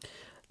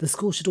 The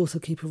school should also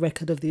keep a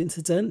record of the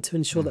incident to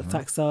ensure that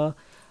facts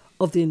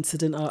of the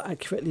incident are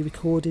accurately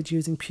recorded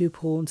using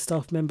pupil and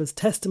staff members'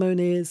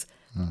 testimonies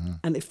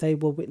and if they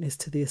were witness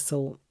to the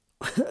assault.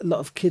 A lot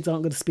of kids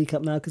aren't going to speak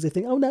up now because they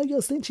think, oh no, you're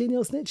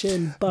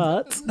snitching.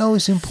 But no,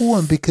 it's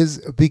important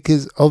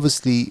because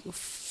obviously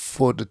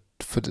for the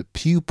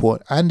pupil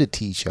and the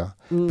teacher,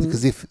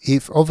 because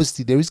if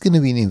obviously there is going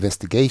to be an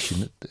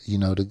investigation,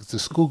 the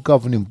school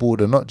governing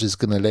board are not just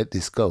going to let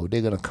this go.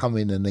 They're going to come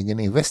in and they're going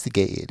to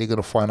investigate it. They're going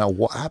to find out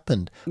what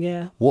happened.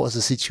 Yeah. What was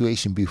the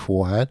situation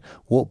beforehand?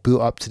 What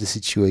built up to the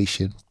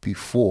situation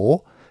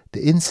before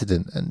the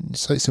incident? And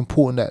so it's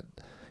important that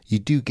you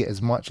do get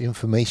as much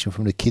information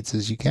from the kids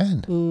as you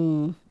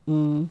can.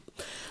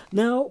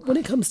 Now, when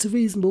it comes to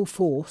reasonable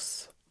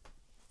force,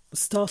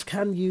 staff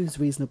can use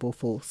reasonable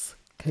force.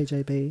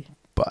 KJB.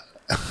 But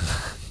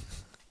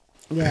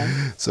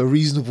yeah. So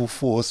reasonable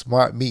force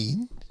might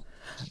mean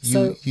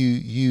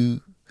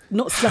you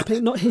not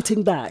slapping, not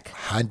hitting back.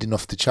 Handing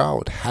off,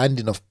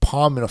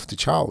 palming off the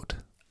child.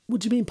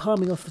 What do you mean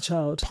palming off the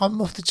child?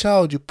 Palming off the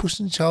child, you're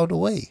pushing the child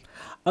away.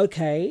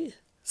 Okay.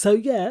 So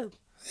yeah.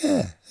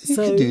 Yeah, you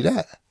can do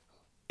that.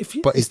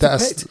 But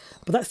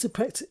that's to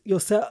protect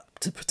yourself,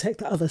 to protect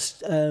the other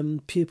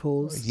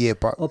pupils. Yeah,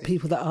 or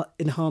people that are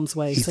in harm's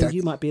way. Exactly. So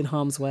you might be in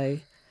harm's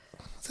way.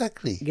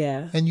 Exactly.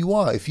 Yeah. And you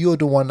are. If you're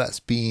the one that's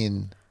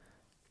being,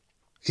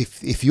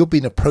 if you're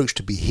being approached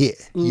to be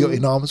hit, you're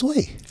in harm's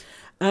way.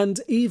 And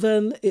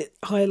even it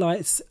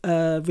highlights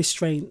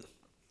restraint.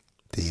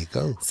 There you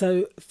go.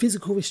 So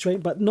physical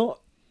restraint, but not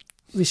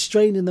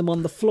restraining them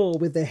on the floor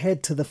with their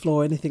head to the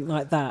floor or anything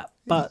like that.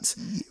 But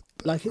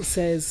like it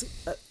says,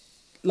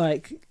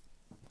 like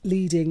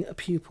leading a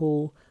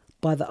pupil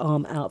by the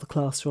arm out of the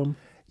classroom.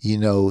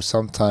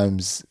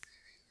 Sometimes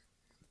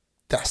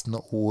that's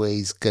not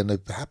always going to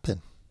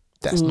happen.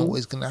 That's not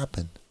always going to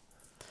happen.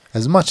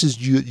 As much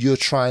as you're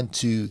trying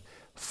to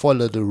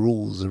follow the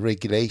rules, the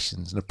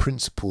regulations, and the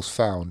principles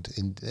found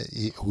in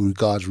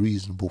regards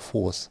reasonable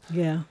force.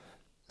 Yeah.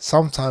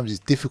 Sometimes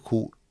it's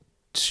difficult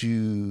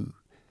to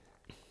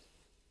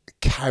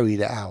carry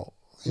that out.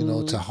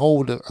 To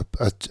hold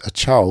a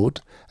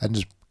child and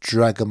just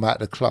drag them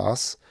out of the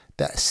class.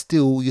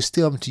 You're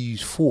still having to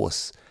use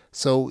force.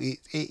 So it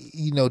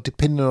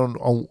depending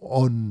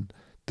on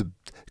the,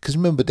 because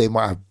remember they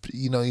might have,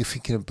 you're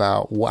thinking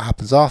about what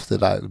happens after,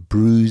 like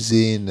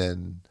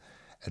bruising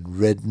and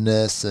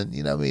redness, and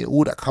you know what I mean,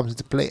 all that comes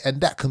into play,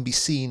 and that can be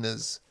seen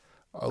as,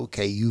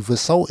 okay, you've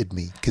assaulted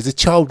me, because a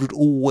child would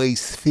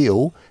always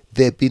feel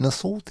they've been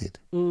assaulted.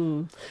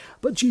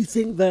 But do you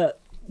think that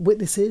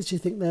witnesses, do you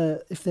think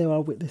that if there are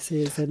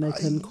witnesses, then they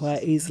can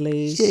quite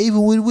easily... Yeah,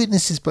 even with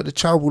witnesses, but the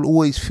child will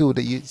always feel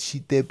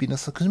that they've been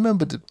assaulted. Because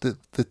remember,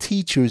 the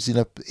teacher is in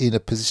a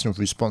position of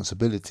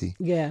responsibility.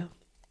 Yeah.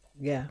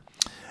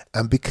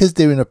 And because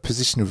they're in a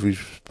position of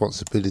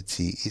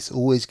responsibility, it's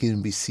always going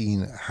to be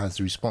seen as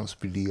the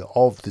responsibility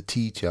of the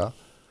teacher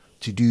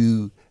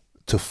to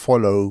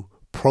follow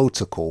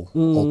protocol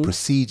or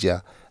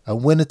procedure.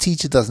 And when a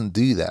teacher doesn't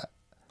do that,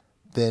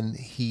 then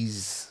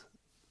it's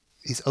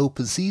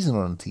open season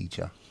on a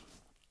teacher.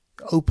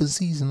 Open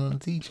season on a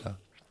teacher.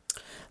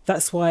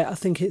 That's why I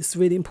think it's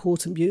really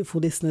important, beautiful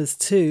listeners,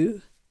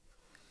 to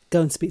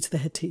go and speak to the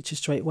head teacher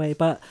straight away.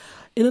 But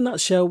in a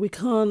nutshell, we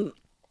can't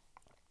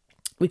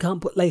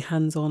lay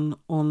hands on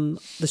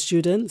the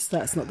students.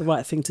 That's not the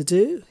right thing to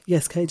do.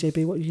 Yes,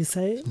 KJB, what are you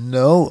saying?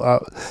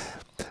 No,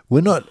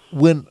 we're not.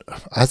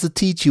 As a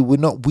teacher, we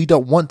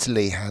don't want to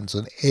lay hands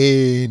on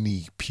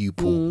any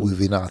pupil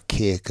within our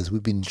care, because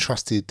we've been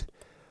trusted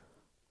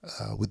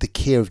with the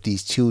care of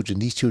these children.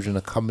 These children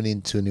are coming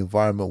into an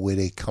environment where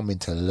they come in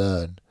to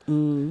learn.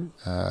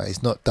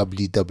 It's not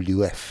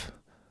WWF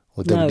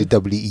or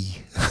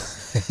WWE.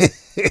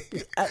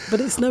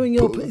 But it's knowing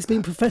it's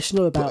being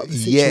professional about the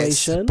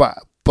situation. Yes,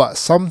 but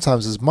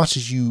sometimes, as much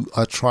as you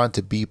are trying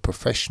to be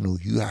professional,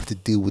 you have to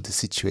deal with the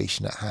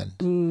situation at hand.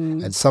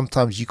 And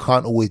sometimes you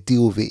can't always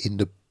deal with it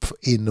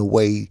in the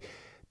way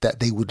that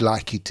they would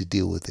like you to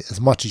deal with it, as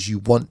much as you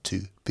want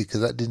to,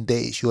 because at the end of the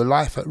day, it's your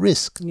life at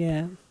risk.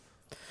 Yeah.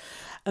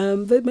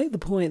 They make the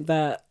point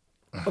that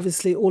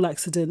obviously all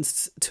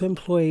accidents to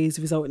employees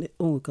result in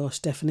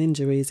death and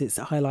injuries. It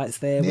highlights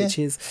there, which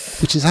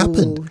has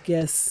happened.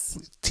 Yes,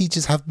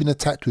 teachers have been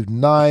attacked with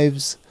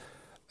knives,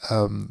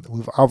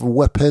 with other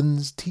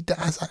weapons. That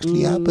has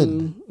actually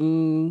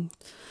happened.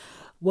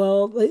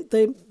 Well,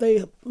 they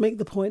make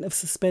the point of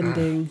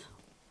suspending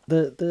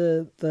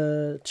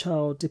the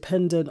child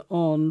dependent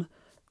on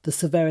the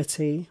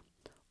severity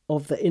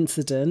of the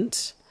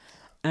incident,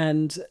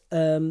 and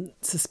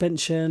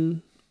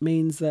suspension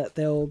means that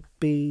they'll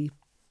be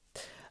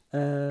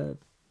not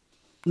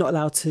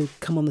allowed to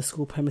come on the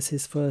school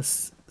premises for a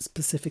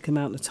specific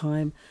amount of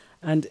time,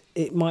 and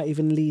it might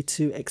even lead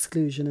to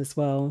exclusion as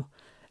well.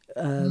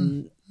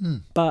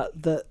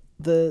 But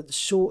the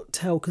short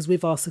tell, because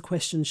we've asked the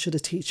question,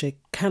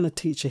 can a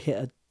teacher hit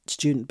a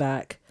student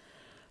back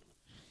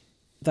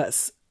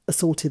that's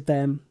assaulted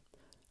them?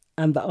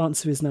 And the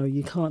answer is no,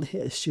 you can't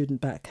hit a student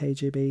back,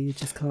 KGB, you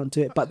just can't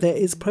do it. But there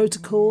is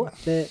protocol,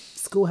 the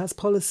school has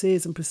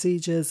policies and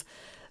procedures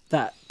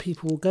that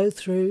people will go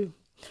through,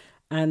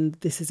 and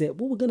this is it.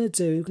 What we're going to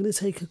do, we're going to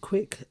take a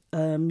quick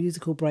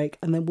musical break,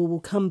 and then we will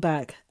come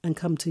back and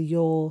come to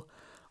your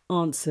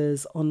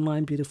answers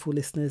online, beautiful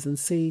listeners, and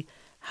see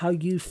how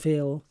you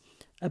feel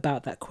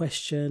about that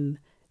question.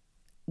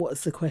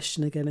 What's the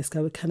question again? Let's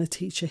go. Can a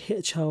teacher hit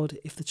a child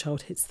if the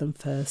child hits them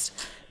first?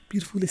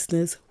 Beautiful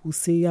listeners, we'll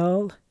see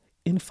y'all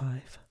in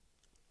 5.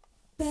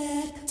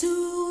 Back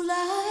to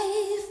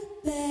life,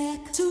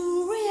 back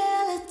to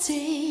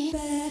reality,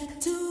 back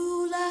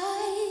to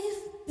life,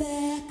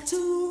 back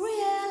to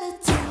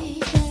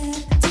reality,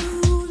 back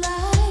to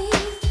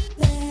life,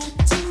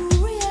 back to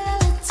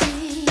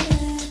reality,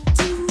 back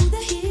to the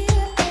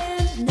here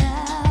and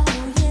now,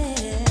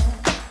 yeah.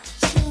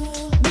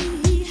 Show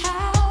me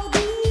how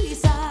to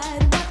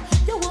decide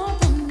what you want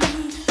from me.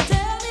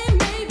 Tell me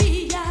maybe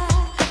I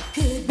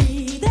could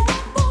be there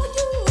for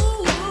you.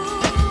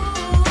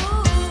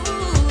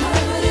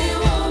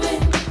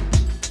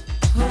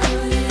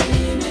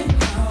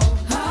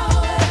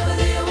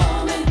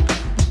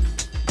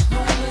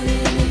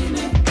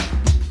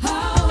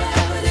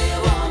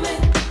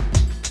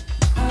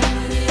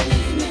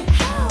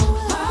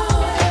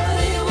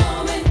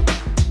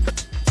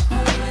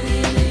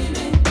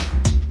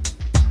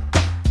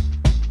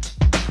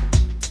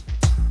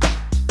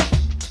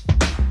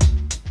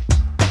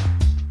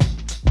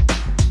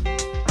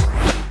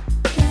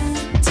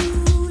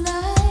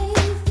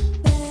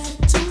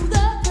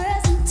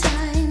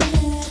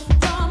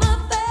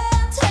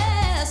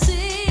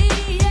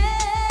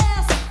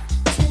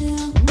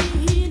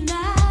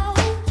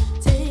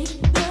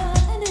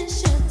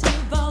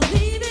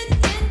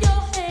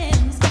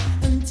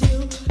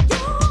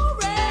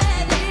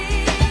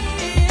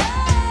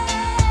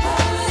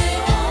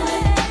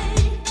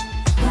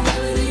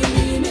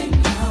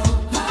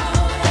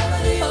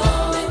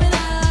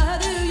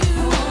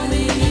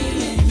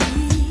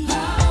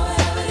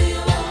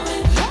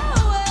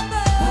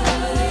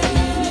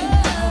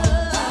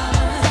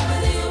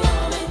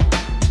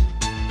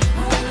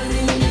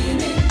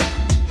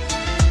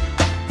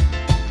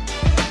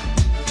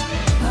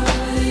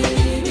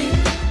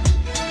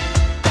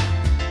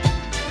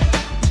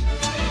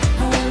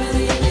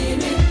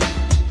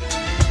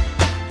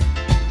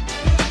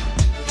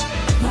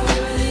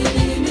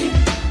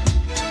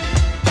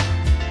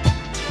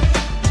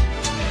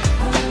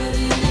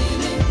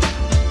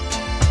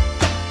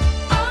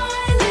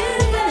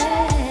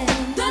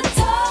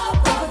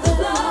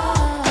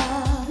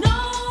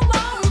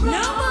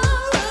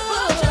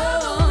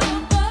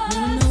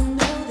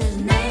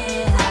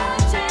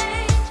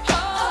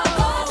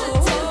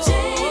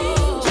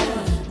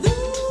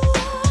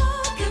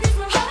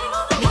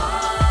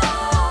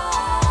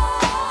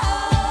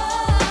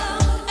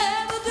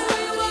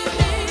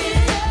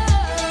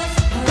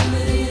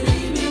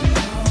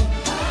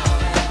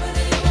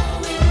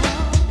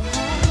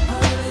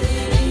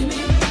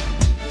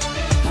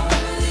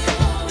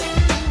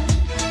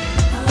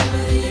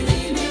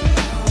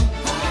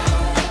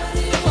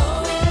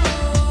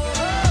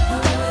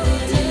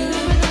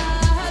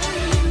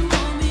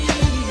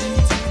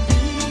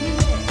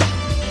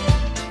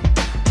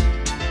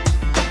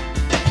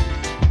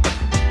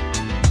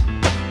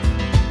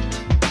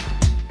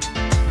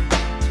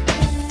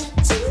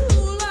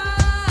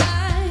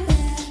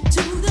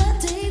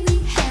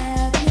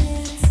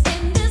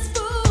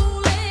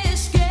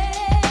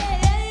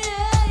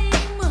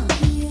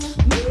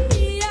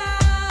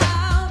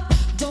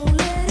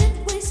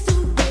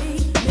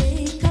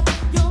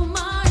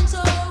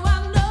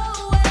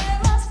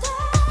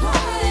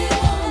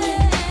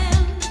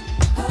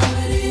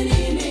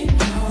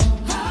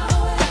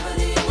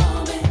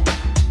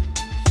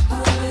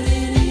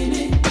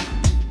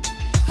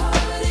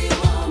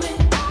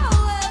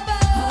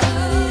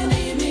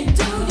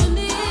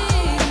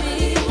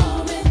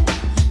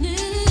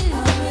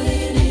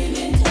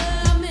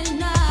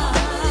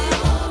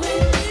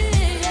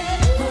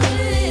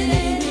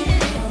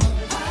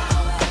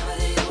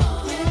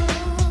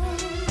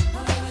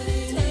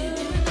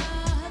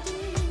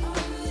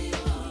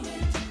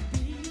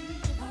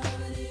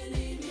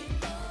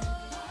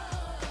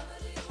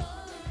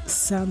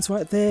 sounds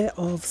right there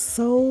of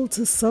Soul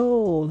to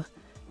Soul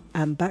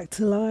and Back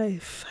to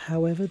Life.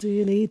 However do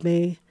you need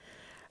me?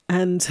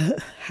 And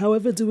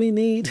however do we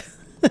need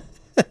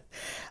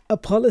a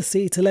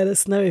policy to let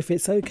us know if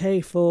it's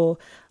okay for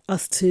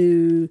us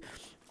to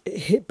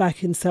hit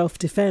back in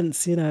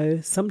self-defense? You know,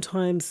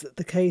 sometimes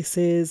the case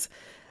is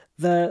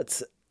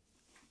that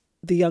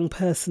the young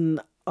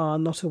person are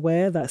not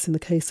aware. That's in the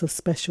case of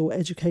special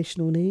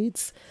educational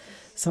needs.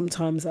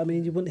 Sometimes, I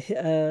mean, you wouldn't hit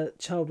a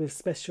child with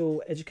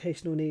special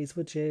educational needs,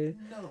 would you?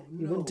 No,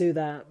 you wouldn't do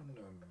that.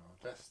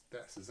 No.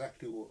 That's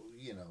exactly what,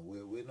 you know.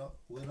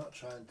 We're not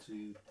trying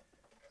to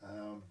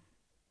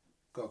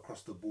go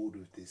across the board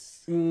with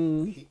this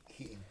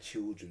hitting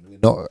children. We're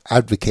not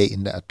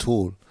advocating that at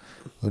all.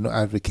 We're not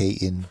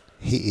advocating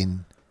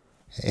hitting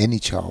any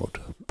child,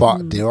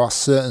 but there are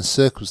certain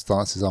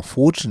circumstances,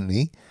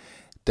 unfortunately,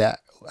 that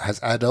as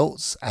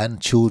adults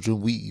and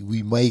children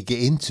we may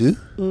get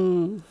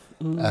into.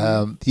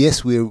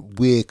 Yes,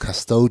 we're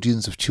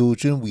custodians of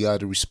children. We are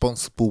the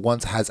responsible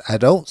ones as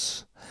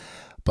adults.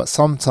 But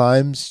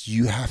sometimes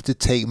you have to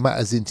take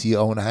matters into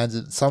your own hands,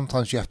 and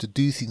sometimes you have to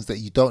do things that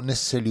you don't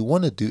necessarily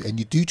want to do, and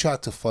you do try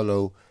to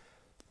follow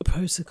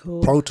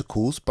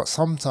protocols, but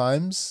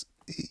sometimes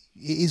it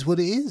is what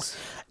it is.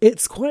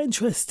 It's quite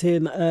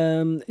interesting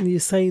in you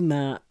saying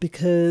that,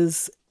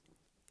 because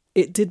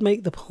it did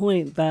make the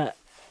point that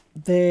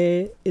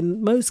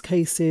in most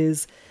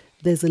cases,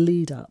 there's a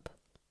lead up.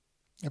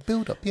 A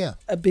build up, yeah.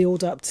 A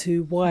build up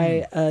to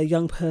why a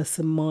young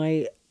person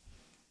might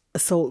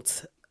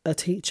assault a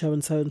teacher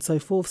and so on and so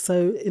forth.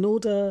 So in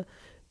order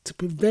to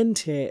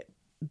prevent it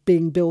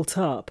being built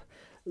up,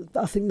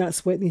 I think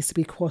that's where it needs to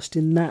be quashed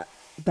in that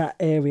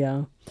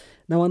area.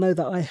 Now, I know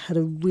that I had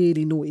a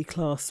really naughty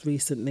class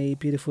recently,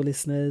 beautiful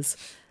listeners,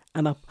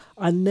 and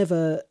I'd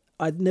never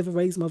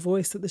raised my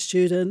voice at the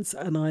students,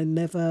 and I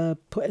never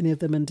put any of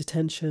them in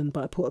detention,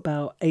 but I put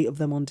about 8 of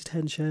them on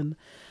detention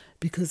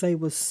because they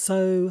were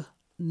so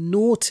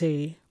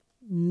naughty,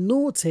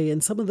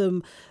 and some of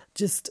them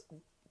just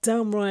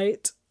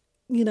downright,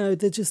 you know,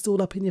 they're just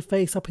all up in your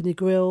face, up in your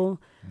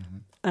grill,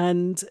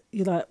 and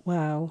you're like,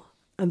 wow.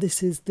 And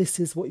this is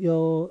what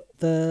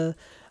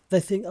they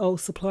think, oh,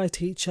 supply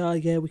teacher,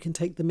 yeah, we can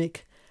take the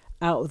mick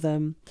out of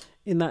them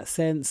in that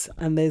sense.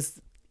 And it's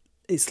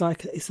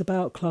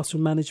about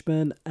classroom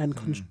management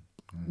and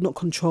not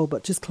control,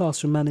 but just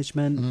classroom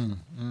management.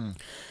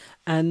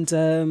 And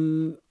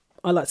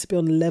I like to be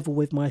on level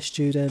with my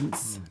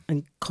students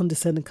and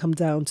condescend and come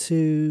down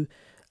to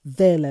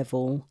their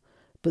level.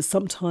 But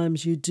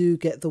sometimes you do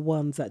get the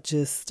ones that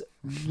just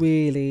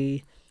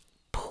really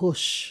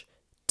push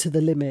to the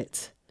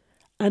limit.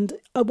 And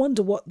I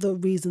wonder what the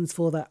reasons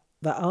for that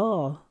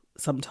are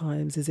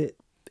sometimes. Is it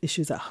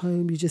issues at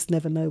home? You just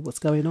never know what's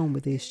going on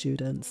with these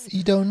students.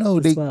 You don't know.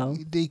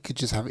 They could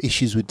just have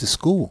issues with the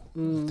school.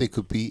 They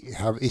could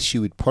have issue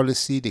with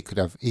policy. They could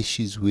have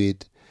issues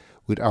with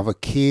other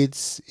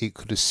kids. It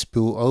could have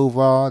spilled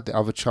over. The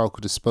other child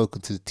could have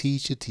spoken to the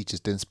teacher. Teacher's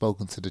then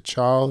spoken to the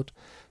child.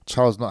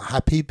 Child's not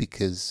happy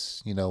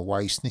because, you know, why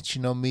are you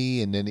snitching on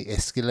me? And then it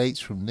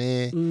escalates from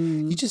there.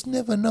 You just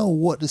never know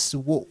what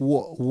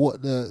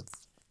the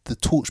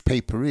torch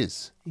paper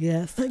is.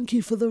 Yeah, thank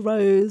you for the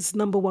rose,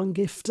 number 1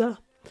 gifter.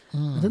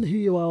 I don't know who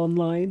you are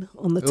online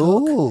on the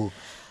talk.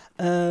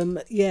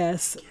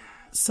 Yes,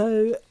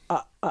 so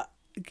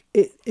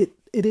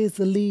it is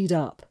the lead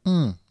up.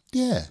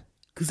 Yeah,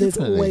 because there's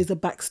always a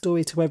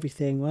backstory to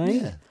everything, right?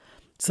 Yeah.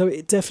 So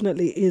it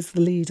definitely is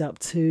the lead up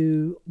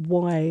to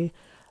why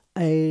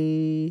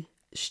a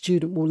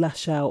student will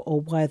lash out, or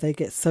why they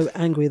get so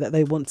angry that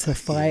they want to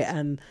fight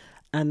and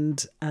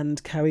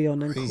carry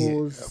on and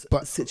cause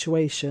a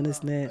situation,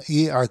 isn't it?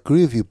 Yeah, I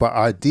agree with you. But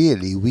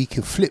ideally, we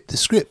can flip the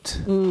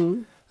script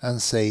and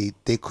say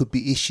there could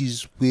be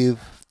issues with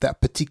that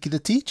particular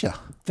teacher.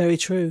 Very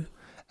true.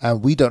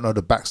 And we don't know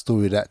the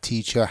backstory of that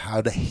teacher,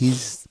 how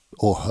his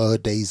or her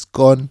day's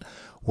gone,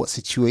 what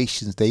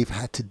situations they've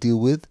had to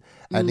deal with,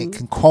 and it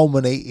can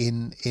culminate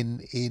in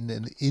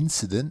an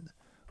incident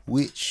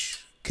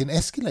which can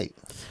escalate.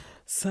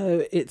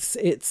 So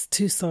it's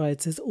two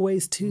sides. There's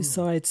always two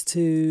sides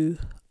to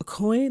a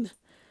coin,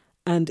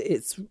 and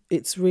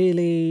it's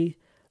really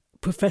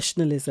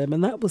professionalism.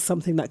 And that was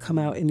something that come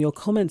out in your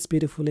comments,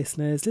 beautiful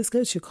listeners. Let's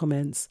go to your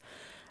comments.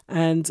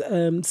 And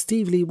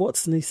Steve Lee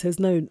Watson, he says,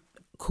 no,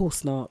 of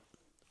course not,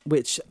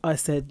 which I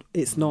said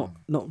it's not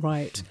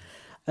right.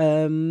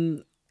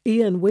 Ian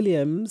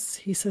Williams,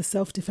 he says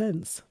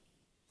self-defense.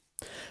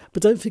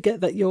 But don't forget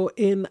that you're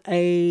in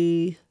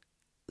a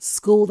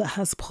school that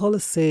has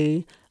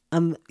policy,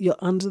 and you're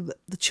under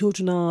the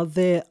children are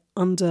there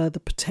under the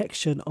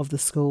protection of the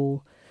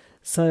school.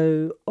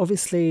 So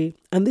obviously,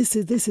 and this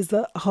is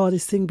the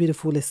hardest thing,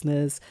 beautiful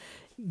listeners,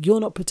 you're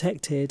not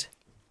protected.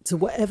 So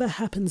whatever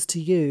happens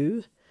to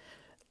you,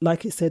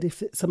 like it said,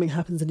 if something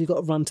happens, then you've got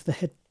to run to the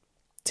head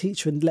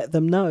teacher and let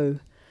them know.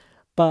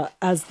 But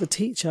as the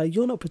teacher,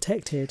 you're not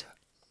protected.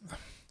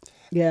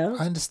 Yeah,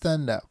 I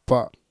understand that,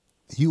 but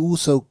you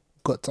also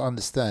got to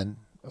understand,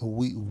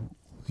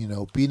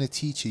 being a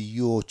teacher,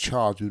 you're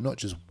charged with not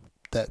just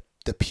that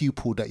the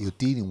pupil that you're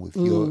dealing with.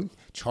 You're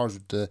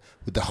charged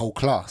with the whole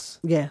class.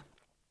 Yeah.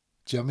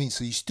 Do you know what I mean?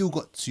 So you still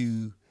got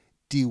to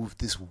deal with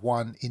this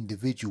one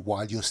individual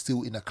while you're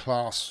still in a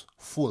class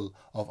full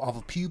of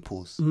other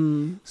pupils.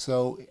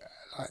 So,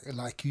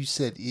 like you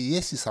said,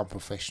 yes, it's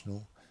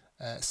unprofessional.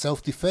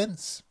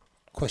 Self-defense?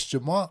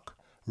 Question mark.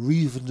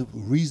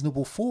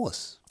 Reasonable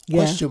force? Yeah.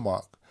 Question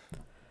mark.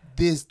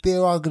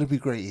 There are going to be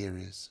grey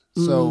areas.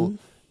 So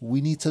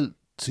we need to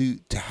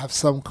have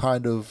some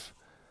kind of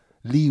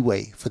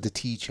leeway for the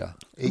teacher.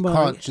 It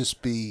can't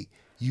just be,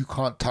 you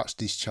can't touch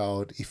this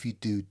child. If you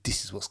do,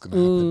 this is what's going to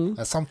happen.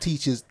 And some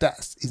teachers,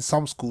 that's in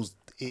some schools,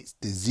 there's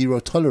zero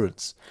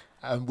tolerance.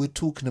 And we're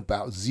talking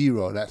about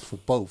zero. That's for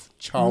both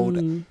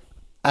child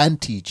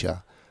and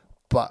teacher.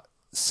 But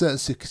certain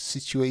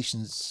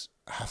situations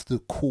have to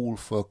call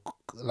for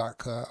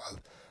like a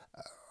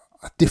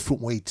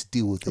different way to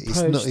deal with it.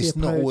 It's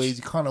not always,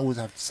 you can't always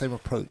have the same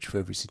approach for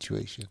every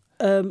situation.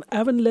 Aaron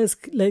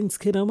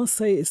Lenskin, I must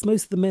say it's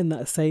most of the men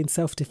that are saying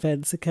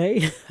self-defense,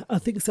 okay? I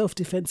think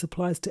self-defense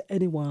applies to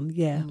anyone,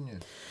 yeah.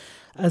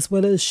 As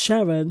well as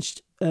Sharon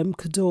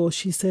Kador,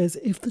 she says,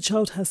 if the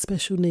child has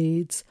special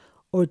needs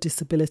or a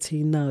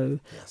disability, no.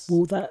 Yes.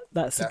 Well,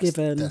 that's a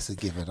given. That's a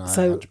given,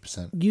 100%.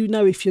 So you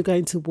know if you're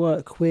going to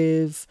work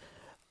with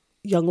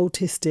young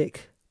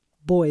autistic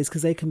boys,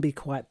 because they can be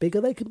quite big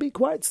or they can be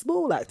quite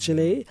small,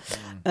 actually.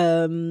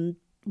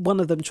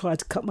 One of them tried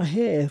to cut my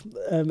hair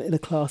in a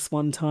class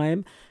one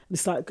time. And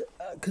it's like,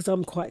 because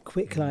I'm quite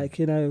quick, like,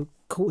 you know,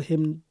 caught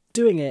him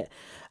doing it.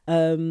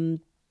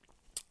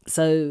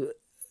 So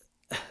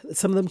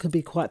some of them can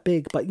be quite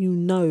big, but you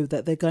know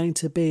that they're going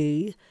to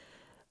be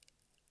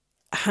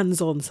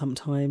hands-on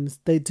sometimes.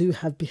 They do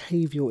have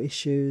behavioural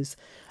issues.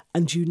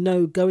 And you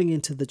know going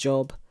into the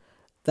job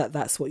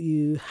that's what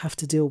you have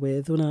to deal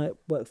with. When I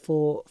worked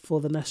for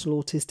the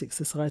National Autistic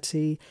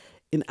Society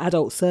in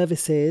adult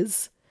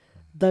services,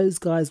 those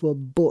guys were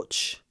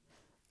butch.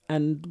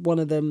 And one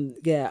of them,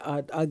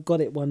 I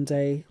got it one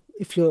day.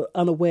 If you're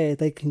unaware,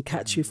 they can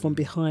catch you from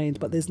behind,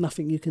 but there's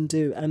nothing you can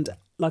do. And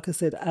like I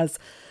said, as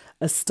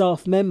a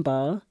staff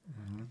member,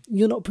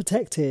 you're not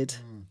protected.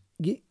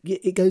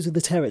 It goes with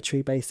the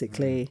territory,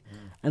 basically.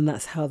 And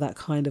that's how that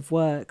kind of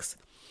works.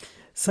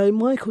 So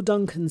Michael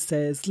Duncan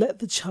says, let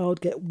the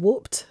child get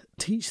whooped,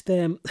 teach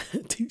them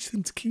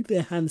to keep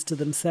their hands to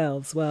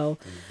themselves. Well,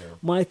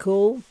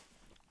 Michael,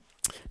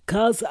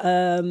 cuz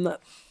no.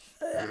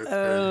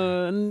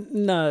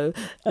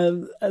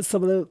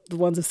 Some of the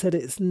ones have said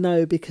it's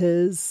no,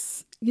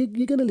 because you're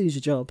going to lose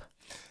your job.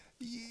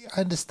 I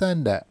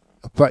understand that,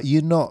 but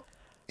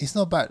it's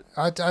not about,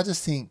 I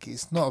just think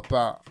it's not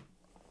about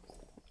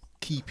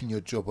keeping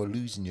your job or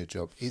losing your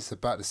job. It's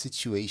about the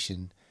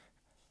situation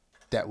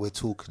that we're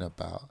talking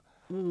about.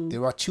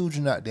 There are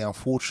children out there,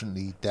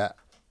 unfortunately, that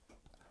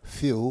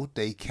feel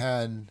they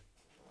can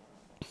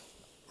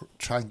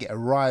try and get a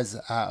rise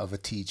out of a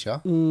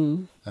teacher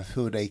and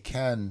feel they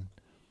can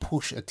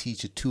push a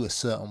teacher to a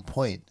certain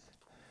point.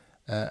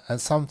 And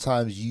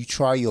sometimes you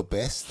try your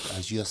best,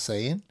 as you're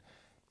saying,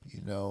 you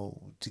know,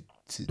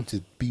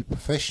 to be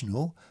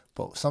professional,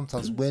 but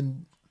sometimes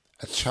when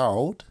a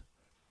child,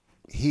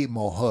 him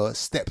or her,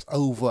 steps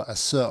over a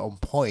certain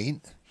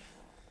point,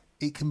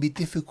 it can be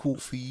difficult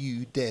for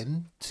you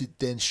then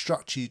to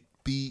structure,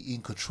 be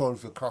in control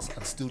of your class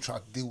and still try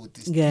to deal with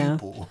these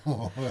people.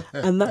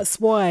 And that's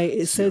why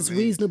it says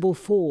reasonable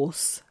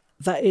force.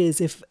 That is,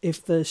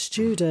 if the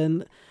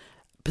student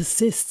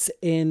persists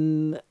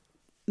in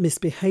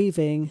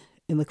misbehaving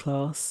in the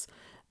class,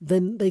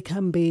 then they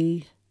can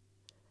be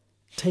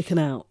taken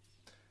out.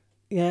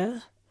 Yeah?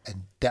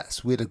 And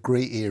that's where the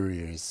grey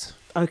area is.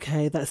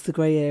 Okay, that's the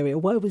grey area.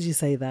 Why would you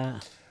say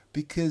that?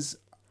 Because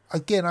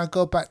again, I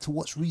go back to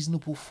what's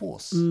reasonable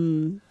force.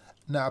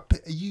 Now,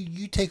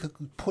 you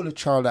pull a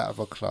child out of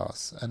a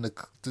class, and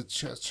the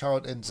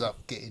child ends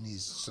up getting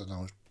his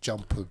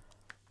jumper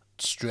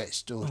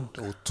stretched or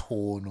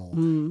torn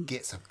or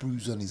gets a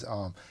bruise on his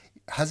arm.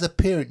 As a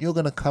parent, you're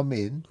going to come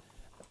in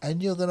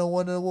and you're going to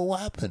wonder, well, what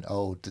happened?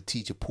 Oh, the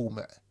teacher pulled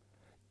me.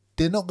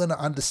 They're not going to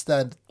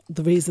understand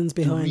the reasons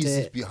behind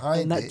it.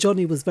 And that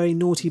Johnny was very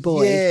naughty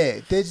boy. Yeah,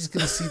 they're just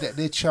going to see that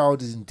their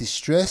child is in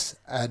distress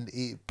and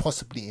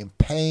possibly in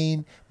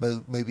pain,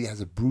 maybe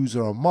has a bruise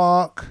or a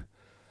mark,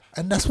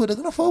 and that's what they're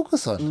going to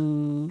focus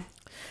on.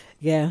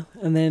 Yeah,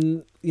 and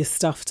then you're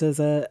stuffed as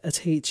a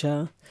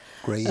teacher.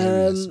 Grey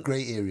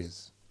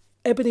areas.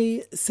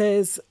 Ebony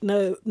says,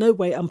 no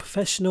way,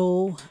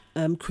 unprofessional.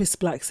 Chris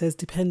Black says,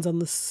 depends on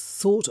the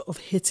sort of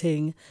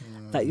hitting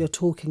that you're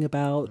talking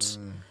about.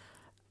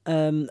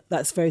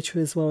 That's very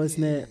true as well,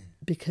 isn't it?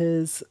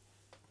 Because,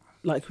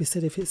 like we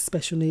said, if it's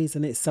special needs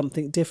and it's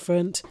something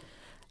different,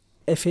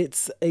 if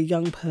it's a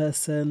young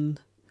person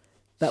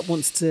that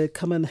wants to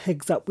come and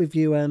heads up with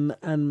you and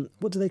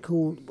what do they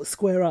call,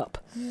 square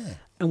up,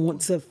 and want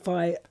to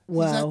fight,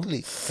 well,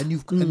 exactly. And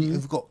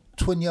you've got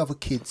 20 other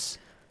kids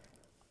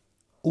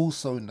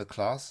also in the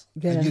class,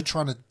 and you're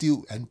trying to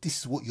deal, and this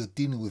is what you're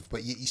dealing with,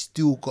 but yet you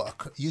still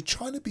you're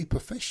trying to be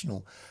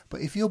professional.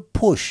 But if you're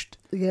pushed,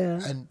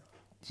 and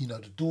you know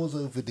the door's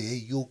over there,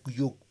 you're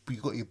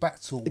you got your back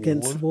to a wall.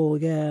 Against the wall,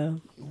 yeah.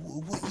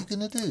 What are you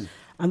gonna do?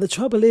 And the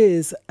trouble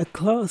is, a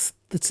class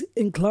that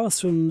in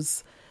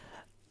classrooms,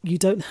 you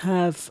don't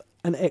have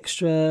an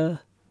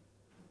extra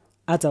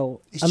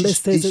adult unless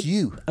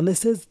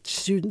there's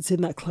students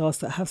in that class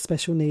that have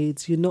special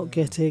needs. You're not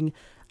getting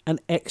an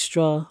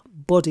extra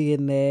body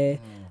in there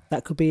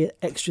that could be an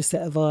extra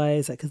set of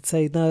eyes that could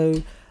say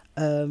no.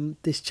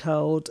 This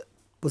child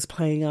was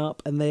playing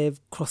up and they've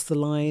crossed the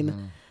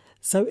line.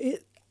 So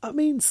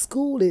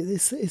school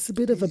it's a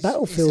bit of a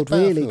battlefield,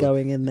 really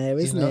going in there,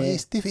 isn't it?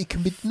 It's different. It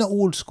can be not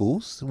all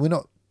schools. We're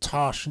not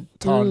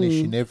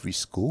tarnishing every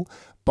school,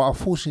 but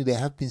unfortunately,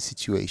 there have been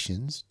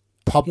situations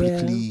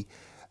publicly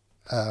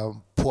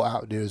put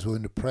out there as well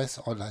in the press,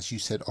 or as you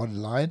said,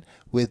 online,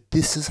 where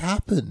this has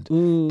happened.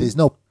 There's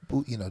no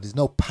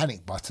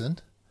panic button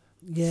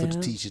for the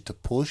teacher to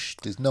push.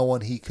 There's no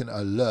one he can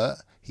alert.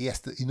 He has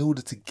to, in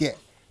order to get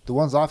the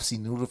ones I've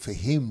seen, in order for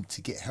him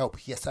to get help,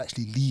 he has to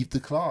actually leave the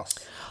class.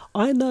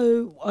 I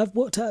know I've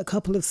worked at a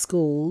couple of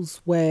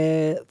schools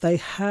where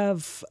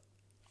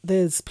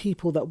there's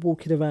people that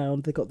walking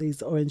around, they've got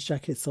these orange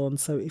jackets on.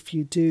 So if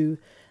you do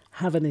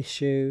have an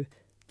issue,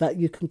 that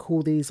you can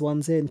call these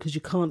ones in, because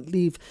you can't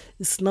leave.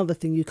 It's another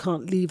thing, you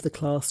can't leave the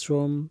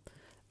classroom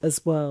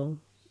as well.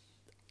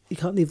 You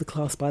can't leave the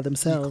class by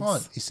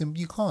themselves.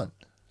 You can't.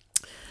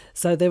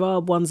 So there are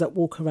ones that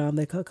walk around.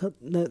 They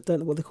don't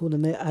know what they call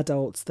them. They're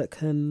adults that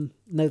can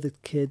know the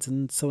kids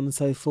and so on and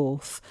so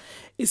forth.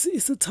 It's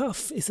a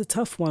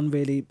tough one,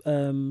 really,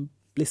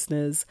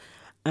 listeners.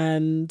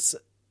 And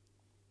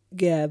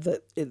yeah,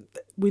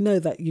 we know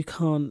that you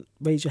can't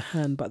raise your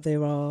hand, but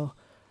there are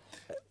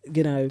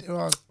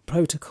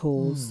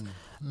protocols.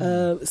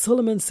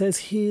 Solomon says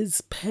his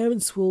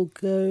parents will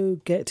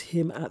go get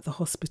him at the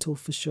hospital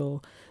for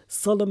sure.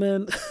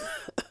 Solomon.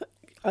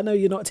 I know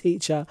you're not a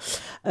teacher.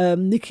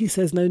 Nikki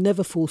says no,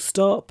 never, full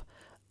stop.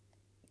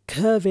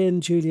 Kervin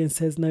Julian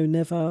says no,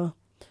 never.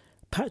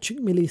 Patrick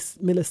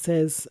Miller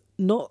says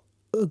not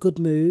a good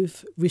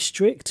move.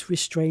 Restrict,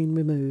 restrain,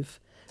 remove.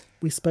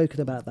 We've spoken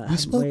about that.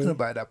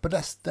 But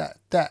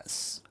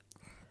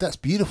that's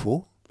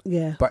beautiful.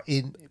 Yeah. But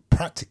in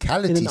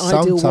practicality, in an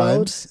ideal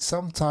world,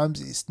 sometimes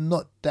it's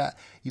not that.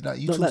 Not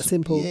that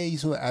simple. Yeah, you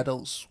saw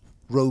adults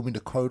roaming the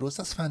corridors.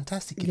 That's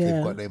fantastic if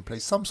they've got that in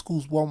place. Some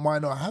schools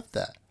might not have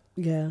that.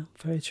 Yeah,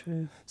 very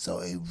true. So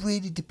it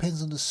really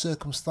depends on the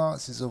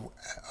circumstances of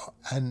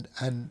and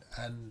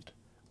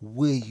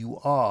where you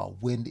are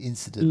when the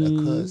incident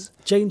occurs.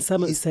 Jane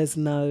Summers says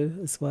no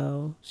as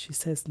well. She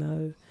says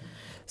no.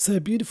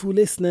 So beautiful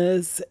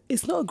listeners,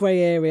 it's not a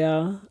grey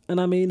area. And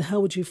I mean, how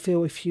would you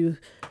feel if you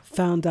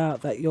found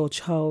out that your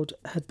child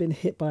had been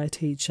hit by a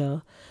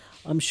teacher?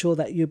 I'm sure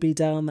that you'd be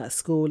down that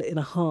school in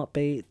a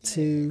heartbeat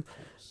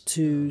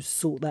to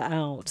sort that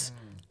out.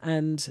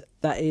 And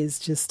that is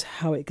just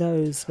how it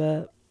goes.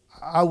 But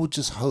I would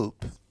just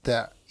hope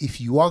that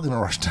if you are going to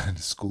rush down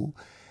to school,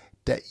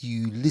 that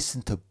you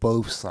listen to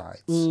both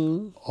sides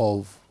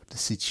of the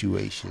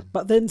situation.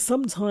 But then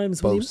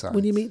sometimes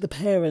when you meet the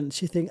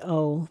parents, you think,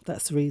 oh,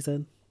 that's the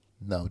reason.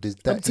 No,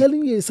 I'm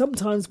telling you,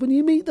 sometimes when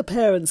you meet the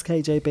parents,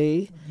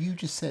 KJB, you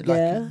just said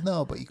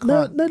no, but you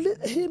can't. No,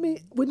 hear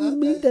me. When you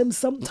meet them,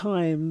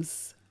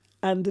 sometimes.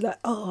 And they're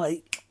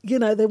like,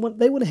 they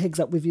want to heads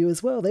up with you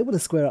as well. They want to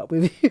square up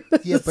with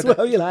you as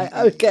well. You're like,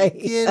 okay.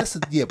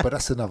 Yeah, but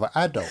that's another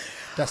adult.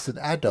 That's an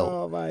adult.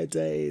 Oh my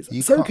days.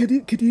 So could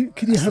you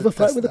have a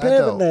fight with a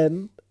parent adult.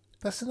 Then?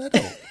 That's an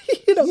adult.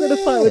 You're not going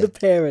to fight with a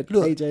parent,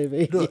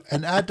 KJV. Look,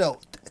 an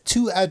adult,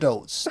 two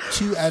adults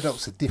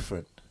are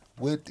different.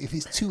 If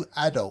it's two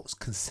adults,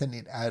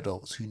 consenting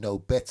adults who know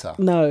better.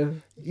 No,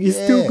 you're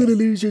still going to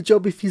lose your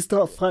job if you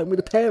start fighting with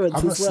the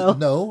parents as well.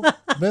 No,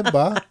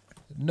 remember.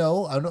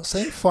 No, I'm not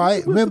saying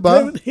fight. Remember, the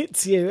parent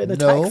hits you and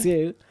attacks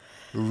you.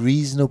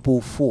 Reasonable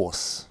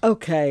force.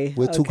 Okay.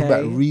 We're talking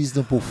about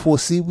reasonable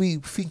force. See, we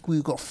think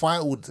we've got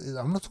fight.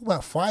 I'm not talking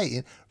about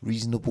fighting.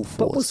 Reasonable force.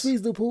 But what's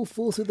reasonable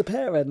force with the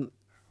parent?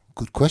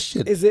 Good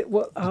question. Is it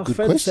what our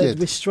friend said?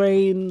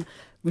 Restrain,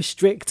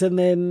 restrict, and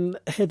then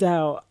head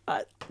out?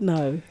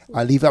 No.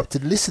 I leave it up to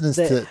the listeners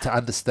to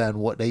understand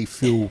what they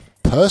feel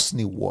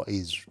personally. What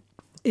is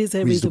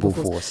a reasonable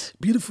force.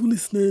 Beautiful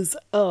listeners,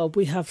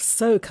 we have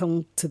so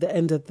come to the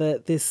end of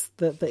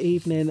the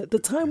evening. The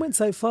time went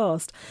so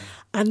fast,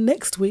 and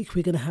next week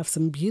we're going to have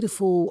some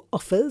beautiful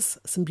offers,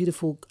 some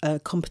beautiful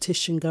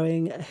competition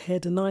going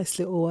ahead. A nice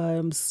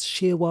little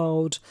Sheer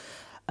Wild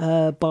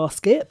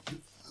basket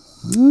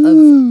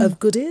of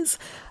goodies.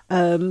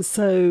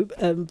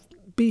 So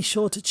be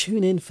sure to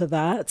tune in for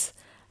that.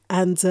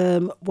 And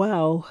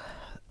wow.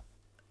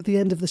 The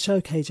end of the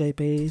show,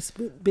 KJB, has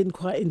been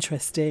quite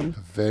interesting. A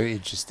very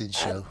interesting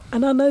show.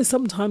 And I know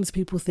sometimes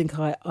people think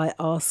I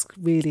ask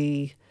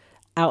really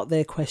out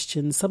there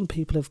questions. Some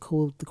people have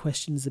called the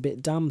questions a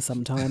bit dumb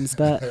sometimes,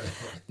 but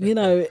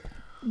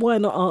why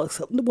not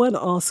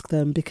ask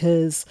them?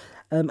 Because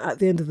at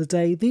the end of the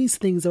day, these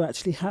things are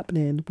actually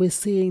happening. We're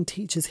seeing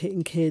teachers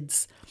hitting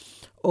kids,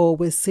 or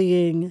we're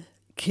seeing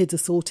kids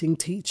assaulting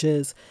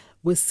teachers.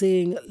 We're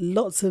seeing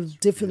lots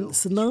of different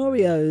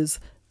scenarios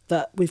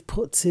that we've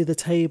put to the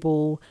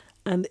table.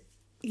 And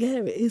yeah,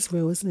 it is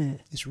real, isn't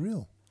it? It's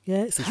real.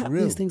 Yeah, It's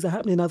real. These things are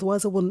happening.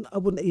 Otherwise, I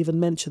wouldn't even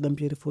mention them,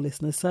 beautiful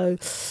listeners. So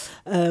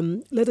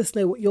let us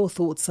know what your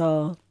thoughts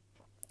are.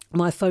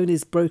 My phone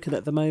is broken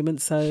at the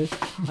moment, so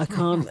I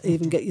can't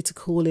even get you to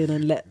call in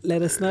and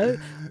let us know.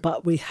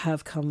 But we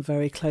have come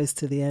very close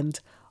to the end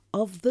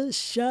of the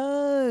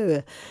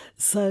show.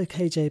 So,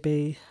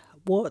 KJB,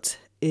 what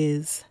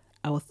is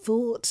our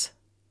thought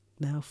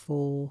now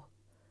for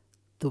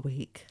the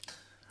week?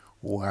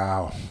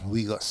 Wow,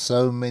 we got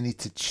so many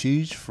to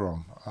choose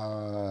from.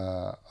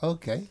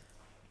 Okay.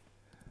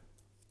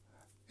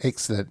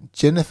 Excellent.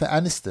 Jennifer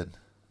Aniston.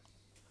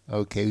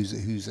 Okay,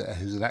 who's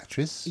an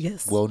actress?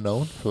 Yes. Well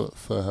known for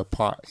her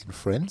part in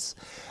Friends.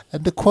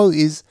 And the quote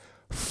is,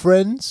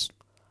 "Friends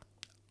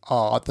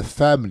are the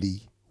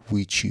family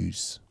we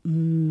choose."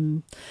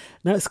 Now,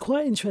 it's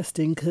quite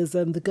interesting because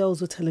the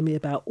girls were telling me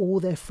about all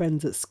their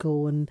friends at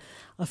school, and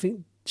I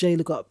think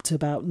Jayla got up to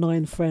about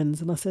 9 friends,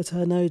 and I said to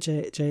her, "No,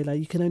 Jayla,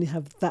 you can only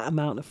have that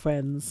amount of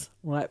friends,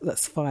 right?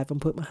 That's 5.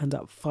 I'm putting my hand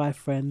up, 5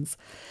 friends."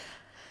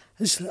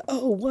 And she's like,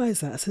 "Oh, why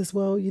is that?" I says,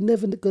 "Well, you're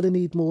never going to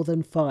need more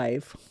than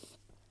 5."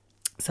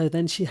 So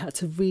then she had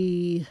to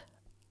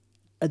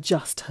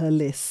readjust her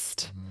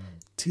list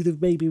to the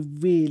maybe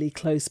really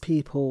close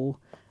people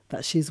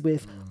that she's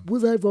with.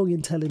 Was I wrong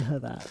in telling her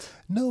that?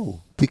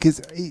 No,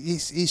 because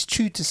it's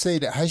true to say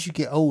that as you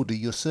get older,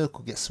 your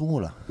circle gets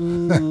smaller.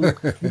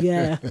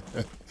 Yeah,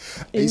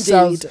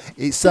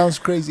 It sounds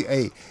crazy.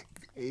 Hey,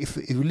 if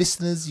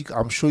listeners,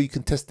 I'm sure you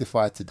can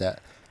testify to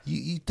that.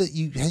 You as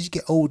you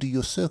get older,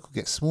 your circle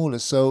gets smaller.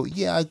 So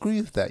yeah, I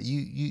agree with that.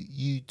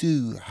 You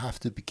do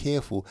have to be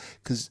careful,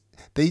 because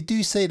they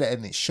do say that,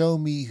 and it's show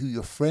me who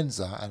your friends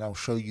are, and I'll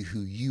show you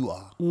who you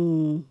are.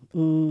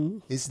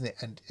 Isn't it?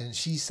 And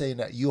she's saying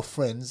that your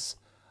friends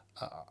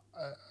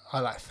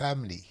are like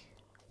family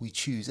we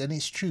choose, and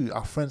it's true.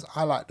 Our friends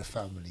are like the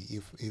family.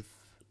 If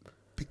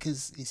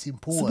because it's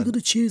important. So we're going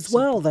to choose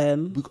well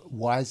then,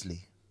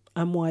 wisely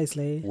and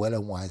wisely. Well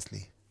and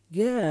wisely.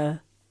 Yeah.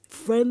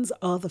 Friends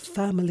are the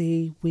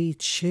family we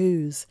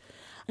choose.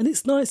 And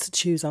it's nice to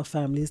choose our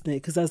family, isn't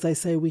it? Because as they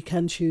say, we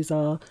can choose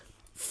our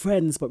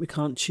friends, but we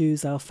can't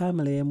choose our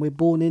family. And we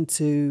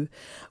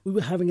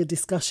were having a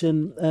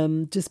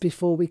discussion just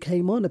before we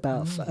came on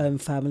about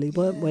family,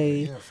 weren't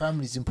we? Yeah,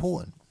 family's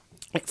important.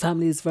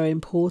 Family is very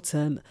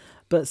important.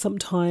 But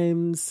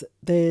sometimes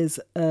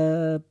there's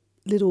a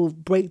little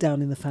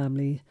breakdown in the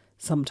family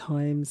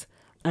sometimes.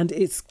 And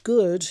it's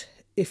good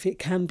if it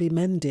can be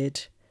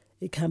mended.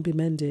 It can be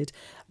mended.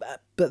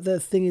 But the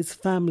thing is,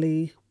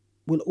 family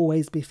will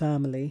always be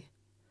family.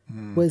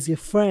 Whereas your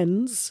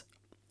friends,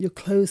 your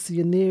close,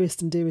 your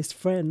nearest and dearest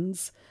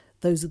friends,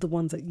 those are the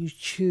ones that you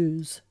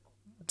choose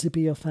to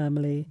be your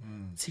family.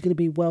 So you're going to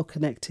be well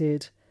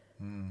connected,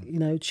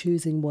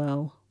 choosing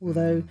well.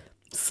 Although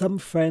some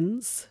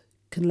friends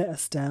can let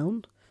us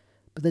down,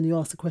 but then you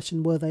ask the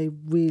question, were they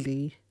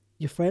really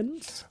your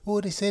friends? Well,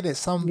 they say that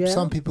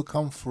some people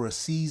come for a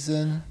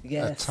season,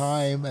 a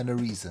time, and a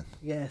reason.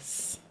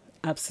 Yes.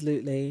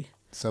 Absolutely.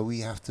 So we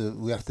have to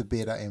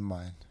bear that in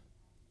mind.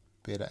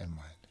 Well,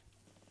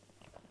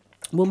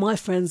 a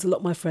lot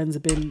of my friends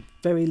have been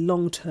very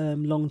long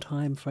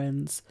time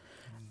friends.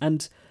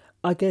 And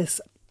I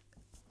guess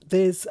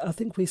I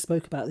think we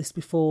spoke about this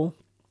before,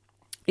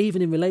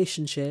 even in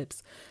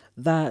relationships,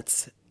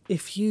 that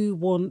if you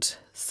want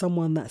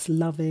someone that's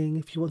loving,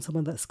 if you want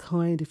someone that's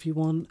kind, if you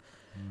want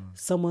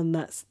someone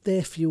that's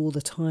there for you all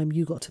the time,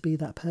 you got to be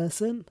that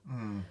person.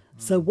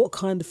 So what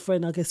kind of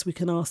friend, I guess we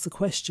can ask the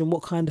question,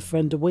 what kind of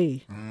friend are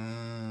we?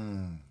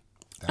 Am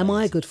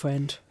I a good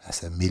friend?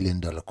 That's $1 million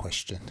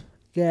question.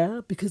 Yeah,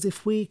 because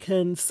if we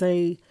can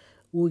say,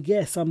 well,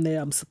 yes, I'm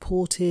there, I'm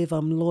supportive,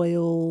 I'm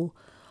loyal,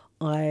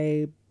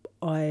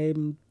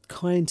 I'm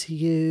kind to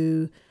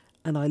you,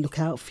 and I look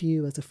out for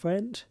you as a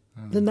friend,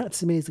 then that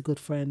to me is a good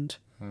friend.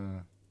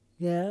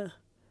 Yeah.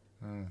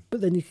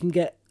 But then you can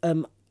get,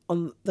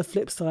 on the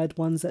flip side,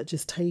 ones that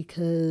just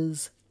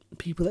takers,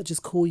 people that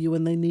just call you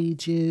when they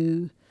need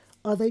you.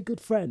 Are they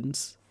good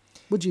friends?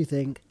 What do you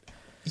think?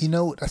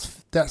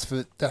 That's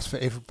for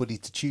everybody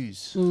to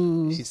choose.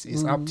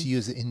 It's up to you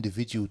as an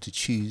individual to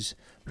choose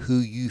who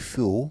you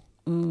feel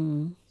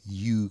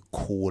you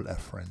call a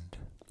friend.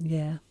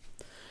 Yeah.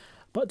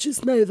 But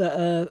just know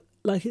that,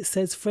 like it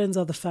says, friends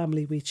are the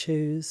family we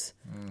choose.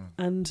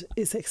 And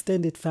it's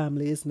extended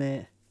family, isn't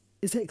it?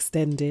 It's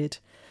extended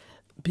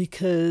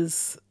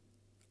because,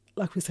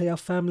 like we say, our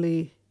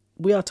family,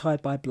 we are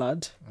tied by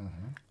blood,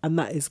 and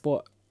that is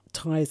what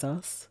ties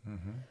us.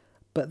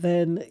 But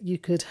then you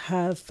could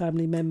have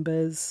family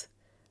members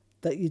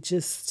that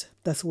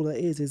that's all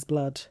it is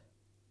blood.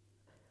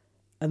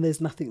 And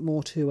there's nothing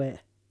more to it.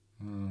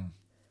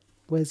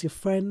 Whereas your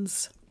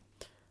friends,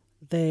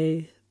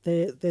 they're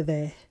there.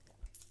 They're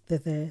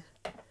there.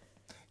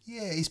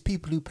 Yeah, it's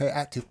people who play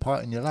active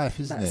part in your life,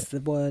 isn't it? That's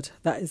the word.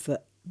 That is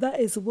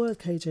the word,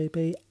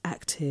 KJB,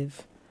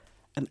 active.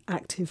 An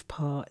active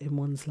part in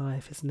one's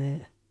life, isn't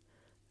it?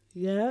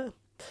 Yeah.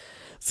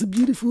 So,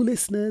 beautiful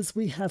listeners,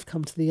 we have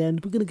come to the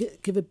end. We're going to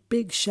give a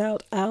big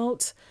shout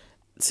out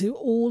to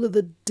all of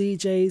the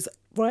DJs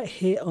right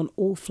here on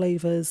All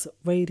Flavors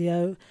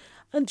Radio.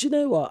 And you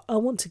know what? I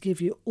want to give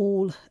you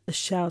all a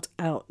shout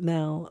out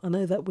now. I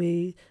know that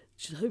we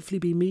should hopefully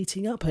be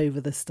meeting up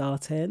over the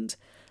start end,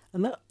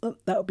 and that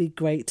would be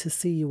great to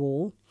see you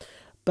all.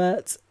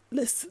 But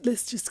let's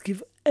just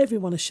give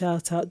everyone a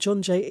shout out.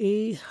 John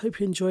J.E., hope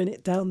you're enjoying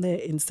it down there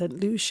in St.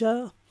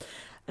 Lucia.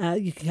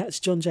 You can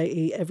catch John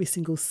J.E. every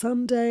single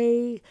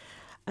Sunday,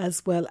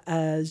 as well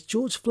as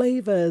George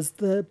Flavors,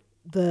 the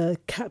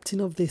captain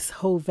of this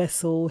whole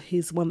vessel.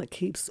 He's one that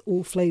keeps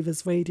All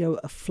Flavors Radio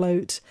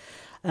afloat.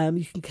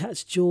 You can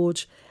catch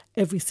George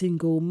every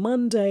single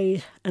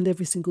Monday and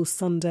every single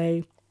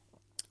Sunday.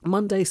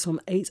 Mondays from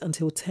 8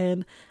 until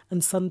 10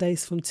 and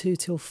Sundays from 2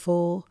 till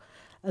 4,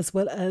 as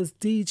well as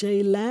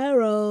DJ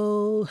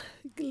Laro.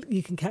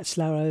 You can catch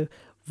Laro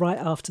right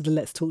after the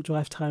Let's Talk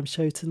Drive Time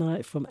show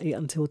tonight from 8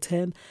 until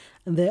 10,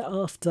 and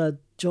thereafter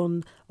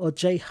John or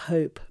J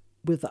Hope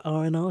with the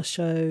R&R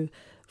show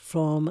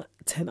from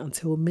 10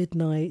 until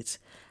midnight.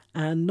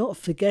 And not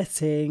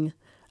forgetting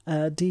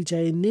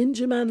DJ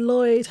Ninja Man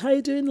Lloyd. How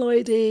you doing,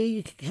 Lloydie?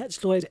 You can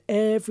catch Lloyd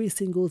every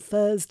single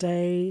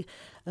Thursday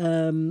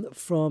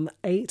from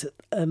 8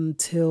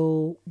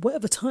 until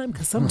whatever time,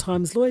 because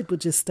sometimes Lloyd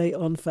would just stay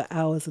on for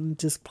hours and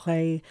just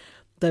play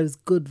those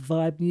good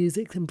vibe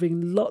music and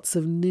bring lots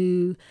of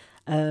new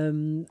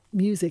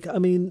music. I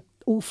mean,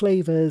 All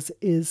Flavors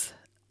is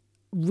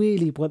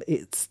really what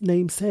its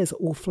name says,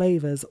 All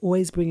Flavors,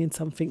 always bringing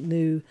something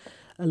new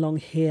along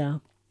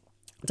here.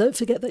 Don't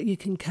forget that you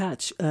can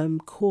catch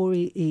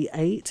Corey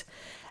E8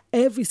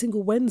 every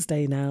single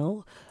Wednesday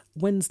now,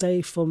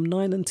 Wednesday from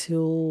 9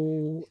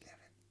 until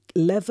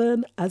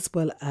 11, as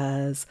well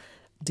as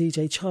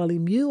DJ Charlie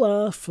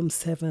Muir from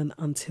 7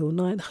 until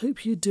 9.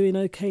 Hope you're doing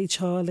okay,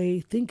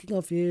 Charlie. Thinking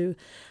of you.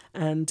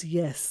 And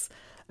yes,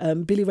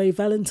 Billy Ray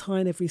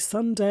Valentine every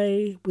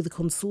Sunday with the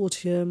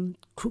Consortium,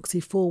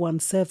 Crooksy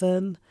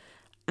 417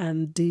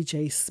 and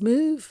DJ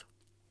Smooth.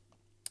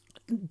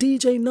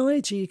 DJ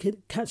Nige, you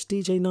can catch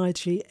DJ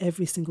Nige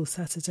every single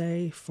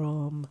Saturday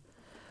from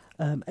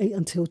 8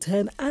 until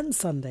 10 and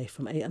Sunday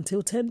from 8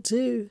 until 10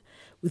 too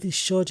with his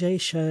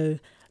Shoje show.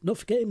 Not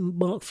forgetting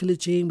Mark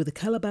Philogene with the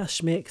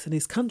Calabash Mix and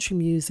his country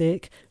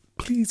music.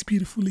 Please,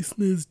 beautiful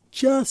listeners,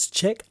 just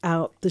check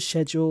out the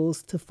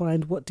schedules to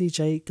find what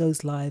DJ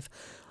goes live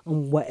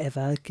on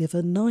whatever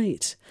given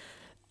night.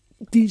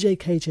 DJ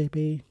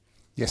KJB.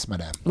 Yes,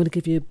 madam. I want to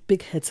give you a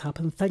big heads up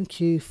and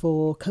thank you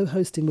for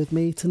co-hosting with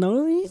me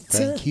tonight.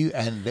 Thank you,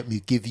 and let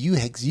me give you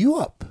heads you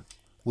up,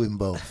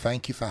 Wimbo.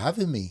 Thank you for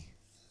having me.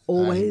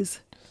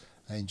 Always.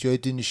 I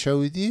enjoyed doing the show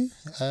with you,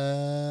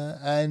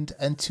 and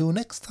until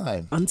next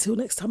time. Until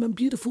next time, and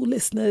beautiful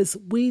listeners,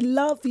 we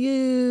love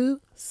you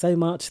so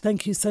much.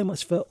 Thank you so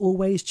much for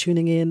always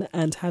tuning in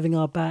and having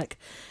our back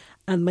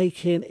and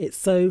making it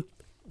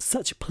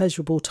such a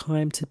pleasurable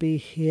time to be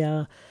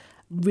here,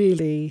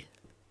 really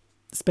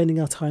spending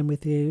our time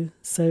with you.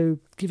 So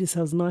give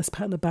yourselves a nice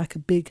pat on the back, a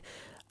big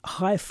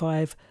high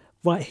five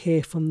right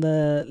here from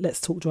the Let's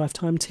Talk Drive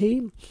Time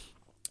team.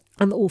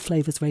 And the All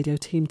Flavors Radio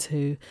team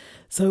too.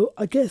 So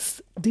I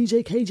guess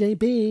DJ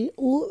KJB,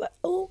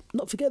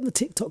 not forgetting the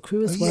TikTok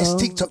crew as well. Yes,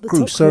 TikTok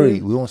crew.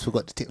 Sorry, we almost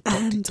forgot the TikTok.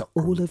 And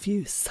all of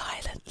you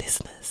silent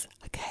listeners.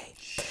 Okay.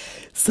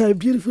 So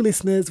beautiful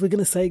listeners, we're going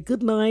to say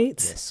good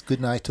night. Yes,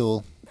 good night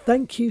all.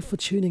 Thank you for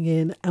tuning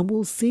in, and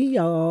we'll see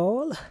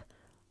y'all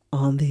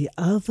on the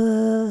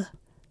other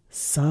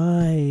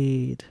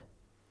side.